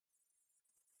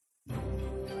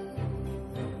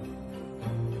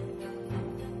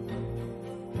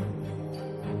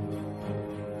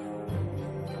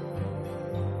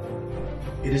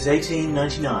It is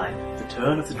 1899, the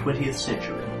turn of the 20th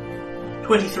century.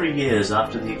 23 years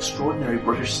after the extraordinary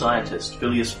British scientist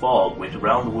Phileas Fogg went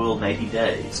around the world in 80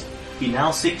 days, he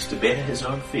now seeks to better his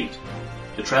own feat,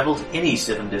 to travel to any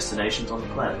 7 destinations on the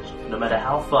planet, no matter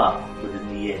how far within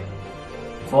the year.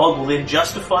 Fogg will then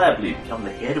justifiably become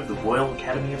the head of the Royal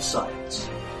Academy of Science.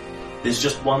 There's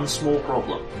just one small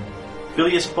problem.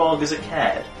 Phileas Fogg is a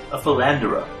cad, a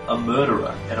philanderer, a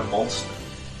murderer, and a monster.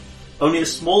 Only a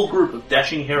small group of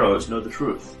dashing heroes know the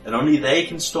truth, and only they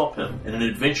can stop him in an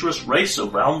adventurous race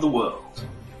around the world.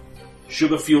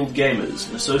 Sugar-Fueled Gamers,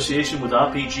 in association with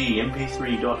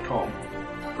RPGMP3.com,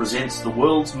 presents the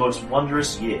world's most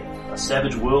wondrous year, a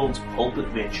Savage Worlds pulp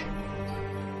adventure.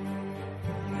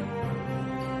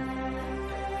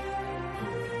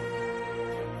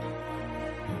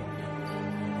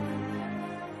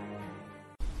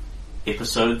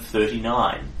 Episode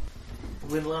 39.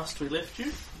 When last we left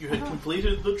you, you had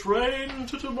completed the train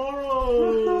to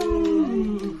tomorrow.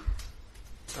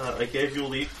 I gave you all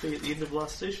the XP at the end of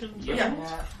last session. Yeah.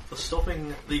 For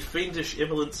stopping the fiendish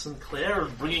Evelyn Sinclair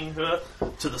and bringing her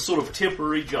to the sort of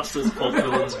temporary justice pulp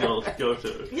villains go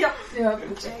to. Yep. Jail.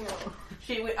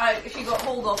 She got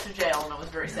hauled off to jail, and I was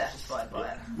very satisfied by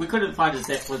it. We couldn't find a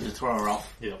Zeppelin to throw her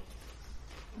off. Yeah.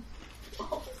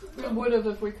 We would have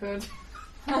if we could.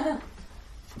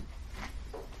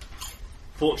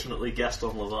 Fortunately, Gaston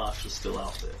Lavache is still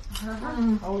out there.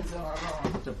 Oh, is that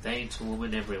wrong? The veins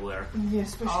woman everywhere. Yeah,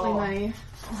 especially me.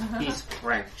 He's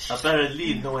French.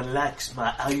 Apparently, no one likes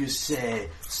my, how you say,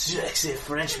 sexy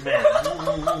Frenchman.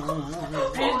 One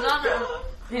day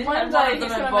he's going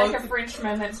to make a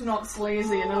Frenchman that's not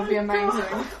sleazy and it'll be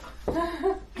amazing.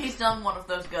 He's done one of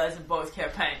those guys in both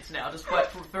campaigns now, despite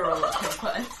virulent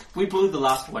complaints. We blew the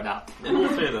last one up. In all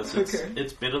fairness,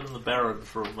 it's better than the Baron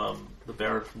from Dawn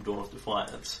of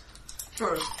Defiance.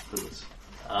 True.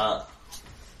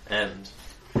 And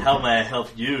how may I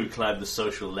help you climb the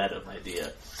social ladder, my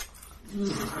dear?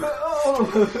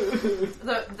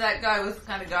 That guy was the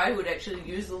kind of guy who would actually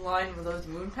use the line with those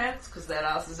moon pants, because that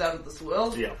ass is out of this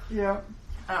world. Yeah. Yeah.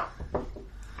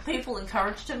 People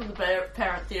encouraged him in the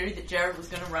apparent theory that Jared was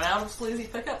going to run out of sleazy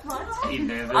pickup lines. He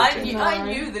never I did.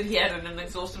 knew that he had an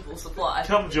inexhaustible supply.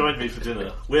 Come join me for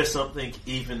dinner. Wear something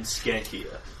even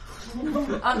skankier.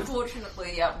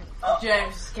 Unfortunately,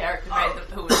 James' character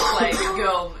who was playing the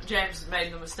girl, James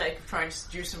made the mistake of trying to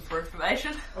seduce him for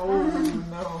information. Oh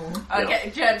no.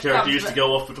 Okay, James Character used to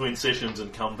go off between sessions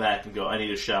and come back and go, I need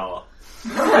a shower.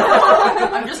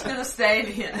 I'm just going to stay in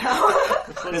here now.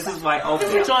 This is my Every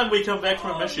object. time we come back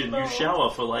from a mission, you shower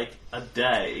for like a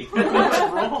day. What's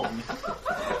wrong?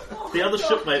 The other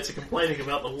shipmates are complaining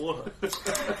about the water.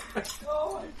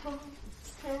 Oh my god,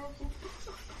 it's terrible.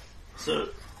 So,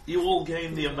 you all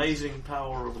gain the amazing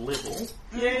power of level.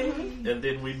 Yay. And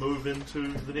then we move into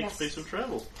the next piece of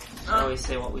travel. I always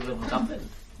say what we leveled up in.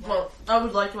 Well, I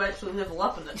would like to actually level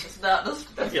up in it to start this.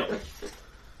 Yep.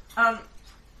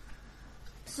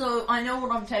 So I know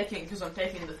what I'm taking, because I'm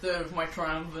taking the third of my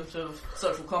triumvirate of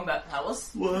social combat powers.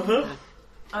 What?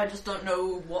 I just don't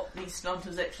know what the stunt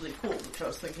is actually called, which I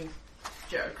was thinking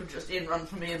Jared could just in run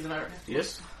for me and then I don't have to.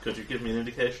 Yes. Could you give me an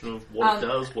indication of what it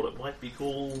does, what it might be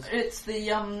called? It's the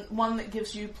one that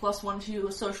gives you +1 to your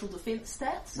social defense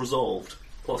stats. Resolved.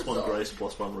 +1 Resolved. grace,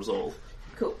 +1 resolve.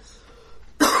 Cool.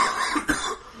 I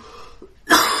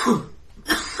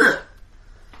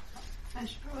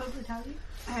should probably tell you.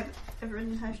 I have it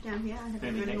written down here. I haven't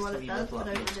Maybe written next what time it you does, level but up,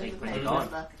 I you'll wrote it in take the Red page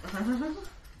on. number.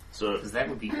 So, Because that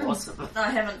would be awesome. I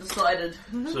haven't decided.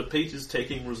 so Pete is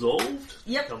taking resolved.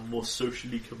 Yep. Become more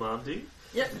socially commanding.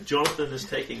 Yep. Jonathan is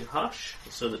taking hush,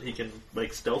 so that he can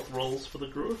make stealth rolls for the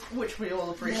group. Which we all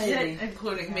appreciate, Yay.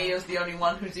 including me as the only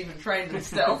one who's even trained in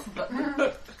stealth. But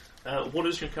What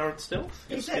is your current stealth?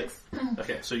 D6.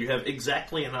 Okay, so you have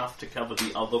exactly enough to cover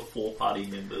the other 4 party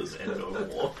members and no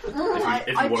more. If you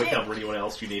I want to checked. cover anyone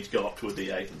else, you need to go up to a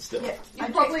D8 and stealth. Yeah,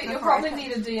 You'll probably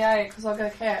need a DA because I've got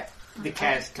a cat. The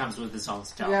cat comes with his own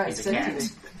stuff. Yeah, He's a cat.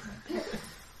 exactly.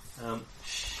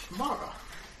 Mara,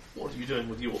 what are you doing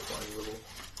with your fighting level?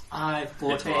 I've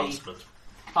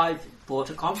bought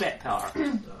a combat power.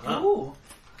 Uh-huh.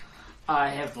 I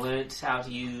have learned how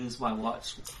to use my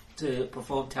watch to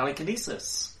perform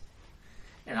telekinesis.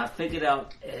 And I figured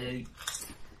out a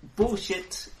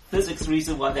bullshit physics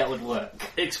reason why that would work.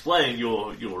 Explain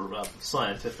your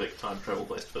scientific time travel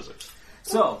based physics.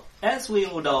 So, as we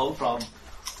all know from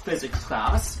physics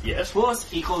class, Yes. force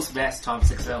equals mass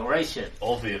times acceleration.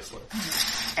 Obviously.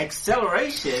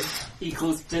 Acceleration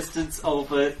equals distance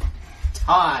over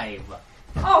time.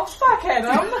 Oh, fuck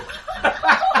Adam!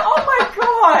 Oh my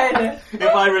god! If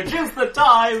I reduce the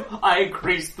time, I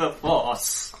increase the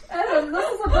force. Adam, this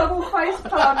is a double face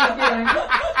palm you're getting.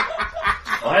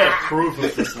 I have proof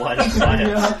of this line of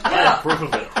science. I have proof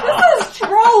of it. This is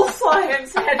troll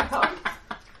science, Adam.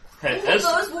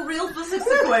 Those were real physics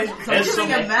equations. I'm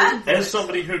giving a man. As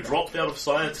somebody who dropped out of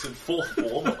science in 4th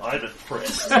form, I'm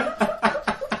impressed.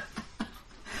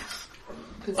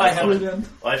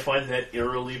 I find that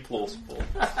eerily plausible.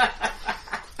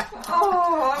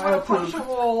 Oh, I'm gonna punch a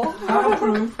wall. I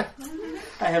approve.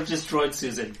 I have destroyed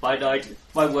Susan. By night,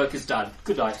 my work is done.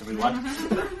 Good night, everyone.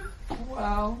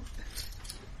 Wow.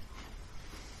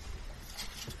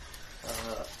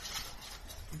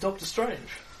 Doctor Strange,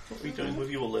 what are you doing with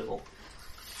your level?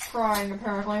 Crying,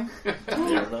 apparently.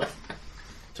 Fair enough.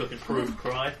 Took improved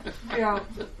cry. Yeah.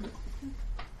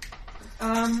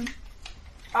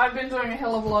 I've been doing a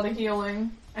hell of a lot of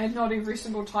healing, and not every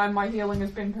single time my healing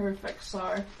has been perfect,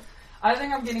 so I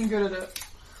think I'm getting good at it.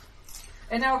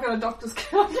 And now I've got a doctor's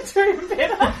kit, I can do even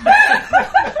better.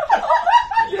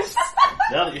 Yes.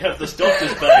 Now that you have this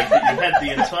doctor's bag that you had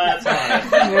the entire time,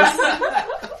 Yes.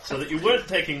 so that you weren't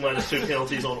taking -2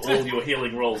 penalties on all your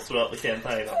healing rolls throughout the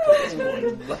campaign up to this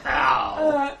point.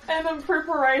 Wow. And in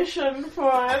preparation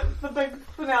for the big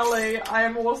finale, I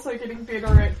am also getting better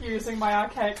at using my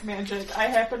archaic magic. I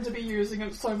happen to be using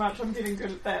it so much, I'm getting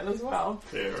good at that as well.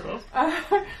 Fair enough.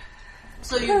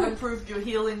 So you've improved your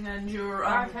healing and your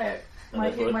Archaic. My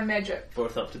magic.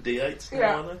 Both up to D8s now,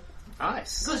 Yeah. are they?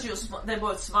 Nice. Because they're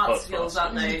both smart Both skills, smart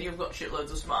aren't they? And you've got shitloads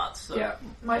of smarts. So. Yeah,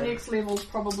 my next level's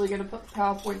probably going to put the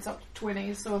power points up to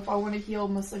 20, so if I want to heal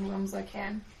missing limbs, I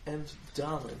can. And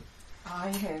darling. I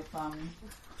have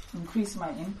increased my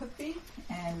empathy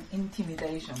and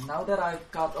intimidation. Now that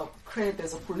I've got a cred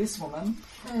as a policewoman,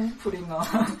 putting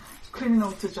a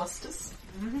criminal to justice,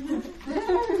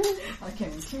 I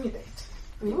can intimidate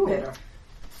better.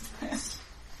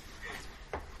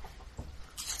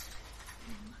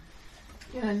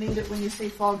 You're going to need it when you see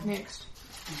fog next.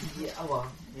 Yeah, well,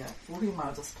 yeah, for him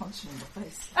I'll just punch him in the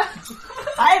face.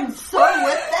 I am so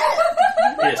with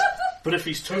that. Yes, but if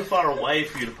he's too far away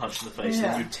for you to punch him in the face,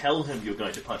 Yeah. then you tell him you're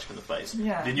going to punch him in the face.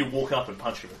 Yeah. Then you walk up and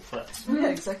punch him in the face. Yeah,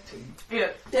 exactly. Yeah,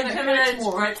 Then it intimidate's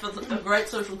hurts great for a great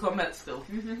social combat skill.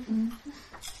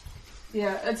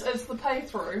 Yeah, it's the pay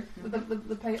through.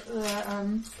 The pay,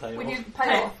 Pay when off. you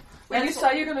pay off. When you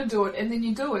say you're going to do it and then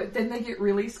you do it, then they get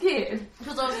really scared.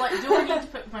 Because I was like, do I need to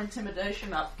pick my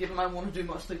intimidation up, given I want to do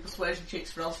mostly persuasion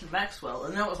checks for Elton Maxwell?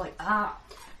 And then it was like,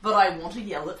 but I want to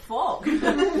yell at fog.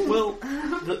 Well,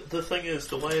 the thing is,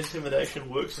 the way intimidation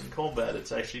works in combat,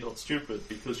 it's actually not stupid,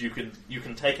 because you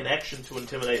can take an action to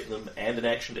intimidate them and an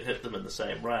action to hit them in the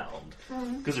same round.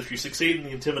 Because if you succeed in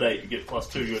the intimidate, you get +2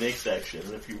 to your next action,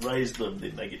 and if you raise them,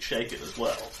 then they get shaken as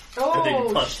well. Oh, and then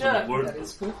you punch shit. them and wound That them.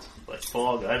 is good. Like,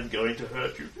 Fog, I'm going to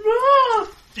hurt you.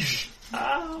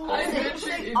 Ow. I I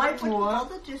mentioned wouldn't more.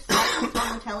 bother just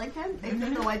on telling him,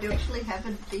 even though I do actually have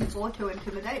a D4 to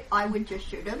intimidate, I would just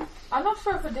shoot him. I'm not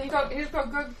sure if he's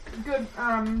got good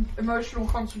emotional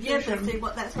Yeah, constitution.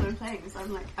 but see, that's what I'm saying, is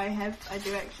I'm like, I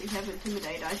do actually have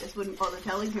intimidate, I just wouldn't bother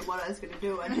telling him what I was going to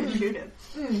do, I'd just shoot him.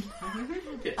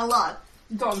 A lot.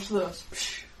 Dodge this.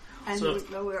 And So- he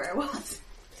wouldn't know where I was.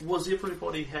 Was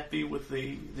everybody happy with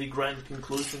the grand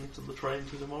conclusion to the train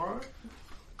to tomorrow?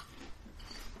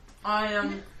 I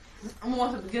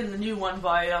want to begin the new one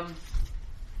by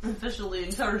officially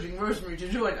encouraging Rosemary to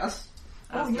join us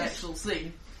as the actual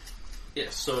scene.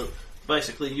 Yes, so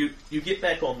basically you get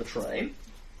back on the train,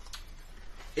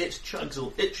 it chugs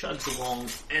along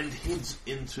and heads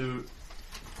into...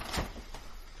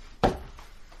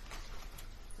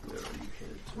 Where are you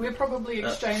headed to? We're probably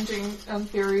exchanging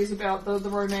theories about the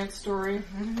romance story,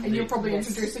 and you're probably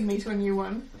introducing me to a new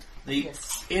one. The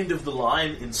end of the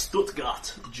line in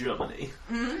Stuttgart, Germany.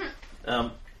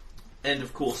 And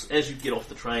of course, as you get off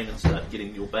the train and start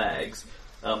getting your bags,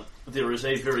 there is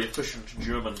a very efficient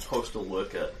German postal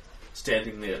worker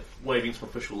standing there, waving some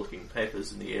official-looking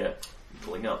papers in the air,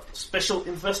 pulling up, "Special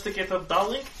Investigator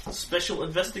Darling? Special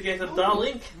Investigator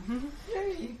Darling?"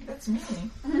 Yay, that's me.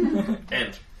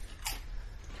 And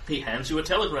he hands you a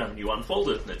telegram and you unfold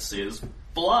it and it says,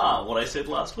 blah, what I said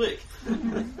last week.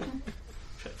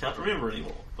 Which I can't remember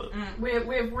anymore, but...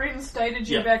 We've reinstated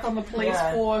you Yeah. back on the police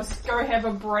Yeah. force. Go have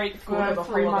a break Go have for a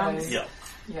 3 holiday. months. Yeah.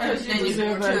 Yeah. Because you And you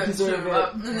deserve can it. return deserve to,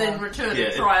 it. and then return Yeah,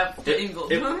 and triumph to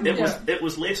England. It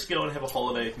was less go and have a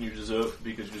holiday than you deserve,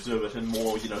 because you deserve it, and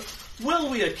more, well,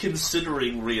 we are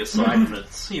considering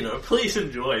reassignments, please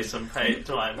enjoy some paid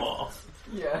time off.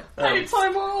 Yeah.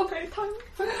 Paytime or paytime.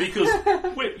 Because,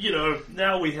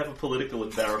 now we have a political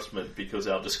embarrassment because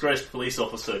our disgraced police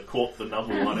officer caught the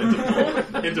number one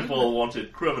Interpol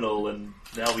wanted criminal, and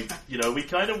now we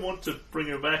kind of want to bring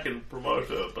her back and promote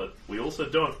her, but we also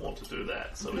don't want to do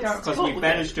that. So it's Because we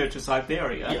banished her to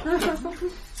Siberia. Yeah.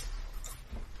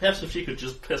 Perhaps if she could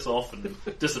just piss off and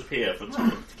disappear for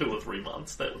 2 or 3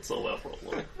 months, that would solve our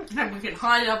problem. Then we can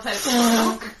hide up there.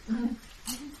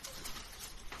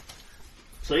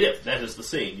 So yeah, that is the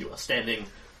scene. You are standing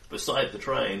beside the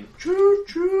train,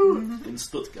 choo-choo, in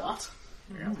Stuttgart.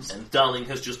 And Darling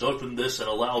has just opened this, and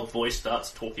a loud voice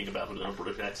starts talking about it in a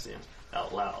British accent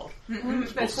out loud.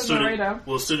 That's the narrator.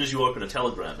 As soon as you open a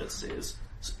telegram, it says,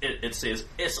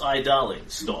 S.I. Darling,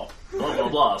 stop. Blah, blah,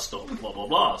 blah, stop. Blah, blah,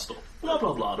 blah, stop. Blah,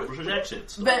 blah, blah, the British accent.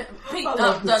 Stop. But Pete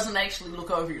doesn't actually look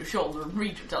over your shoulder and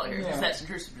read your telegram, because that's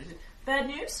intrusive. Bad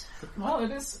news? Well,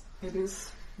 it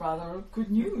is rather good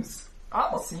news.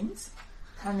 It seems.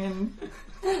 I mean,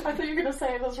 I thought you were going to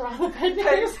say it was rather bad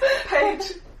news.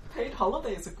 paid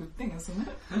holiday is a good thing, isn't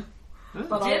it?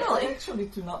 But Generally. I actually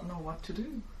do not know what to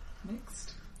do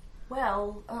next.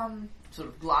 Well, sort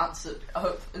of glance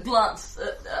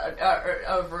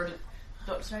over at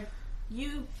Dr. Strange.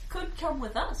 You could come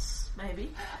with us,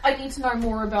 maybe. I need to know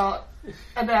more about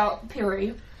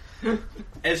Perry.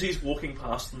 As he's walking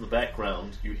past in the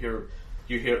background, you hear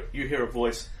a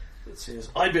voice that says,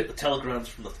 "I bet the telegram's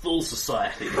from the Thule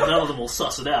Society. None of them will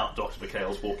suss it out." Dr.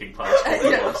 McHale's walking past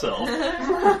talking to himself.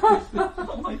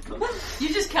 Oh my god.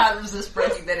 You just can't resist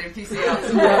breaking that NPC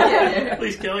out.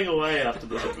 He's going away after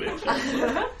this adventure.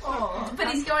 But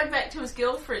he's going back to his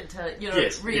girlfriend to,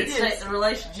 reinstate the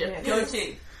relationship. Yes. Go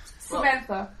team.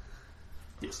 Samantha.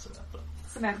 Yes, Samantha.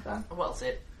 Samantha. Well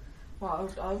said. Wow,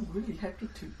 I'm really happy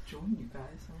to join you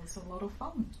guys. It was a lot of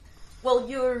fun. Well,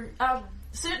 you're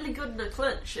certainly good in a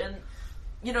clinch, and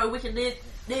we can need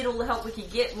all the help we can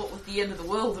get. What with the end of the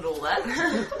world and all that.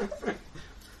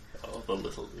 Oh, the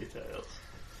little details.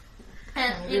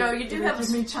 And you do have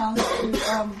give me a chance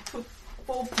to put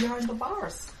Bob behind the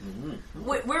bars.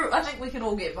 I think we can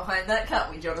all get behind that,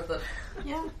 can't we, Jonathan?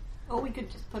 Yeah. Or we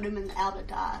could just put him in the outer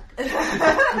dark.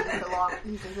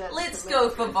 Let's go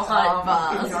for behind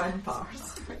bars. Behind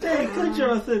bars. Stay good,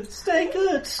 Jonathan. Stay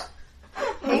good.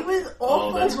 He was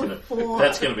awful before.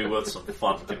 That's going to be worth some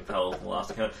fun compelled from the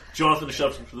last account. Jonathan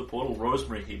shoves him through the portal.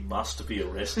 Rosemary, he must be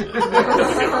arrested.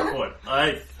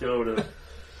 I go to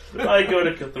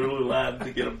Cthulhu Land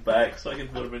to get him back so I can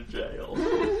put him in jail.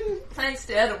 Thanks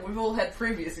to Adam, we've all had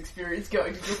previous experience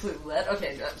going to Cthulhu Land.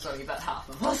 Okay, that's only about half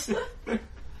of us.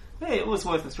 Hey, it was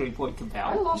worth a 3-point I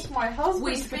compel. lost my husband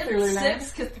We to spent Cthulhu Land.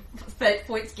 6 fate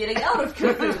points getting out of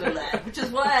Cthulhu Land, which is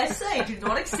why I say do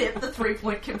not accept the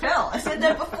 3-point compel. I said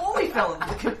that before we fell into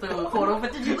the Cthulhu portal,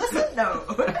 but did you listen? No.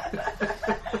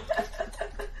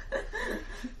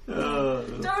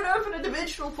 Don't open a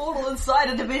dimensional portal inside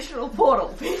a dimensional portal,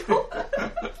 people.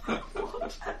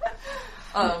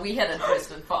 We had a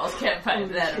Dresden Files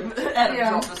campaign that Adam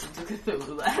dropped us into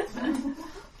Cthulhu Land.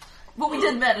 But we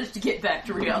did manage to get back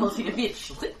to reality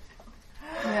eventually.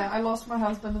 Yeah, I lost my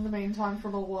husband in the meantime for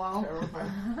a little while.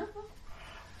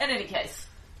 In any case.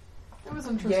 It was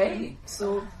interesting. Yay!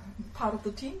 So, part of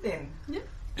the team then.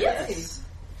 Yes.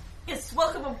 Yes,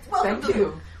 welcome Thank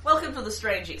you. Welcome to the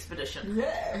Strange Expedition.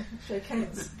 Yeah, shake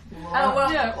hands.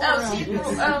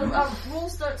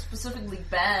 Rules don't specifically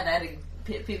ban adding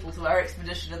people to our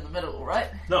expedition in the middle, right?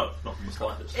 No, not in the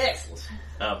slightest. Excellent.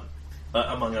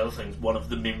 Among other things, one of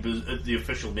the members, the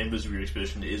official members of your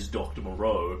expedition is Dr.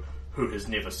 Moreau, who has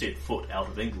never set foot out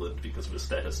of England because of his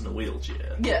status in a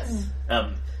wheelchair. Yes.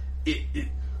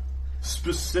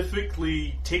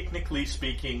 Specifically, technically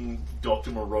speaking,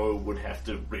 Dr. Moreau would have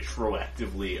to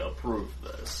retroactively approve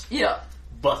this. Yeah.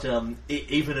 But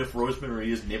even if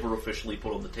Rosemary is never officially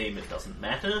put on the team, it doesn't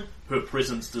matter. Her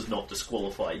presence does not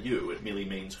disqualify you. It merely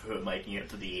means her making it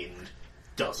to the end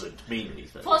doesn't mean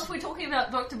anything. Plus, we're talking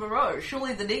about Dr. Moreau.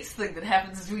 Surely the next thing that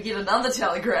happens is we get another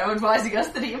telegram advising us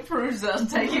that he approves us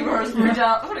taking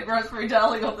putting Rosemary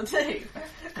Darling on the team.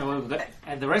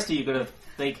 And the rest of you are going to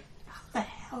think, how the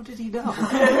hell did he know?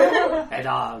 And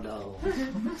I'll know.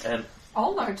 And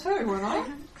I'll know too, won't I?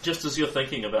 just as you're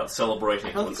thinking about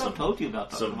celebrating with some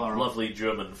lovely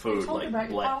German food like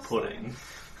black pudding.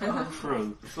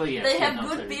 True. Well, yes, they have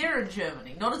good beer in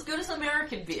Germany. Not as good as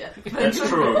American beer. That's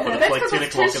true, but it's like 10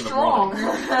 o'clock in the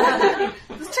morning.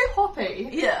 It's too hoppy.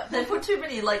 Yeah, they put too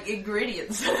many,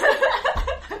 ingredients.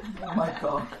 Oh my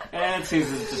god. And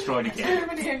Susan's destroyed again. Too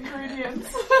many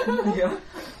ingredients. Yeah.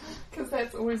 Because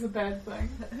that's always a bad thing.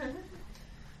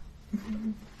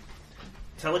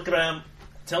 Telegram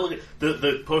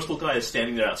The postal guy is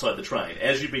standing there outside the train.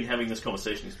 As you've been having this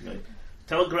conversation, he's been going,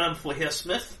 telegram for Herr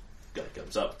Smith. Guy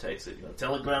comes up, takes it.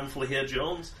 Telegram for Herr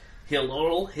Jones. Herr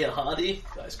Laurel, Herr Hardy.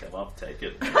 Guys come up, take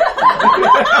it.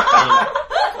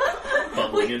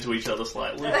 Bumbling into each other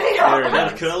slightly.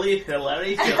 Herr Curly, Herr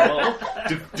Larry, Herr Laurel.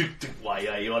 Why,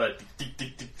 you oughta...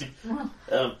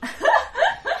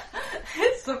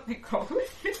 It's something wrong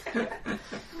with you.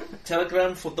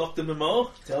 Telegram for Dr.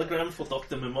 Memo. Telegram for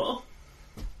Dr. Memo.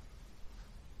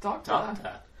 Doctor.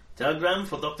 Telegram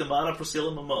for Dr. Mara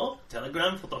Priscilla Memo.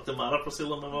 Telegram for Dr. Mara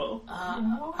Priscilla Memo.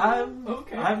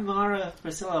 I'm Mara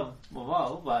Priscilla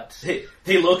Memo, but...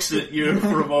 He looks at you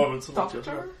for a moment.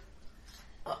 Doctor?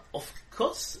 Of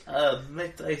course.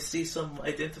 Might I see some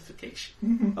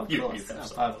identification? Of You course. have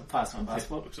some. I'll pass my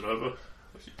passport. Looks it over.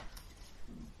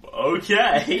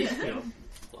 Okay.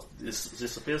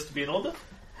 This appears to be in order.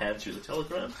 Hands you the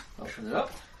telegram. Open it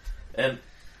up. And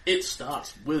it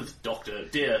starts with sorry,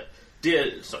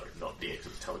 not dear to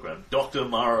the telegram. Dr.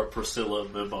 Mara Priscilla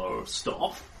Memo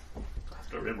stop. I have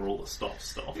to remember all the stop.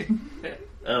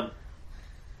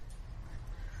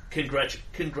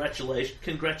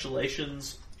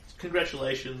 Congratulations,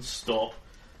 stop.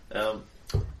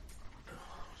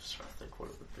 Just trying to think what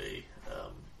it would be.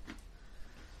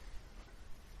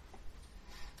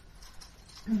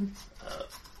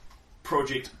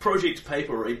 Project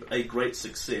paper, a great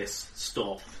success,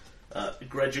 stop.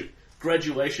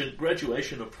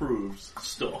 Graduation approves,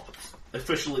 stop.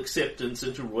 Official acceptance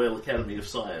into Royal Academy of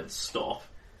Science, stop.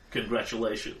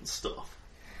 Congratulations, stop.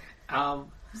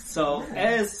 So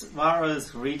as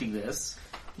Mara's reading this,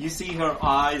 you see her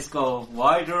eyes go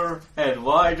wider and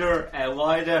wider and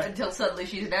wider. Until suddenly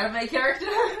she's an anime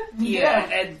character. Yeah,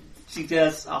 and she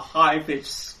does a high-pitched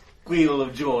squeal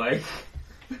of joy.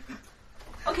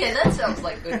 Okay, that sounds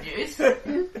like good news.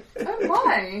 Oh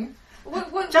my!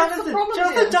 What's the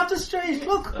problem here? Doctor Strange,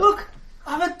 look!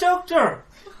 I'm a doctor!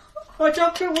 My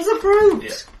doctor was approved!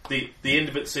 Yeah. The end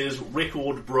of it says,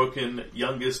 record broken,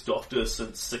 youngest doctor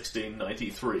since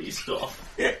 1693, stop.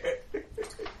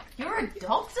 You're a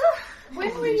doctor?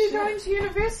 When were you going to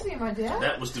university, my dear?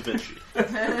 That was Da Vinci.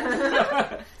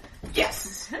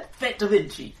 Yes! Bet Da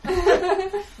Vinci.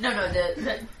 No,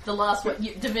 the last one.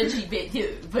 Da Vinci bet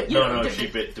you, but you No, she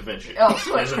bet Da Vinci. Oh,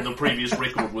 sure. As in the previous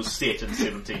record was set in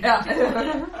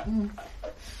 1793.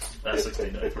 That's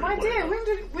 1693. My dear,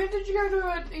 whatever. when did you go to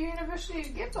a university to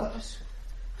get this?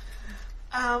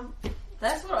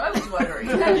 That's what I was wondering.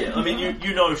 Yeah, I mean,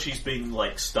 you know she's been,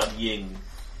 like, studying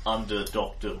under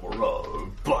Dr.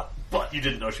 Moreau, but you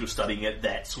didn't know she was studying at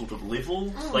that sort of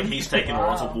level. Like, he's taken her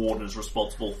as a ward and is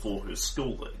responsible for her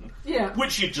schooling. Yeah.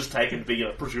 Which you'd just taken to be,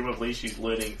 presumably she's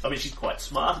learning... I mean, she's quite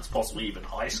smart. It's possibly even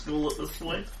high school at this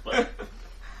point, but...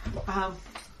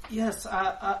 Yes,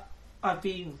 I've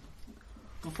been...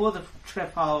 Before the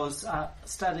trip, I was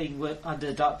studying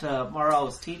under Dr.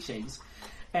 Moreau's teachings,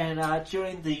 and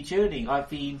during the journey, I've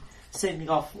been sending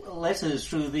off letters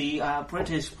through the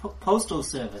British Postal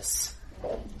Service.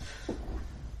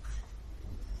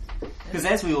 Because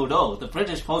as we all know, the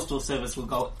British Postal Service will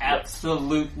go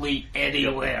absolutely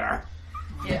anywhere.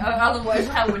 Yeah, otherwise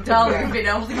how would Darwin have been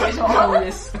able to get all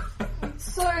this?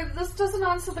 So this doesn't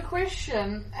answer the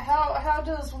question. How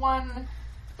does one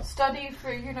study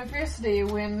for university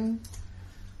when...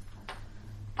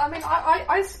 I mean,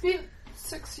 I spent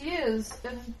 6 years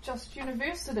in just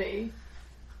university.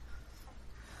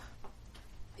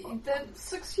 Then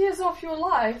 6 years off your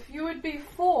life, you would be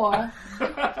 4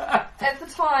 at the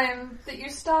time that you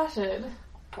started.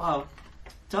 Well,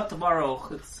 Dr. Morrow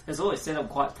has always said I'm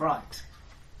quite bright.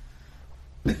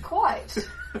 Quite.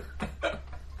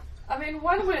 I mean,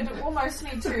 one would almost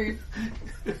need to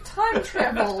time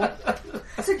travel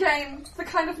to gain the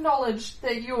kind of knowledge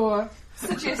that you're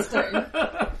suggesting.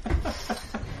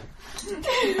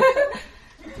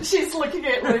 She's looking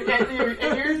at you,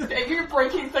 and you're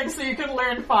breaking things so you can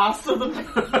learn faster than me.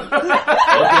 Oh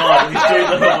god, he's doing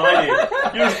the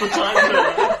Hermione. Use the time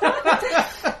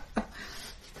turner.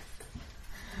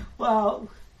 Well,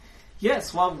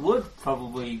 yes, one would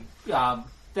probably...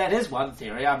 that is one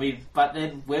theory. I mean, but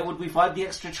then where would we find the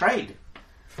extra trade?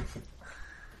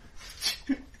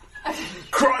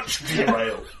 Crunch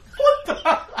derail. What the...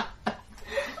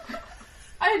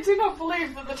 I do not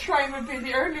believe that the train would be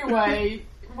the only way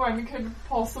one could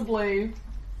possibly...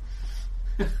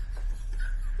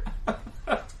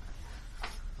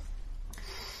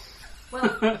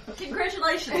 Well,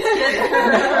 congratulations,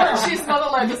 kid. She's not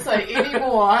allowed to say any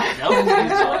more. No,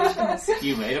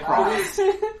 you made a promise.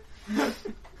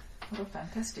 What a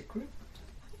fantastic group.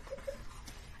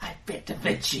 I bet Da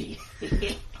Vinci.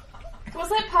 Was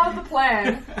that part of the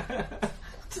plan?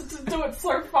 to do it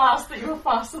so fast that you were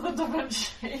faster than Da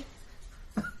Vinci.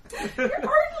 You're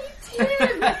only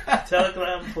 10!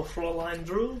 Telegram for Fraulein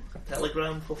Drew.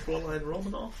 Telegram for Fraulein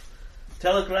Romanoff.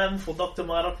 Telegram for Dr.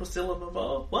 Myra Priscilla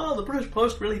Momo. Wow, the British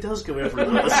Post really does go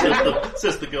everywhere,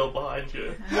 says the girl behind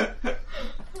you.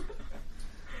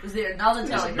 Was there another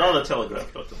There's telegram? another telegram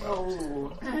for Dr. Myra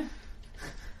Priscilla.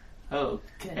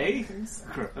 Okay.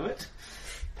 Screw it.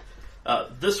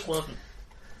 This one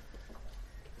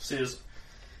says,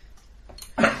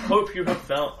 hope you have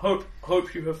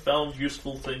found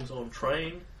useful things on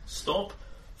train. Stop.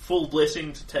 Full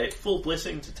blessing to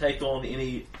take on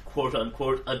any quote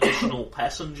unquote additional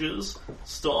passengers.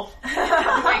 Stop.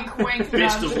 Wink, wink,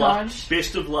 Best nudge, of luck. nudge.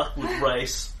 Best of luck with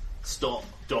race. Stop.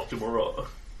 Dr. Moreau.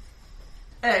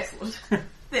 Excellent.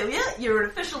 There we are. You're an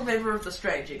official member of the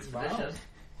Strange Expedition.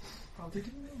 How did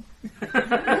you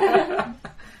know?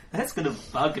 That's going to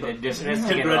bug an investigator.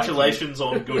 Congratulations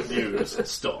on good news.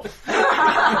 Stop.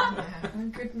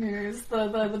 Good news.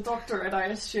 The doctorate, I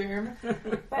assume.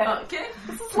 Okay.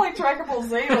 This is like Dragon Ball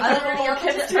Z or Are there any little other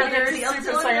kids te- are there doing any other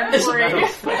Super Saiyan As a matter 3. of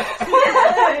fact.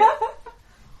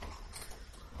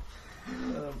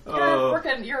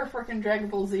 You're a frickin' Dragon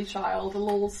Ball Z child, a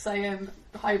little Saiyan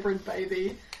hybrid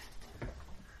baby.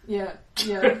 Yeah.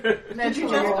 Naturally.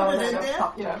 just put it in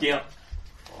there? Yeah.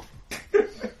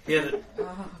 Yeah.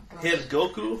 Here's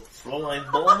Goku, Fräulein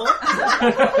Bulma,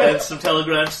 and some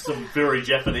telegrams to some very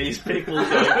Japanese people going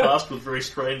past with very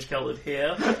strange coloured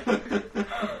hair.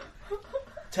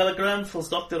 Telegram for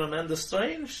Dr. Amanda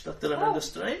Strange. Dr. Amanda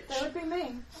Strange. That would be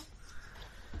me.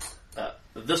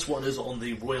 This one is on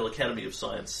the Royal Academy of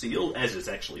Science seal, as is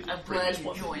actually the I'm previous glad you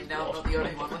one. that joined we've now. I'm got. not the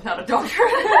only one without a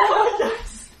doctorate.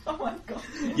 Oh my god.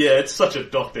 Yeah, it's such a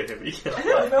doctor heavy.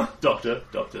 I know. Doctor.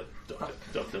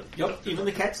 Yep, even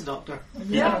the cat's a doctor.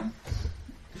 Yeah.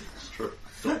 It's true.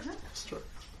 Doctor. It's true.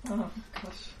 Oh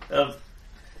gosh.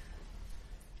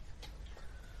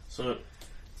 So,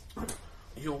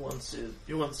 your one says,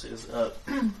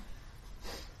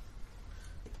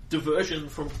 diversion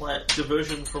from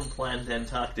planned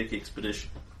Antarctic expedition.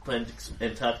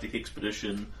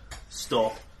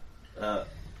 Stop.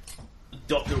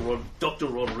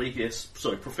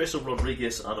 Professor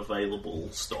Rodriguez unavailable.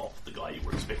 Stop. The guy you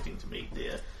were expecting to meet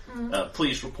there.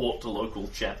 Please report to local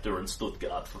chapter in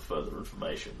Stuttgart for further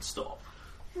information. Stop.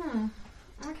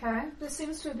 Okay. There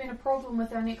seems to have been a problem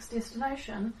with our next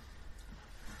destination.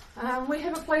 We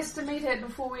have a place to meet at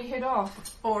before we head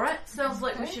off. Alright, sounds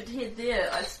like we should head there.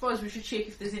 I suppose we should check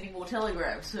if there's any more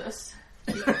telegrams first.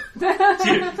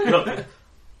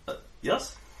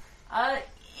 Yes?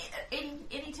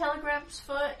 Any telegrams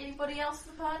for anybody else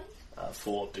in the party?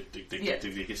 For Dick, Yeah.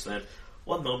 it's that.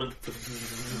 One moment.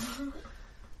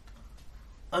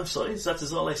 I'm sorry, that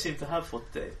is all I seem to have for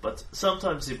today, but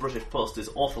sometimes the British Post is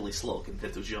awfully slow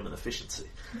compared to German efficiency.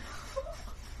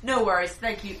 No worries,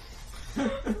 thank you.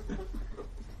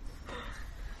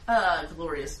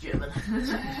 Glorious German.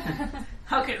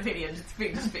 How convenient it's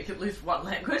been to speak at least one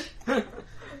language.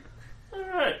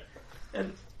 Alright.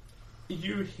 And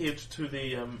you head to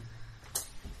the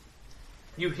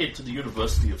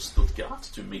University of Stuttgart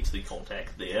to meet the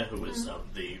contact there, who is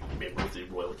the member of the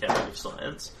Royal Academy of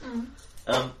Science.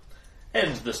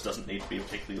 And this doesn't need to be a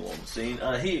particularly long scene.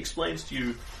 He explains to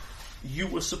you, you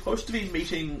were supposed to be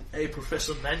meeting a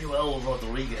Professor Manuel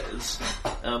Rodriguez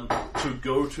to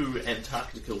go to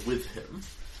Antarctica with him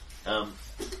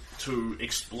to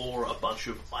explore a bunch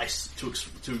of ice, to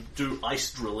do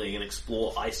ice drilling and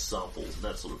explore ice samples and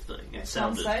that sort of thing. It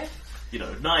sounded, safe.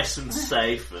 Nice and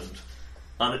safe and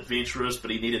unadventurous, but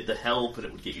he needed the help and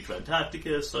it would get you to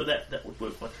Antarctica, so that would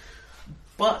work fine.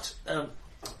 But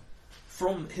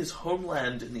from his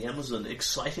homeland in the Amazon,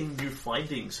 exciting new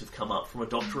findings have come up from a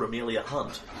Dr. Amelia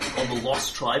Hunt on the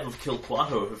lost tribe of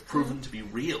Kilquato have proven to be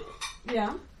real.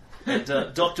 Yeah. And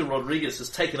Dr. Rodriguez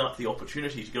has taken up the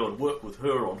opportunity to go and work with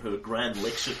her on her grand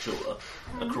lecture tour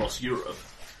across Europe.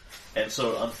 And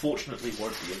so, unfortunately,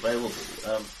 won't be available.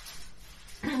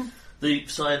 The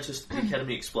scientist at the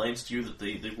Academy explains to you that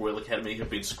the Royal Academy have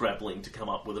been scrabbling to come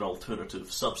up with an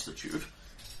alternative substitute.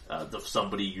 Of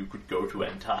somebody you could go to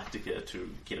Antarctica to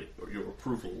get your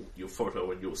approval, your photo,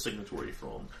 and your signatory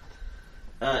from.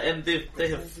 And they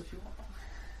have...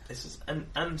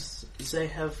 And they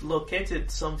have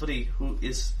located somebody who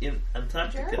is in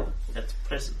Antarctica at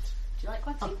present. Do you like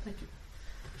one? Oh, thank you.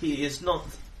 He is not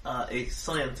a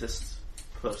scientist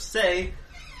per se.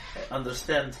 I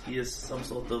understand he is some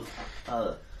sort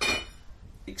of...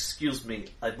 excuse me,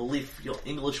 I believe your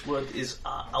English word is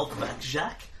Outback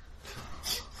Jack?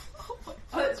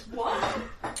 It's what?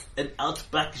 An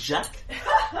Outback Jack?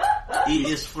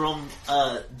 He is from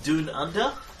Dune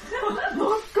Under.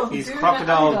 He's Doing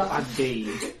Crocodile it under.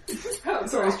 Dundee.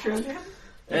 Sorry, Australian.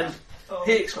 And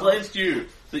he explains to you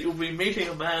that you'll be meeting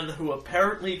a man who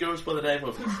apparently goes by the name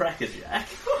of Crackerjack,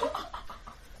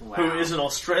 Wow. who is an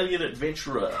Australian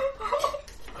adventurer,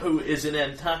 who is in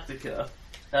Antarctica,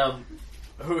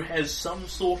 who has some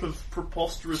sort of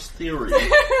preposterous theory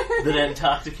that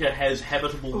Antarctica has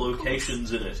habitable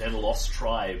locations in it and lost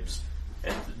tribes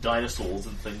and dinosaurs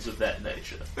and things of that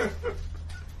nature.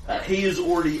 He is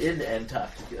already in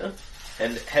Antarctica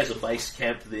and has a base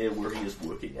camp there where he is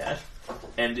working at,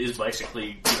 and is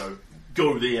basically,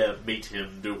 go there, meet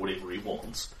him, do whatever he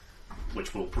wants,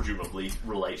 which will presumably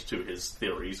relate to his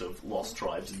theories of lost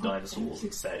tribes and dinosaurs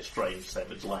and strange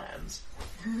savage lands.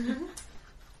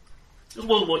 This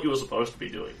wasn't what you were supposed to be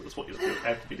doing, but it's what you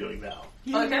have to be doing now.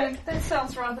 Okay, that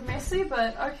sounds rather messy,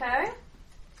 but okay.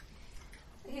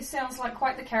 He sounds like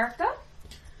quite the character.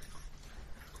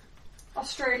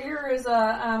 Australia is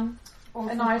a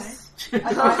nice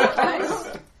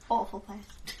place. Awful place.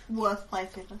 Worst place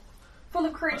ever. Full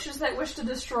of creatures that wish to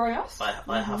destroy us.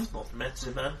 I have not met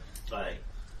the man. I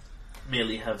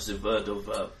merely have the word of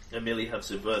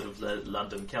the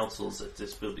London Council that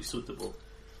this will be suitable.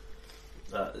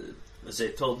 They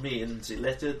told me in the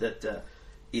letter that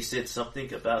he said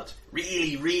something about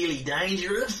really, really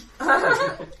dangerous.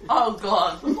 Oh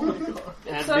god.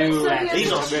 And So- new so accent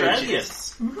He's Australian.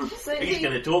 emerges. So He's he,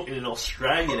 going to talk in an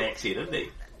Australian accent, isn't he?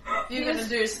 You're going to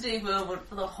do Steve Irwin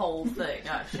for the whole thing,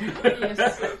 aren't you?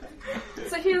 yes.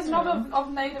 So he is not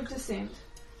of native descent.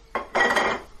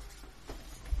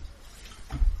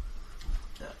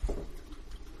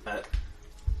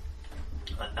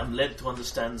 I'm led to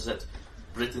understand that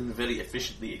Britain very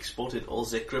efficiently exported all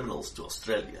their criminals to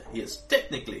Australia. He is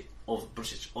technically of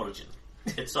British origin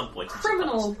at some point. in the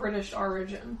Criminal past. British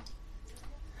origin.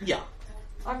 Yeah.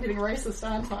 I'm getting racist,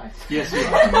 aren't I? Yes, you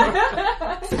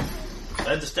are.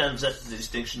 I understand that is the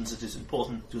distinction that is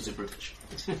important to the British.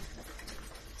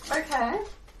 Okay.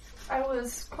 I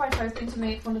was quite hoping to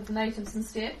meet one of the natives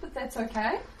instead, but that's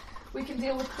okay. We can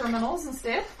deal with criminals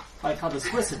instead. Like how the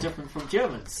Swiss are different from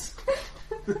Germans.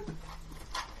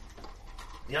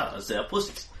 Yeah, they are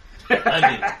pussies.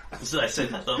 I mean, I say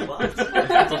that a lot.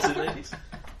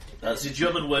 The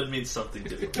German word means something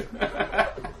different.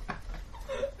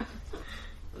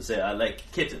 They are like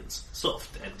kittens,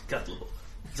 soft and cuddleable.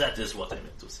 That is what I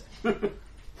meant to say.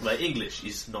 My English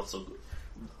is not so good.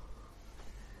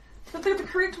 But the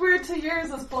correct word to use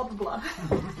is blah blah blah.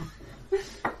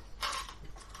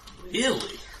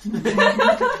 Really?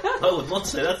 I would not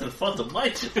say that in front of my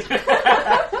children.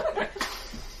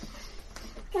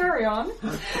 Carry on.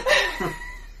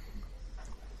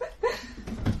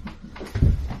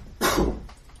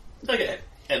 Okay,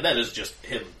 and that is just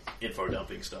him info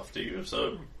dumping stuff to you.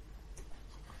 So,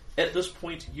 at this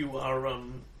point, you are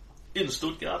in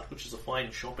Stuttgart, which is a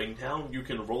fine shopping town. You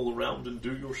can roll around and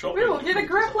do your shopping. We will get a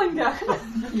grappling gun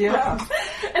Yeah.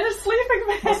 and a sleeping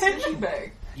A bag. sleeping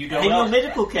bag. You don't have a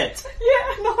medical kit.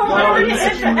 Yeah, no, I already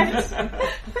had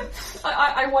that.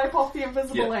 I wipe off the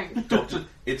invisible ink. Doctor,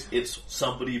 it's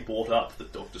somebody brought up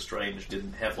that Doctor Strange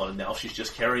didn't have one, and now she's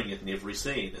just carrying it in every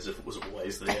scene as if it was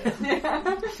always there.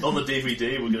 On the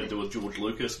DVD, we're going to do a George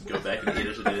Lucas and go back and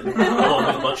edit it in, along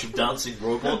with a bunch of dancing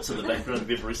robots in the background of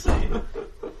every scene,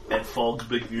 and Fogg's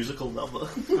big musical number.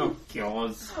 Oh,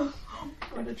 God.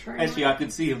 What a train. Actually, I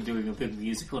could see him doing a big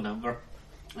musical number.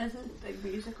 Isn't the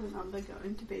musical number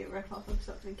going to be a rip-off of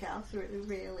something else really,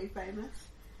 really famous?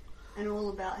 And all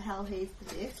about how he's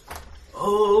the best?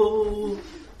 Oh,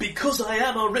 because I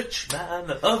am a rich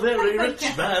man, a very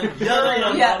rich man. Yada,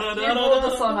 yada, Yeah, yada, you brought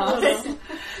this on us.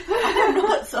 I'm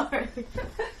not sorry.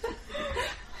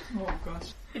 Oh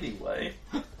gosh. Anyway,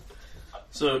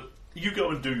 so you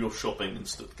go and do your shopping in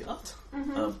Stuttgart.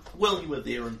 While you are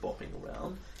there and bopping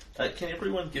around, can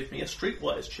everyone give me a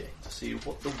streetwise check to see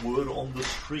what the word on the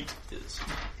street is?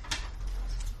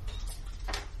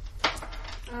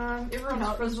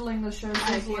 Everyone's frizzling the show.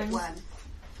 I get one.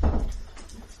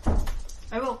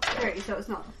 I rolled 3, so it's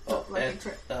not like a And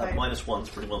crit. -1's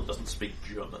for anyone that doesn't speak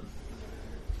German.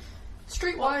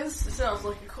 Streetwise, It sounds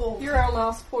like a call. you're our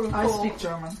last port of I call. speak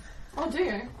German. Oh, do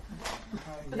you?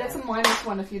 But that's a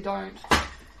 -1 if you don't.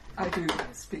 I do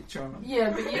speak German.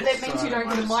 Yeah, but that means you don't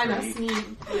get a minus. And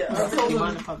you, Yeah. Do you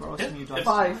mind if I borrow some of your dice?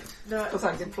 5. No. Because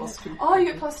I get +2. oh, you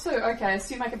get +2. Okay,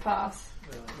 so you make a pass.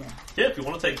 Yeah, if you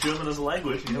want to take German as a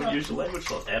language, you don't use the language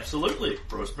slot. Absolutely.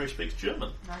 Rosemary speaks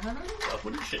German. Why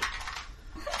wouldn't she?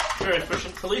 Very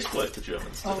efficient police work, the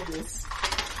Germans. Oh yes.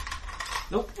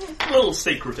 Nope. A little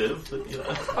secretive, but you know.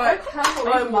 Alright, Can't I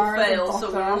believe will Mara's a fail, so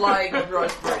we're doctor. relying on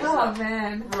Rosemary's, Oh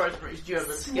man. Rosemary's German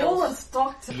skills. Smallest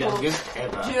doctor. Youngest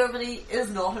ever. Germany is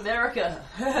not America.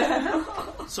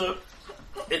 So,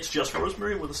 it's just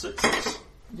Rosemary with a 6.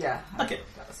 Yeah. Okay,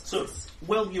 so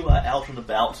while you are out and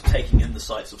about, taking in the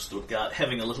sights of Stuttgart,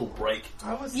 having a little break.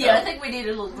 Yeah, I think we need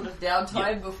a little bit of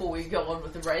downtime before we go on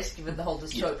with the race, given the whole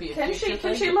dystopian Can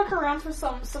future she thing. look around for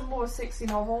some more sexy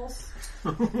novels?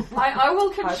 I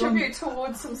will contribute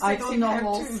towards some I sexy don't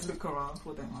novels. have to look around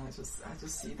for them. I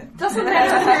just see them. Doesn't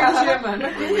matter they're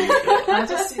German. I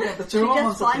just see them. The She German just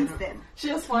ones are finds better. them. She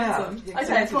just finds Yeah, them. exactly. Okay,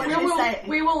 That's what she's saying.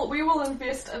 we will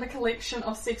invest in a collection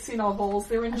of sexy novels.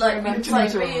 They're in Like, German,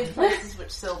 like weird places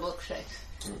which sell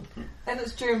milkshakes. and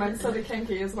it's German, so they're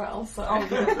kinky as well. So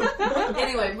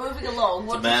Anyway, moving along.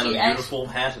 It's a man in a uniform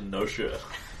hat and no shirt.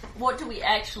 What do we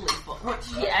actually find? What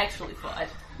did she actually find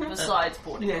besides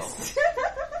boarding Yes.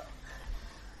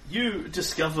 You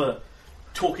discover,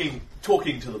 talking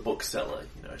to the bookseller,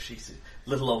 you know, she's a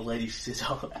little old lady, she says,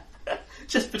 oh,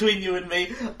 just between you and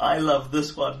me, I love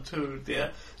this one too,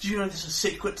 dear. Do you know there's a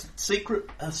sequel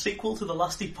to The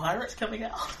Lusty Pirates coming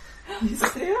out? Is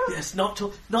there? Yes, not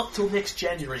till next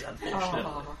January, unfortunately.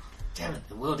 Oh, Damn it,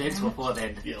 the world ends before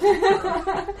then. Yeah.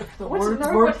 the What's world,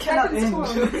 no, world what cannot happens end.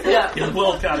 to him? Yeah. Yeah, the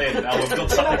world can't end now, we've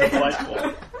got something to fight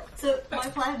for. So my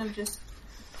plan of just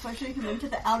pushing him into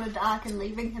the outer dark and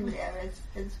leaving him there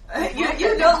is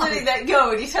You're not letting that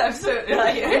go anytime soon,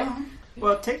 are you?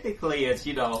 Well, technically it's,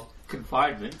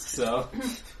 confinement, so...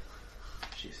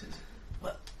 She says,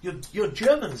 well, your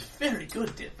German is very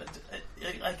good, dear, but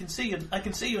I can see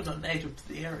you're not native to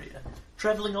the area.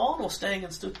 Travelling on or staying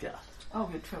in Stuttgart? Oh,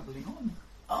 we're travelling on.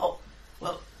 Oh,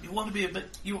 well, you want to be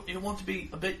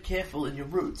a bit careful in your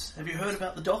routes. Have you heard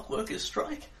about the dock workers'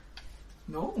 strike?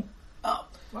 No. Oh,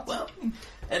 What's well, happening?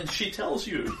 and she tells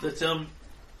you that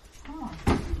Oh.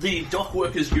 the dock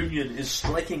workers' union is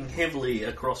striking heavily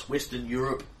across Western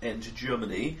Europe and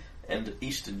Germany and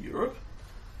Eastern Europe,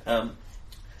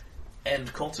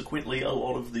 and consequently a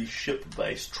lot of the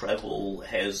ship-based travel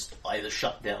has either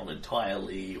shut down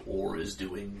entirely or is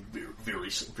doing very,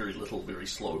 very little, very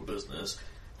slow business,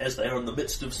 as they are in the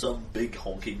midst of some big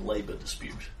honking labour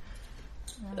dispute.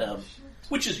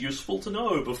 Which is useful to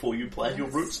know before you plan your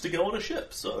routes to go on a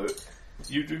ship, so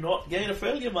you do not gain a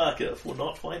failure marker for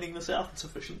not finding this out in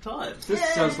sufficient time. This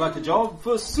sounds like a job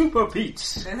for Super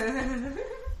Pete.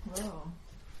 Well,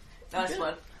 Nice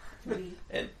one.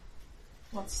 And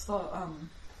what's the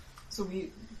So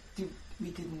we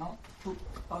did not book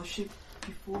our ship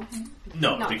beforehand.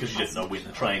 no, No, because you didn't know when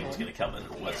the train was going to come in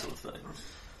and all that sort of thing.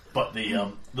 But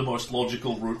the most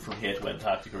logical route from here to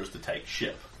Antarctica is to take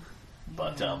ship.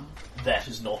 But that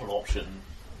is not an option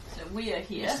So we are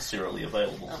here. necessarily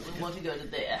available. We want to go to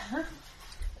there.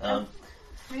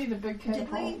 We need a big Did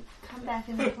catapult. we come back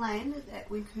in the plane that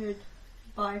we could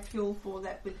buy fuel for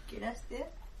that would get us there?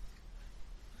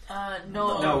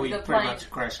 No, No, we the pretty plane, much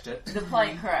crashed it. the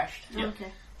plane crashed. Yeah.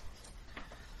 Okay.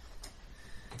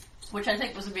 Which I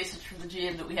think was a message from the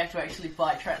GM that we have to actually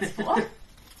buy transport.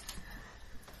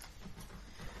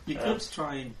 You could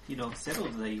try and, settle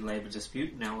the labour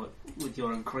dispute now with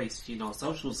your increased,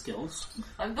 social skills.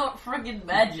 I'm not friggin'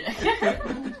 magic.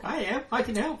 I am. I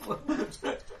can help.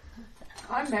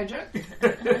 I'm magic.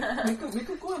 We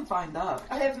could go and find out.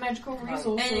 I have magical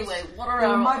resources. Anyway, what are There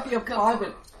our... might be a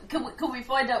private. Can we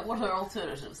find out what our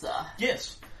alternatives are?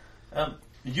 Yes.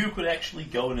 You could actually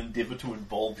go and endeavour to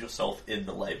involve yourself in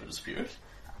the labour dispute.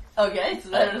 Okay, so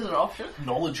that is an option.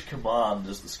 Knowledge command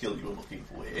is the skill you're looking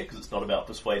for here, because it's not about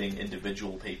persuading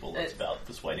individual people, it's about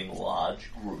persuading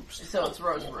large groups. So it's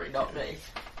Rosemary, not me.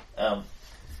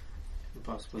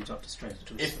 Possibly Dr. Strange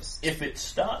to If assist. if it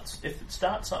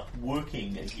starts up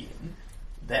working again,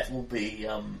 that will be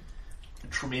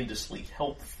tremendously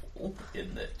helpful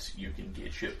in that you can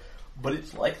get ship. But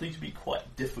it's likely to be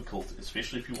quite difficult,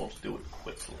 especially if you want to do it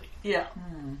quickly. Yeah.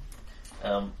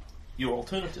 Your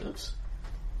alternatives,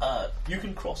 you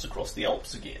can cross across the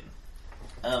Alps again,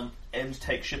 and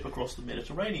take ship across the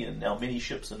Mediterranean. Now, many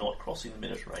ships are not crossing the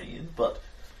Mediterranean, but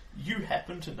you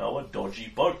happen to know a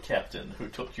dodgy boat captain who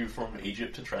took you from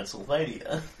Egypt to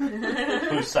Transylvania,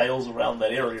 who sails around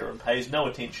that area and pays no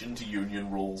attention to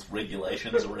union rules,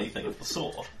 regulations, or anything of the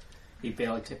sort. He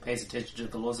barely pays attention to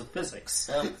the laws of physics.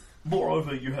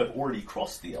 Moreover, you have already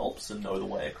crossed the Alps and know the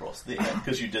way across there,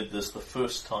 because you did this the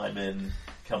first time in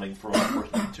coming from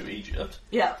Britain to Egypt.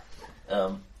 Yeah.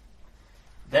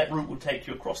 That route will take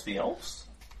you across the Alps,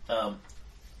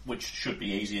 which should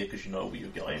be easier because you know where you're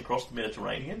going. Across the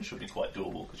Mediterranean should be quite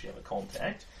doable because you have a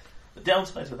contact. The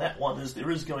downside to that one is there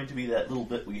is going to be that little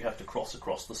bit where you have to cross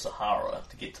across the Sahara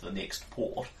to get to the next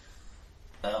port,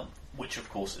 which of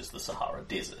course is the Sahara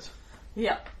Desert.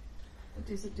 Yeah.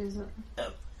 The desert.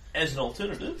 As an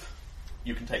alternative,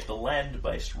 you can take the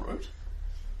land-based route,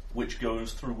 which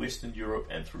goes through Western Europe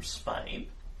and through Spain,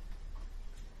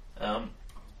 and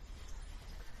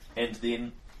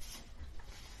then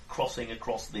crossing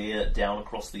across there, down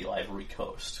across the Ivory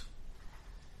Coast.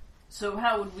 So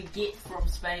how would we get from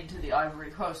Spain to the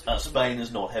Ivory Coast? Spain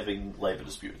is not having labour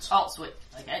disputes. Oh, sweet.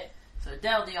 Okay. So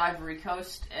down the Ivory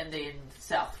Coast and then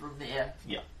south from there.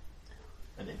 Yeah.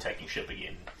 And then taking ship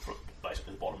again from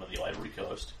basically the bottom of the Ivory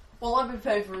Coast. Well, I'm in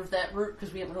favour of that route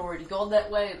because we haven't already gone that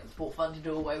way, and it's more fun to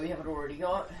do a way we haven't already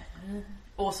got.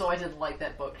 Also, I didn't like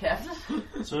that boat captain.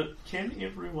 So, can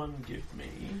everyone give me...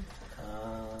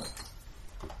 I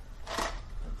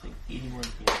don't think anyone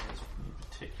here has anything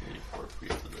particularly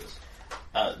appropriate for this.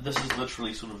 This is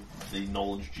literally sort of the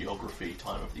knowledge geography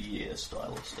time of the year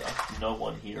style of stuff. No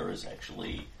one here is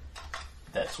actually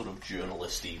that sort of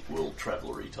journalisty, world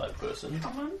travellery type person.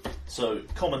 So,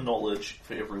 common knowledge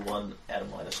for everyone at a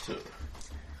 -2.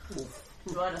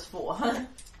 -4.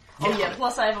 Oh yeah,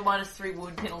 plus I have a -3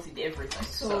 wound penalty to everything,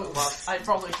 so I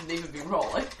probably shouldn't even be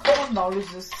rolling. Common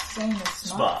knowledge is the same as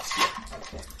smart. Smart, yeah.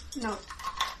 Okay. No.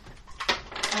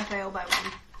 I failed by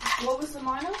 1. What was the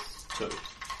minus? 2.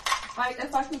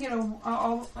 If I can get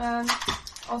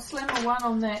I'll slam a 1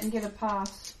 on that and get a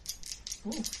pass.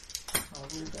 Ooh. I'll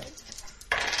do that.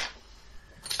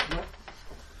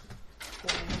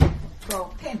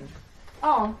 Well, 10.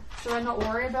 Oh, should I not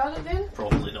worry about it then?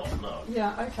 Probably not, no.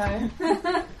 Yeah, okay.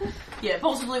 Yeah,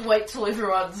 possibly wait till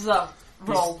everyone's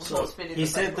rolled before spinning He the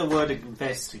said paper. the word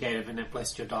investigative and it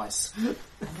blessed your dice.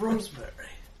 Rosemary,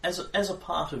 as a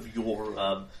part of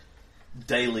your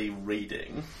daily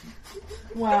reading,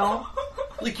 Well,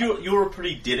 like you're a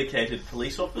pretty dedicated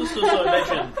police officer, so I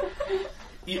imagine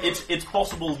it's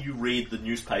possible you read the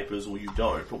newspapers or you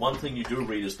don't, but one thing you do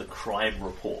read is the crime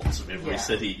reports of every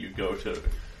city you go to.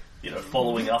 You know,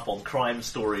 following up on crime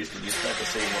stories, the newspaper,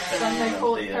 seeing what's some happening may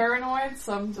call around it there. paranoid,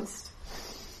 some just...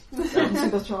 Into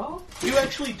the trial? You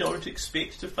actually don't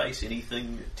expect to face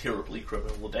anything terribly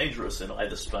criminal or dangerous in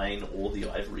either Spain or the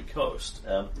Ivory Coast.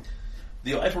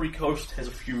 The Ivory Coast has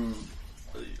a few,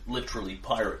 literally,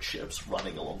 pirate ships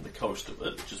running along the coast of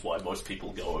it, which is why most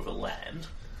people go over land.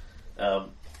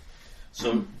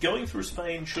 So going through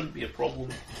Spain shouldn't be a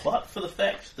problem, but for the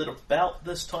fact that about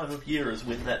this time of year is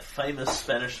when that famous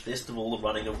Spanish festival, the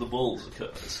Running of the Bulls,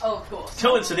 occurs. Oh, of course.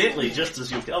 Coincidentally, just as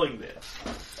you're going there.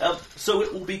 So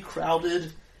it will be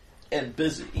crowded and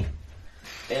busy,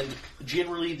 and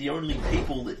generally the only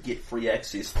people that get free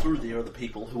access through there are the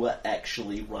people who are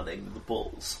actually running the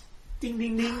bulls. Ding,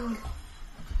 ding, ding.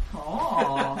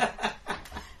 Oh.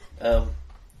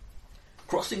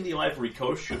 Crossing the Ivory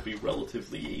Coast should be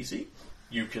relatively easy.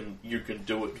 You can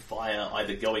do it via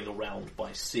either going around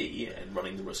by sea and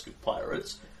running the risk of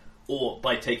pirates, or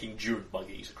by taking dune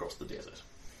buggies across the desert.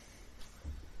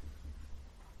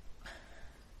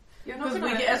 You're not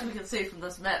Because gonna... as we can see from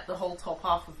this map, the whole top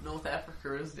half of North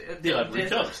Africa is The Ivory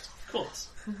Coast, of course.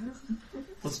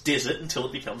 It's desert until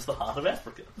it becomes the heart of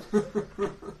Africa. I'm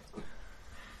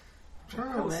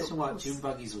trying to imagine what dune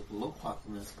buggies would look like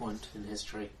in this point in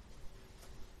history.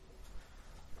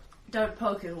 Don't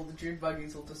poke it, all the dune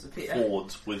buggies will disappear.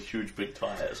 Fords with huge big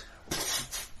tyres.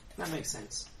 That makes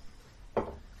sense.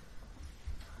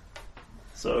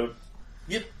 So,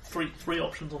 yep, three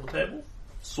options on the table.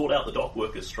 Sort out the dock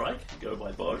workers' strike, go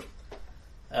by boat.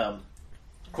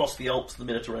 Cross the Alps, the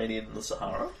Mediterranean, and the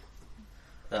Sahara.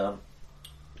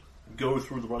 Go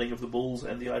through the Running of the Bulls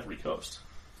and the Ivory Coast.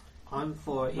 I'm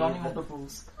for Running of the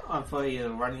Bulls. I'm for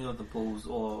either running of the bulls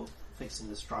or fixing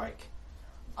the strike.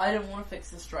 I don't want to fix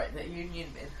the strike, that union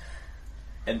men.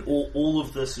 And all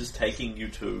of this is taking you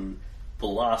to the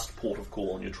last port of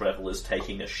call on your travel is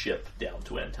taking a ship down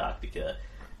to Antarctica,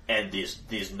 and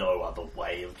there's no other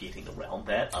way of getting around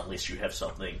that unless you have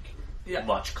something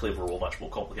much cleverer or much more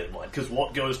complicated in mind. Because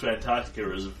what goes to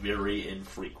Antarctica is very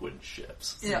infrequent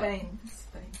ships. Spain.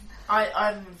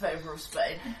 I'm in favour of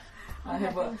Spain. I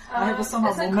have a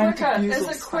somehow is it romantic quicker? views Is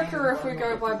of it quicker if we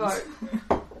go by boat?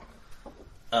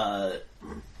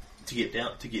 To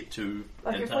get to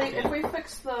Like Antarctica. if we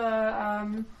fix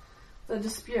the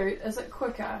dispute, is it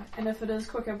quicker? And if it is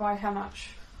quicker, by how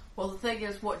much? Well, the thing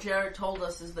is, what Jared told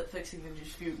us is that fixing the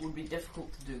dispute would be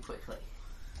difficult to do quickly.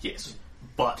 Yes,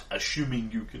 but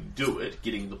assuming you can do it,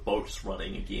 getting the boats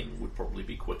running again would probably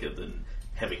be quicker than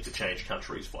having to change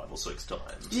countries 5 or 6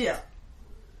 times. Yeah.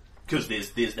 Because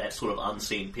there's that sort of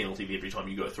unseen penalty of every time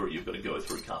you go through, you've got to go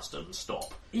through customs,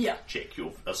 stop, check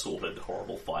your assorted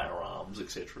horrible firearms,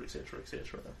 etc., etc.,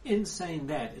 etc. In saying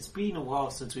that, it's been a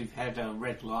while since we've had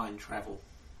red line travel.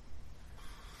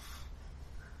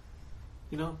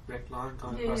 You know, red line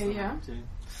going across the map to...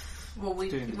 Well,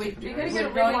 we're going to get a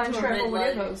red line travel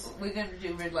whatever. We're going to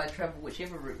do red line travel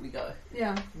whichever route we go.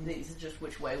 Yeah. These are just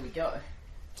which way we go.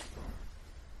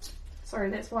 Sorry,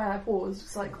 that's why I paused.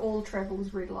 It's like all travel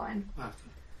is red line. Okay.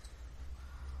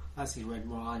 I see red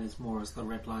line is more as the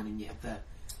red line, and you have the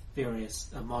various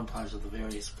montage of the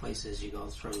various places you go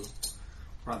through,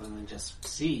 rather than just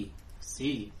see.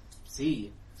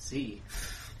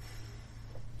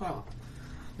 Well,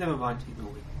 never mind.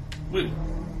 Woo.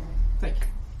 Thank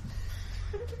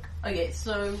you. Okay,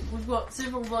 so we've got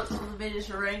several votes for the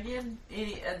Mediterranean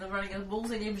and the running of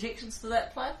bulls. Any objections to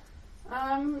that plan?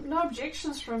 No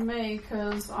objections from me,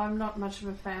 because I'm not much of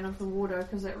a fan of the water,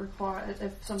 because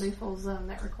if somebody falls in,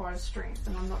 that requires strength,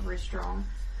 and I'm not very strong.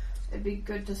 It'd be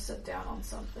good to sit down on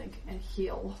something and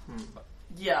heal.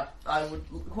 Yeah, I would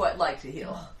quite like to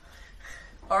heal.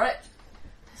 Alright,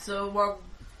 so,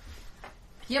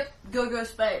 go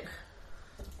Spain.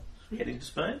 Heading to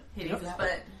Spain? Heading to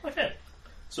Spain. Okay.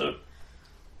 So,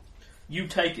 you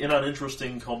take an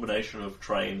uninteresting combination of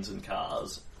trains and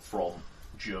cars from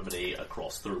Germany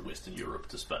across through Western Europe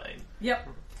to Spain. Yep.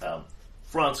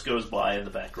 France goes by in the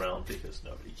background because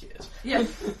nobody cares. Yep.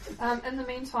 In the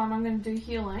meantime, I'm going to do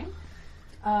healing.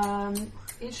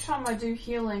 Each time I do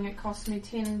healing, it costs me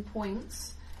 10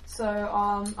 points. So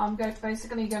I'm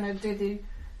basically going to do the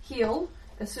heal.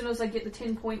 As soon as I get the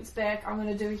 10 points back, I'm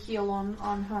going to do a heal on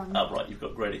him. Oh, right, you've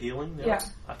got greater healing now? Yeah.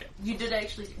 Okay. You did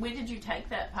actually... When did you take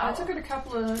that power? I took it a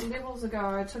couple of levels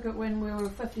ago. I took it when we were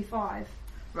 55.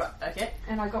 Right, okay.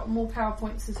 And I got more power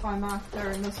points the time after,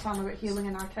 and this time I got healing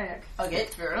in Archaic. Okay,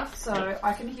 fair enough. So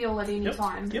I can heal at any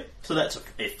time. Yep. So that's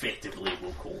effectively,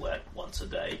 we'll call that once a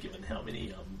day, given how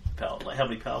many how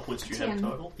many power points do you 10. have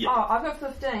total? Yep. Oh, I've got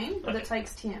 15, but it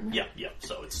takes 10. Yeah.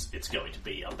 So it's going to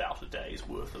be about a day's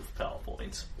worth of power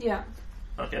points. Yeah.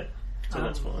 Okay. So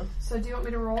that's fine. So do you want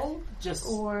me to roll? Just...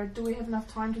 Or do we have enough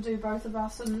time to do both of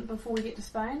us before we get to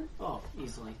Spain? Oh,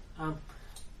 easily.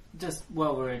 Just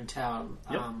while we're in town,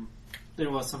 there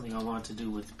was something I wanted to do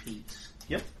with Pete.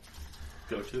 Yep.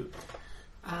 Go to.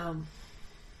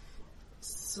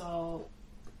 So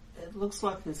it looks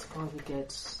like it's going to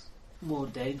get more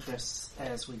dangerous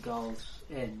as we go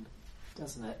in,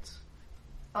 doesn't it?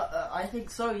 I think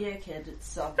so, yeah, kid.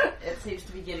 It's it seems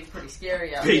to be getting pretty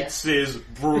scary out Pete there. says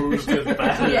bruised and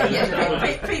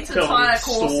battered. Pete's entire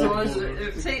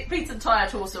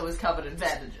torso is covered in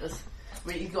bandages.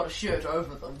 But he's got a shirt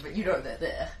over them, but you know they're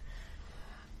there.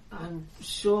 I'm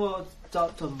sure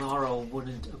Dr. Morrow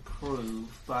wouldn't approve,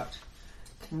 but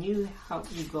can you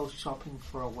help me go shopping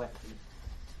for a weapon?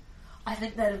 I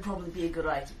think that'd probably be a good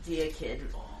idea, kid.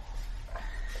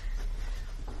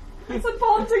 It's a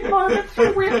bonding moment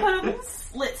for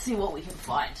weapons. Let's see what we can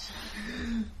find.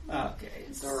 Okay,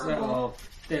 so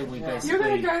then we basically... You're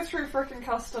going to go through frickin'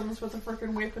 customs with a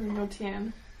frickin' weapon in your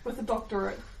 10, with a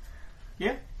doctorate.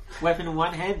 Yeah. Weapon in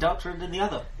one hand, doctorate in the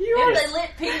other. They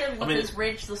let Pete in with his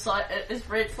wrench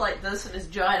like this and his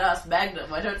giant ass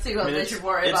magnum. I don't see why they should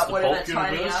worry about what in that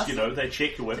tiny ass. You know, they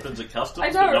check your weapons at customs, I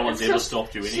know, but no one's ever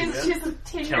stopped you anywhere. She's a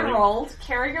 10-year-old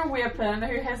carrying a weapon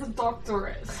who has a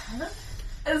doctorate.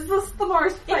 Is this the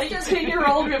most fake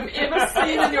 10-year-old you've ever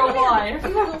seen in your life?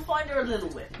 People will find her a little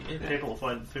weapon. Yeah, people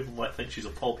might think she's a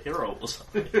pulp hero or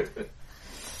something.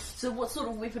 So what sort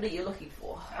of weapon are you looking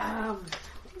for? I'm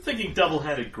thinking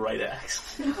double-handed great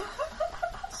axe.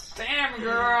 Damn,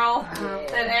 girl.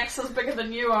 That axe is bigger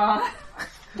than you are.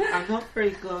 I'm not very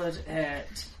good at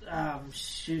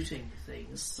shooting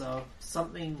things, so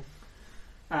something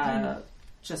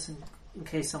just in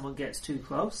case someone gets too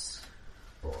close.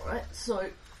 Alright, so I'm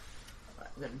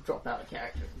going to drop out a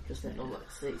character and just have a look.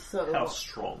 See, so how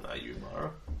strong are you,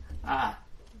 Mara?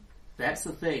 That's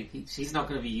the thing. She's not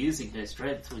going to be using her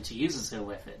strength when she uses her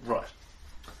weapon. Right.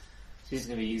 She's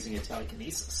going to be using her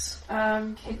telekinesis.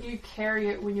 Can you carry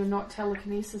it when you're not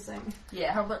telekinesising?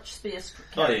 Yeah, how much spare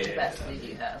carrying capacity do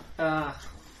you have?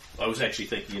 I was actually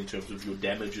thinking in terms of your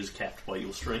damage is capped by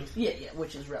your strength. Yeah,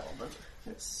 which is relevant.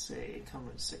 Let's see,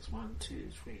 encumbrance 6, 1, 2,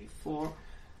 3, 4.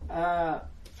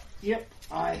 Yep,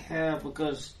 I have a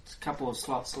good couple of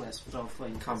slots left of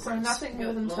encumbrance. So nothing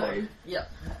more than 2.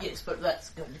 Yep, yes, but that's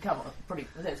going to come up pretty.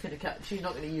 That's going to come. She's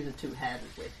not going to use it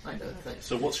two-handedly. I don't think.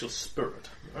 So what's your spirit?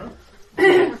 Right?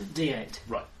 D8.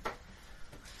 Right.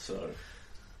 So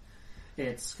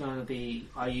It's going to be,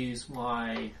 I use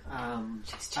my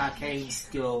arcane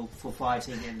skill for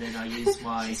fighting, and then I use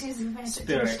my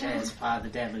spirit as part of the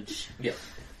damage. Yep.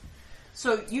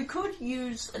 So you could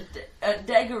use a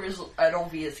dagger is an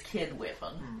obvious kid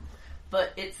weapon,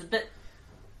 but it's a bit.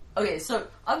 Okay, so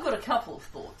I've got a couple of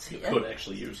thoughts here. You could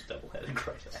actually use a double-headed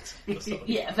great axe.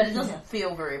 Yeah, but it doesn't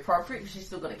feel very appropriate because she's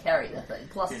still got to carry the thing.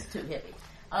 Plus, it's too heavy.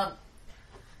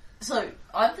 So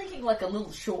I'm thinking like a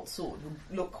little short sword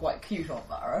would look quite cute on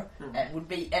Mara, and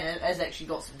it has actually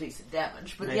got some decent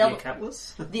damage. But Maybe a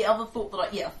cutlass? the other thought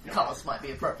that cutlass might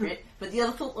be appropriate. But the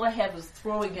other thought that I have is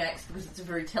throwing axe because it's a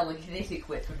very telekinetic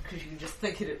weapon because you can just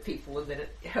think it at people and then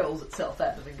it hurls itself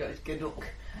at them and goes gadok.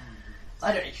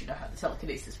 I don't actually know how the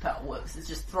telekinesis power works. It's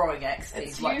just throwing axe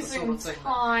It's seems like the using sort of thing.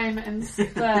 time and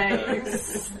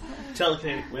space.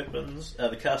 Telekinetic weapons.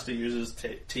 The caster uses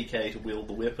TK to wield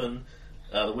the weapon.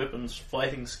 The weapon's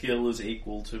fighting skill is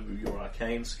equal to your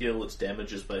arcane skill. Its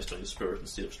damage is based on your spirit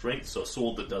instead of strength. So a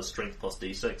sword that does strength plus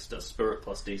d6 does spirit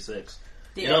plus d6.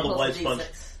 It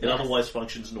otherwise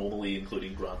functions normally,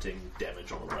 including granting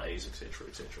damage on a raise, etc.,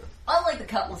 etc. I like the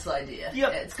cutlass idea.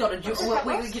 Yep. It's got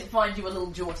we can find you a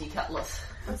little jaunty cutlass.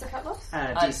 What's a cutlass?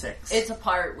 D6. It's a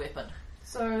pirate weapon.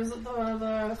 So is it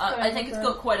the I think it's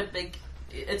got quite a big.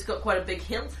 It's got quite a big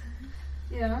hilt.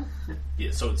 Yeah.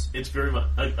 Yeah, so it's very much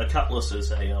a cutlass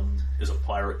is a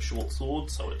pirate short sword,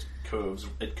 so it curves.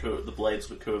 The blades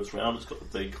curves round. It's got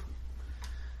the big.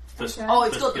 Fist, Okay. Oh,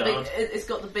 it's got the guard. big. It's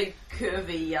got the big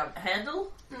curvy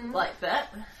handle like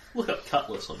that. Look up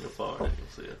cutlass on your phone and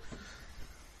you'll see it.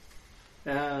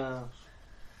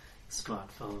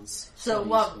 Smartphones. So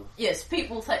useful. yes,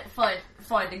 people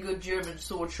find a good German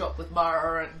sword shop with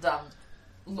Mara and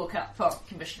look up for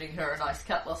commissioning her a nice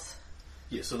cutlass.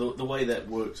 Yeah, so the way that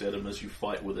works, Adam, is you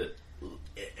fight with it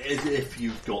as if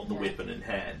you've got the weapon in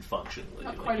hand, functionally.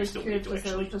 Not Like quite you as still cute need to as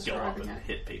they were actually go up describing and it.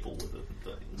 hit people with it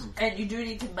and things. And you do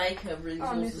need to make a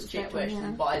resources this is check to that actually one,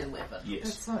 yeah. buy the weapon. Yes.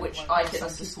 That's like Which why I can some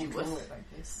assist people you draw with. it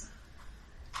like this.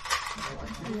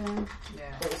 Yeah.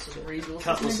 Yeah. Awesome resources.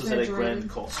 Cutlass is at a Exaggerated. grand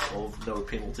cost of no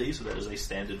penalty, so that is a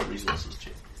standard resources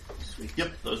check.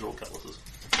 Yep, those are all cutlasses.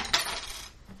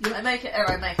 I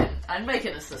make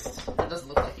an assist. It doesn't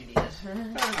look like you need it.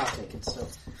 I'll take it still.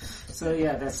 So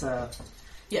yeah, that's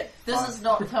Yeah, this is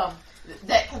not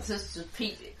that consists of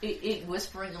Pete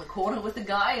whispering in the corner with the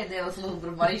guy, and then with a little bit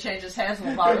of money changes hands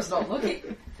while Mara's not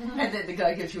looking, and then the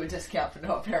guy gives you a discount for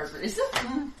no apparent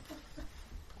reason.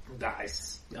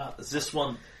 nice. This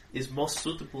one is most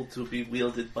suitable to be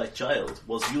wielded by child.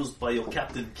 Was used by your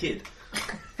Captain Kidd.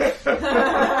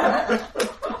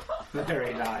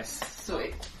 Very nice.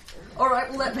 Sweet. Alright,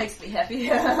 well that makes me happy.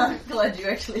 I'm glad you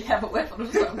actually have a weapon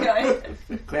of some kind.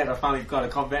 Glad I finally got a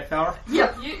combat power.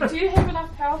 Yep. Do you have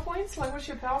enough power points? Like, what's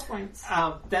your power points?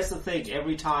 That's the thing.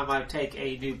 Every time I take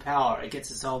a new power, it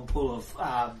gets its own pool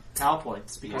of power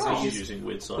points because I He's use using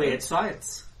weird science. weird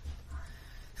science.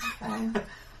 Okay.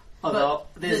 Although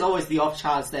there's always the off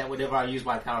chance that whenever I use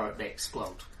my power, they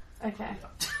explode. Okay.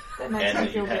 That makes me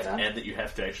feel better. And that you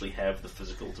have to actually have the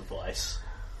physical device.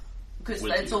 Because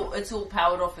With it's all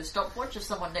powered off a stopwatch. If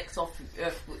someone nicks off,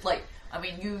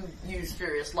 you use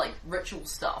various ritual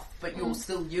stuff, but you're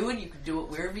still you, and you can do it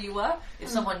wherever you are. If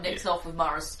someone nicks off with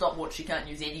Mara's stopwatch, you can't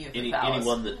use any of the powers.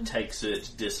 Anyone that takes it,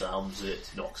 disarms it,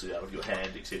 knocks it out of your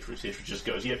hand, etc., just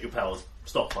goes, yep, your powers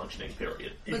stop functioning,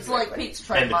 period. It's like Pete's And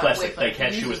the trademark classic, weapon. they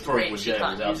catch you with through with jail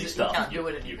without any You stuff. can't do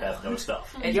it You anymore. have no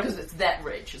stuff. And because it's that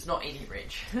rich, it's not any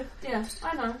rich. Yeah,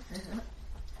 I know.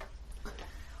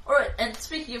 Alright, and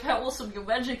speaking of how awesome your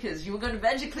magic is, you were going to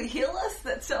magically heal us?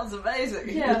 That sounds amazing.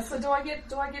 Yeah, so do I get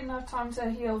enough time to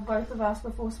heal both of us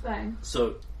before Spain?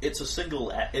 So it's a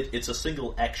single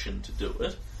action to do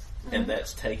it, and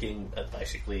that's taking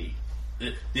basically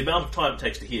the amount of time it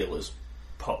takes to heal is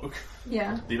poke.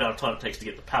 Yeah. The amount of time it takes to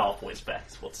get the power points back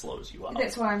is what slows you up.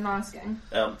 That's why I'm asking.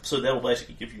 So that'll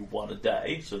basically give you one a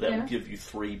day. So that Yeah. will give you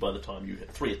three by the time you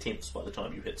hit 3 attempts by the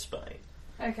time you hit Spain.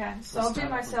 Okay, so I'll do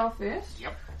myself first.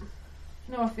 Yep.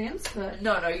 No offense, but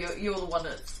No, you're the one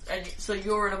that's... And so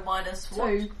you're at a minus what?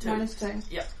 minus 2.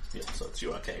 Yeah, so it's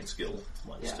your arcane skill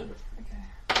minus Yeah. 2,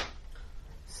 Okay.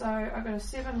 So I've got a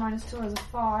 7 minus 2 is a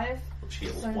 5. which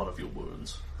heals So- one of your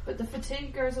wounds. But the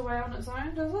fatigue goes away on its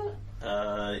own, does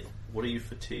it? What are you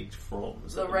fatigued from?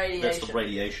 Is The that radiation. That's the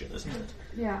radiation, isn't it?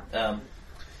 Yeah.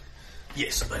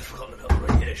 Yes, I've forgotten about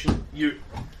the radiation. You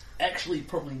actually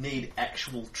probably need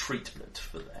actual treatment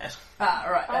for that. Ah,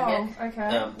 right, okay. Oh,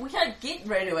 okay. We can't get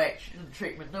radioactive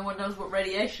treatment. No one knows what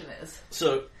radiation is.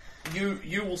 So,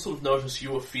 you will sort of notice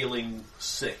you are feeling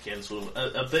sick and sort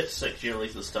of a bit sick generally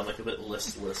to the stomach, a bit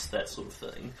listless, that sort of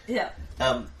thing. Yeah.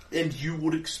 And you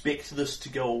would expect this to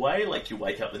go away, like you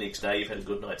wake up the next day, you've had a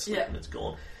good night's sleep and it's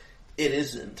gone. It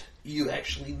isn't. You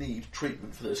actually need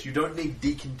treatment for this. You don't need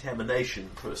decontamination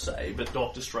per se, but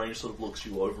Doctor Strange sort of looks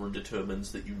you over and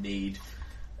determines that you need,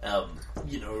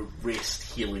 rest,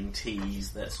 healing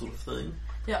teas, that sort of thing.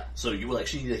 Yeah. So you will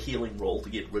actually need a healing roll to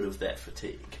get rid of that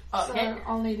fatigue. So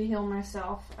I'll need to heal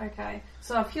myself. Okay.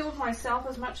 So I've healed myself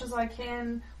as much as I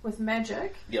can with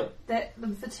magic. Yep. That the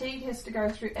fatigue has to go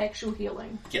through actual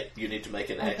healing. Yep, you need to make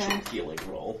an actual healing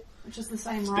roll. Which is the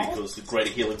same roll. Because the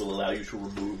greater healing will allow you to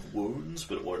remove wounds,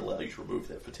 but it won't allow you to remove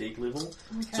that fatigue level.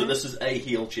 Okay. So this is a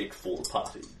heal check for the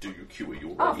party. Do you cure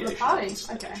your radiation? For the party.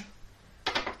 Okay.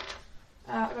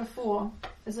 I got a 4.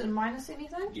 Is it a minus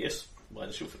anything? Yes.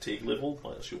 Minus your fatigue level,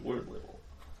 minus your wound level.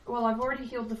 Well, I've already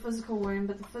healed the physical wound,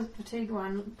 but the fatigue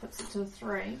one puts it to a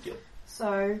 3. Yep.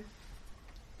 So,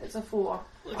 it's a 4.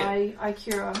 Okay. I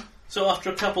cure. So after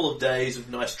a couple of days of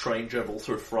nice train travel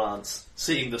through France,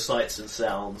 seeing the sights and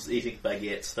sounds, eating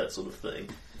baguettes, that sort of thing,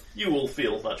 you will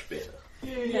feel much better.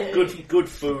 Yeah. Good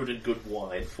food and good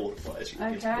wine fortifies you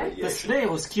against Okay. radiation. The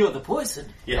snails cure the poison.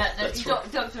 Yeah, that's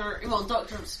right.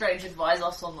 Doctor Strange advises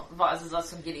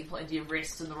us on getting plenty of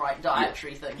rest and the right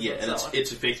dietary things. Yeah, and so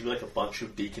it's effectively like a bunch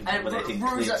of decontaminating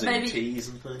cleansing teas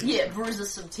and things. Yeah, brews us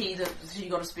some tea that you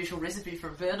got a special recipe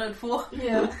from Bernard for.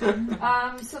 Yeah.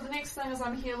 So the next thing is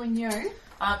I'm healing you.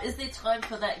 Is there time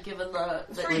for that given the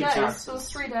 3 days? So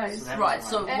it's 3 days. Right,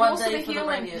 so and one also day the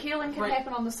for healing can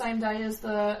happen on the same day as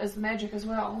the magic as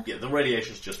well. Yeah, the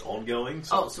radiation's just ongoing,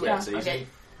 so it's easy. Okay.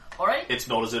 Alright. It's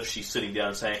not as if she's sitting down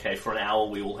and saying, okay, for an hour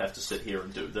we will have to sit here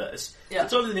and do this. Yeah.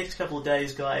 It's over the next couple of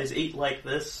days, guys. Eat like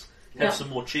this. Have some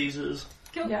more cheeses.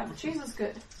 Cool. Yeah, cheese is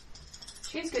good.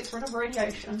 Cheese gets rid of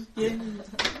radiation. Yeah.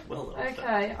 Well done.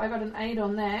 Okay, I got an 8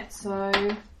 on that, so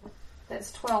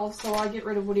that's 12, so I get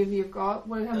rid of whatever you've got.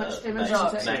 Well, how much damage do you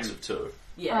take? Max of 2.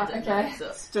 Yeah, okay.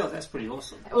 Still, that's pretty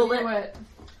awesome. Well,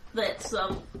 That's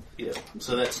Yeah,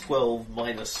 so that's 12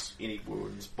 minus any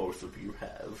wounds both of you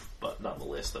have, but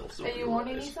nonetheless that'll still Are be you on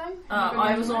raised. anything?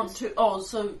 I was on 2. Oh,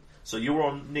 So you were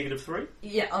on -3?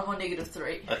 yeah, I'm on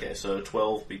 -3. Okay, so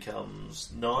 12 becomes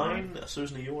 9.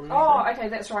 Susan, are you on anything? Oh, okay,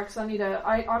 that's right, because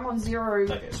I'm on 0.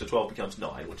 Okay, so 12 becomes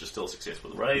 9, which is still a success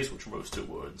with a raise, which removes 2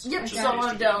 wounds. Yep, which is so nice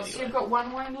I'm to down. get So you've got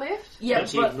 1 wound left? Yeah, But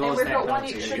she but ignores we've that got one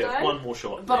penalty. extra You get day. one more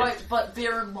shot left. But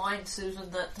bear in mind, Susan,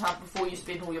 that before you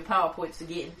spend all your power points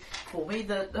again for me,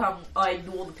 that I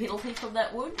ignore the penalty from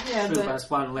that wound. Yeah, True, but but it's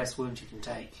one less wound you can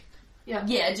take. yeah.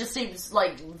 Yeah, it just seems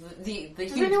like the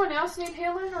Does huge... anyone else need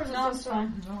healing, or is it No, just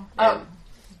no.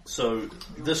 So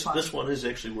this one is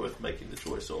actually worth making the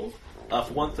choice of.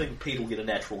 For one thing, Pete will get a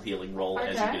natural healing roll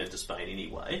as you Okay. get into Spain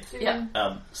anyway. Yeah.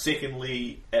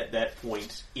 Secondly, at that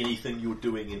point, anything you're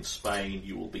doing in Spain,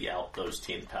 you will be out those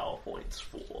 10 power points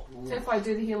for. So if I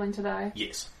do the healing today?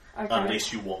 Yes. Okay.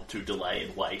 Unless you want to delay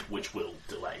and wait, which will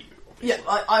delay you, Yeah,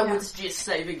 obviously. I would suggest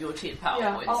saving your 10 power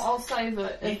Yeah, points. I'll save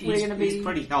it if we're going to be... He's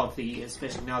pretty healthy,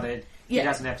 especially now that he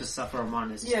doesn't have to suffer a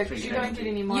minus. Yeah, because you don't get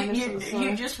any minuses.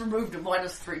 You just removed a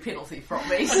 -3 penalty from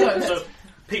me, so... So,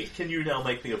 Pete, can you now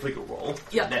make me a vigor roll to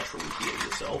Yeah. naturally heal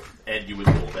yourself, and you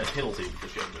ignore that penalty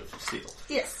because you have no steel.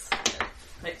 Yes.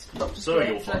 Next, So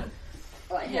you're fine.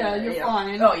 Yeah, you're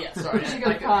fine. Oh, yeah, sorry. You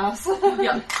got a pass.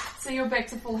 Yep. So you're back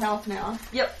to full health now.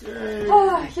 Yep.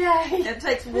 Oh, yay! It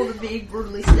takes more than being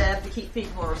brutally stabbed to keep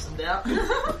Pete Morrison down.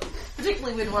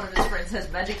 Particularly when one of his friends has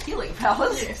magic healing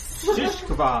powers. Yes. Shish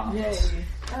kebab. Yay.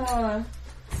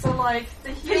 So, like, the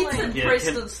Pete's healing... impressed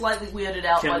can- and slightly weirded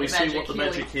out by Can we the see magic what the healing.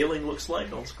 magic healing looks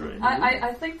like on screen?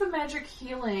 I think the magic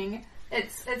healing...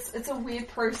 It's a weird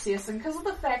process, and because of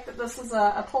the fact that this is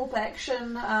a pulp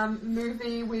action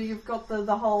movie where you've got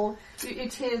the whole you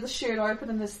tear the shirt open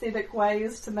in aesthetic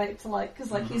ways to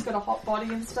because he's got a hot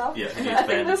body and stuff. Yeah, he I is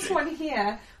think this bandaging. one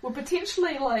here will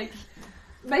potentially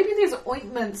maybe there's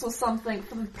ointments or something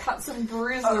for the cuts and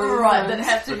bruises. Right, that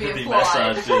have to So it be could be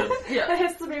applied. massaged in. Yeah. It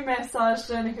has to be massaged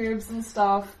in herbs and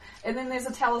stuff. And then there's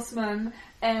a talisman,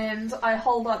 and I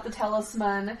hold up the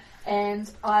talisman, and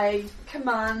I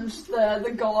command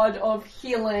the god of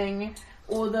healing,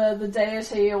 or the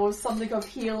deity, or something of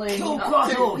healing. Kill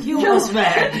Grotto, heal this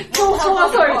man! Kill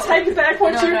Grotto, take it back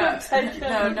what you've No,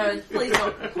 taken. no, please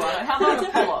don't. How about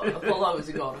Apollo? Apollo is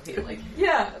a god of healing.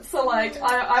 Yeah, so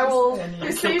I will Kill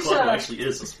beseech Club her. actually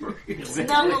is a spirit.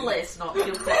 Nonetheless, not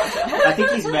kill Crusher. I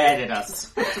think he's mad at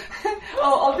us.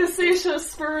 I'll beseech a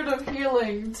spirit of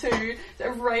healing to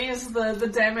erase the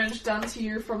damage done to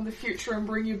you from the future and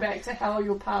bring you back to how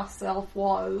your past self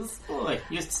was. Boy,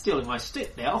 you're stealing my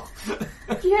stick now.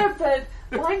 Yeah, but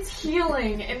mine's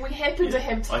healing, and we happen to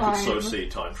have time. I could so see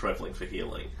time travelling for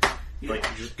healing. Like,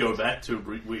 you just go back to,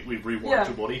 we rewind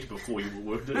your body to before you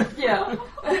were wounded. Yeah.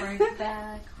 Bring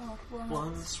back what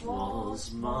Once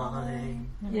was mine.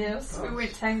 Yes, we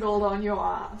went tangled on your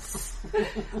ass.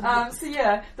 So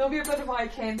yeah, there'll be a bit of eye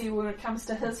candy when it comes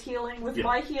to his healing. With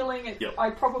my healing,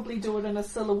 I probably do it in a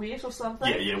silhouette or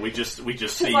something. Yeah, we just see.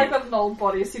 Because I've got an old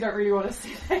body, so you don't really want to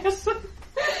see that.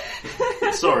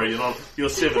 Sorry, you're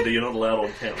 70, you're not allowed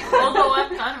on camera. Although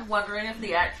I'm kind of wondering if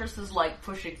the actress is like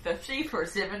pushing 50 for a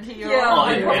 70-year-old.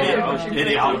 Yeah.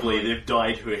 Inevitably, they've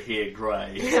dyed her hair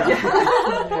grey.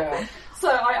 Yeah. So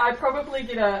I probably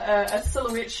get a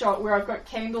silhouette shot where I've got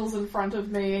candles in front of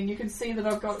me, and you can see that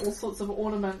I've got all sorts of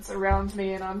ornaments around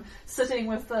me, and I'm sitting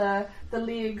with the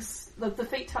legs, the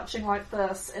feet touching like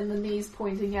this, and the knees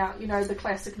pointing out. You know, the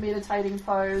classic meditating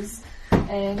pose.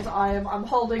 And I'm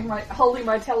holding my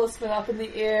talisman up in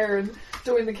the air and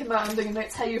doing the commanding, and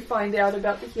that's how you find out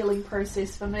about the healing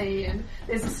process for me. And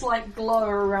there's a slight glow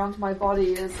around my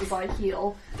body as I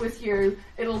heal. With you,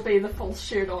 it'll be the full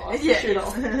shirt off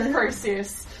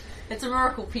process. It's a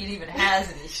miracle Pete even has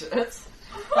any shirts.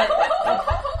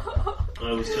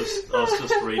 I was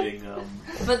just reading.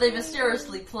 But they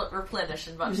mysteriously replenish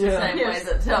in much the same way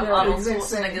that Arnold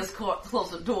Schwarzenegger's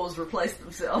closet doors replace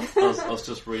themselves. I was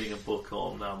just reading a book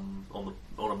on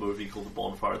a movie called The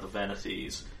Bonfire of the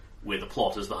Vanities, where the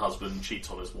plot is the husband cheats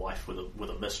on his wife with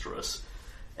a mistress,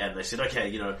 and they said,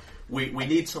 okay, we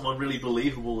need someone really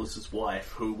believable as his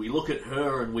wife, who we look at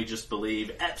her and we just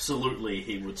believe absolutely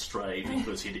he would stray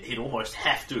because he'd almost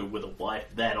have to with a wife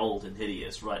that old and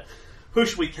hideous, right? Who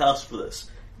should we cast for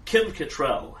this? Kim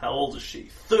Cattrall. How old is she?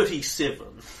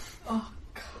 37. Oh,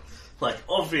 God. Like,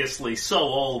 obviously so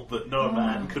old that no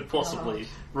man could possibly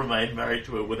remain married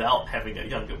to her without having a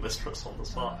younger mistress on the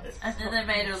side. And then they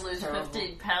made her lose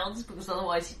 15 pounds because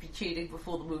otherwise he'd be cheating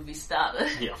before the movie started.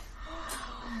 Yeah.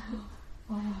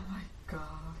 Oh my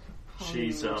god.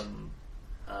 She's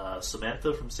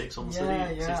Samantha from Sex and the City.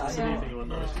 Yeah, Sex and the City, I if know. anyone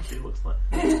knows what she looks like.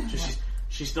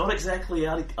 She's not exactly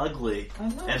ugly, I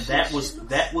know, and that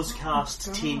was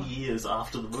cast 10 years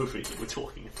after the movie that we're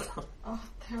talking about. Oh,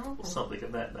 terrible. Or something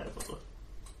in that neighbourhood.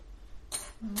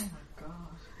 Oh my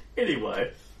god.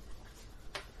 Anyway,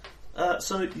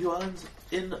 so you are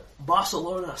in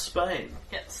Barcelona, Spain.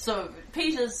 Yeah, so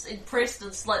Peter's impressed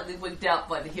and slightly wigged out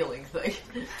by the healing thing.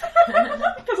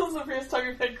 Because it's the first time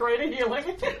you've had greater healing.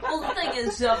 Well, the thing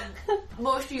is,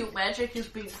 most of your magic has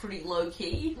been pretty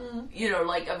low-key.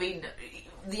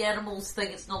 The animals think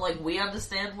it's not like we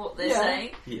understand what they're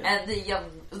saying. Yeah. And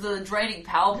the draining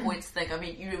PowerPoints thing,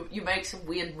 you make some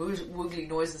weird woogly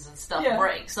noises and stuff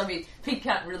breaks. Pete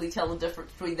can't really tell the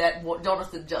difference between that and what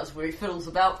Jonathan does, where he fiddles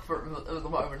about for the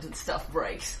moment and stuff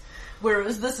breaks.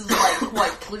 Whereas this is like quite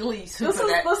clearly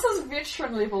supernatural. This is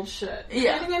veteran level shit.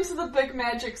 Yeah. Getting into the big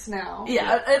magics now.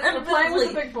 Yeah, and we're playing with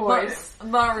the big boys.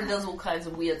 Mara does all kinds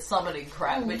of weird summoning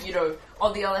crap, but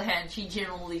on the other hand, she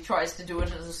generally tries to do it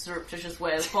in as surreptitious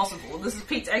way as possible. And this is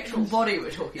Pete's actual body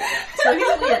we're talking about, so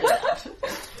he's weird about it.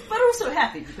 But also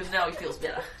happy because now he feels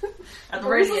better. And the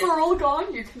reasons are all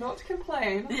gone. You cannot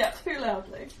complain too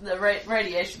loudly. The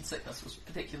radiation sickness was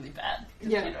particularly bad.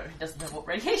 Because, he doesn't know what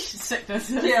radiation sickness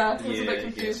is. Yeah, he was a bit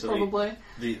confused probably.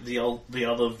 The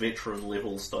other veteran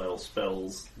level style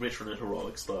spells, veteran and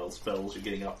heroic style spells, you're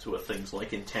getting up to are things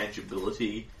like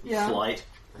intangibility, flight,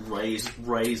 raise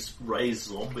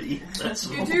zombie.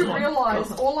 You do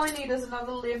realise all I need is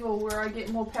another level where I get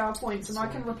more power points and I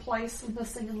can replace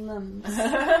missing limbs.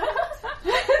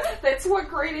 That's what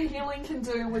greater healing can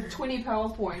do with 20 power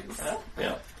points.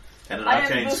 Yeah. And an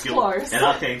arcane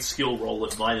arcane skill roll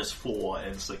at -4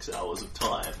 and 6 hours of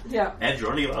time. Yeah. And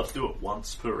you're only allowed to do it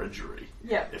once per injury.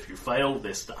 Yeah. If you fail,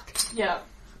 they're stuck. Yeah.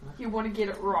 You want to get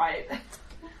it right.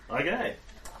 Okay.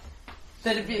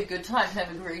 That'd be a good time to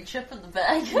have a green chip in the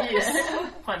bag.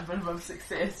 Yes. Find minimum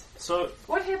success. So,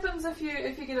 what happens if you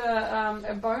get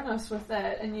a bonus with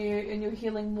that and you're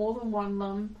healing more than one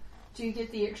limb? Do you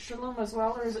get the extra limb as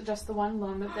well, or is it just the one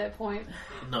limb at that point?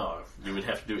 no, you would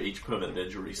have to do each permanent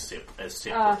injury as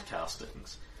separate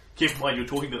castings. Keep in mind, you're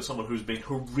talking about someone who's been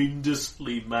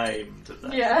horrendously maimed at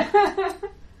that. Yeah.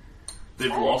 They've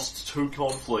lost 2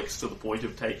 conflicts to the point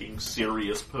of taking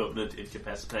serious permanent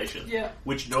incapacitation,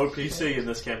 which no PC in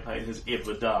this campaign has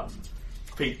ever done.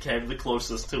 Pete came the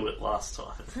closest to it last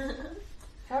time.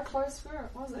 How close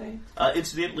was he?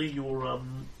 Incidentally, your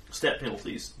stat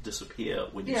penalties disappear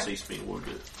when you cease being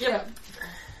wounded. Yeah.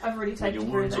 I've already taken your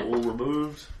wounds are all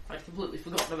removed. I'd completely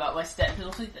forgotten about my stat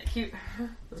penalty, thank you.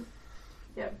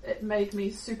 Yeah, it made me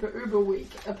super uber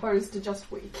weak, opposed to just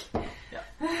weak. Yeah.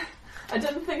 I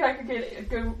didn't think I could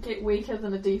get weaker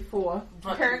than a D4.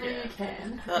 But Apparently you you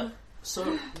can.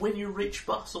 So when you reach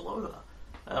Barcelona,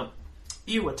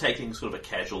 you were taking sort of a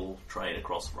casual train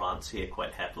across France here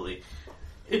quite happily.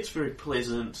 It's very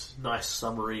pleasant, nice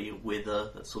summery weather,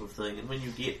 that sort of thing. And when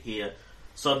you get here,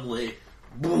 suddenly,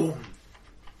 boom!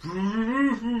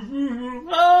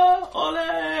 Ah, ole,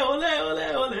 ole,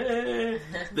 ole, ole.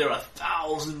 There are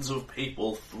thousands of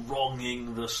people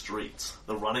thronging the streets.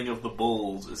 The Running of the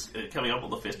Bulls is coming up on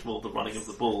the festival of the Running of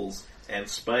the Bulls, and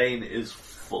Spain is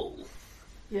full.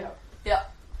 Yeah. Yeah.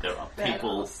 There are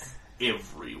people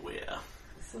everywhere.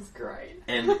 This is great.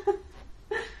 And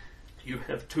you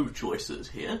have two choices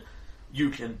here. You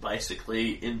can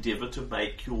basically endeavour to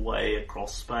make your way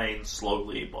across Spain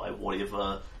slowly by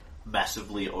whatever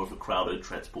massively overcrowded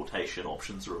transportation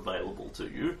options are available to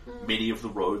you. Many of the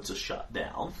roads are shut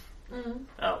down.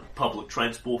 Public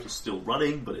transport is still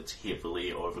running, but it's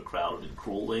heavily overcrowded and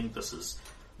crawling. This is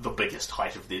the biggest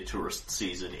height of their tourist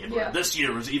season ever. Yeah. This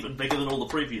year is even bigger than all the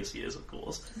previous years, of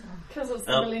course. Because it's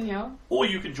the millennial. Or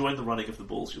you can join the Running of the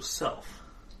Bulls yourself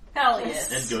Hell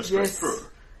yes. and go straight through.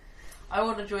 I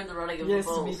want to join the Running of the Yes,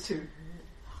 Bulls. me too.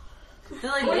 Do they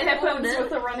What get happens one in? with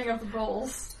the running of the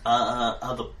bulls?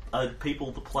 Are the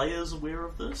players aware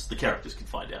of this? The characters can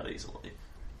find out easily.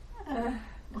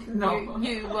 No.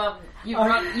 You run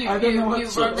I don't know what- down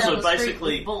So the street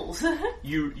basically- with bulls.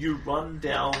 You run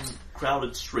down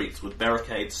crowded streets with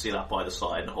barricades set up either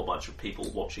side and a whole bunch of people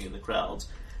watching in the crowds,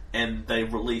 and they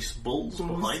release bulls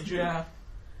behind you. Yeah.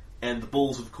 And the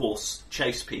bulls, of course,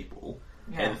 chase people.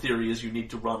 Yeah. And the theory is you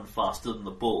need to run faster than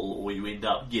the bull, or you end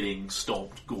up getting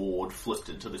stomped, gored, flipped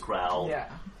into the crowd, Yeah.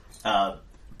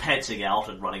 pantsing out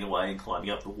and running away and climbing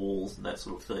up the walls and that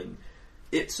sort of thing.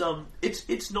 It's not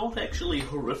actually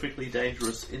horrifically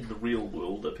dangerous in the real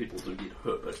world that people do get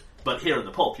hurt, but here in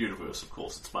the pulp universe, of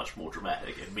course, it's much more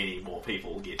dramatic and many more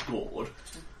people get gored.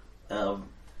 But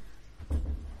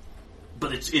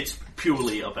it's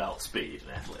purely about speed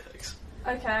and athletics.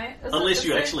 Okay. Unless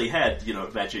you actually had,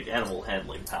 magic animal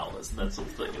handling powers and that sort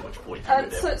of thing, at which point you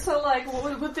would have... So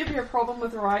would there be a problem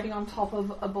with riding on top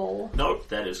of a bull? No,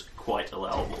 that is quite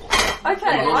allowable. Okay, You're not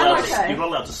I'm allowed okay. you're not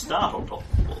allowed to start on top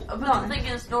of the bull. But No. the thing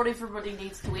is, not everybody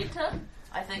needs to enter.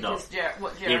 I think No. is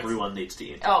what Jared's... Everyone needs to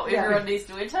enter. Oh, Yeah. everyone needs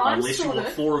to enter? Unless you want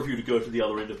sorted. 4 of you to go to the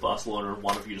other end of Barcelona and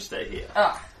 1 of you to stay here.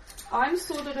 Ah. I'm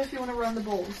sorted if you want to run the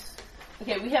bulls.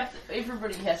 Okay,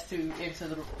 everybody has to enter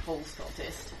the bulls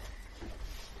contest.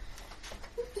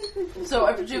 So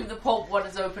I presume the pulp one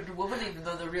is open to women, even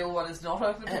though the real one is not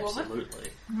open to women? Absolutely.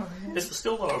 Oh, Is it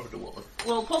still not open to women?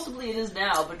 Well, possibly it is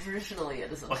now, but traditionally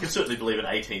it isn't. I can certainly believe in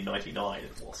 1899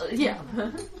 it was. Yeah.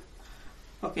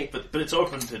 Okay. But it's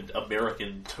open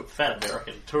to fat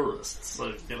American tourists,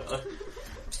 so,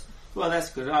 Well, that's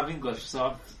good. I'm English,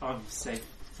 so I'm safe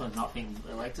for not being